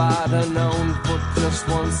if I'd have known for just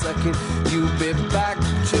 1 second you'd be back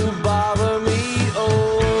to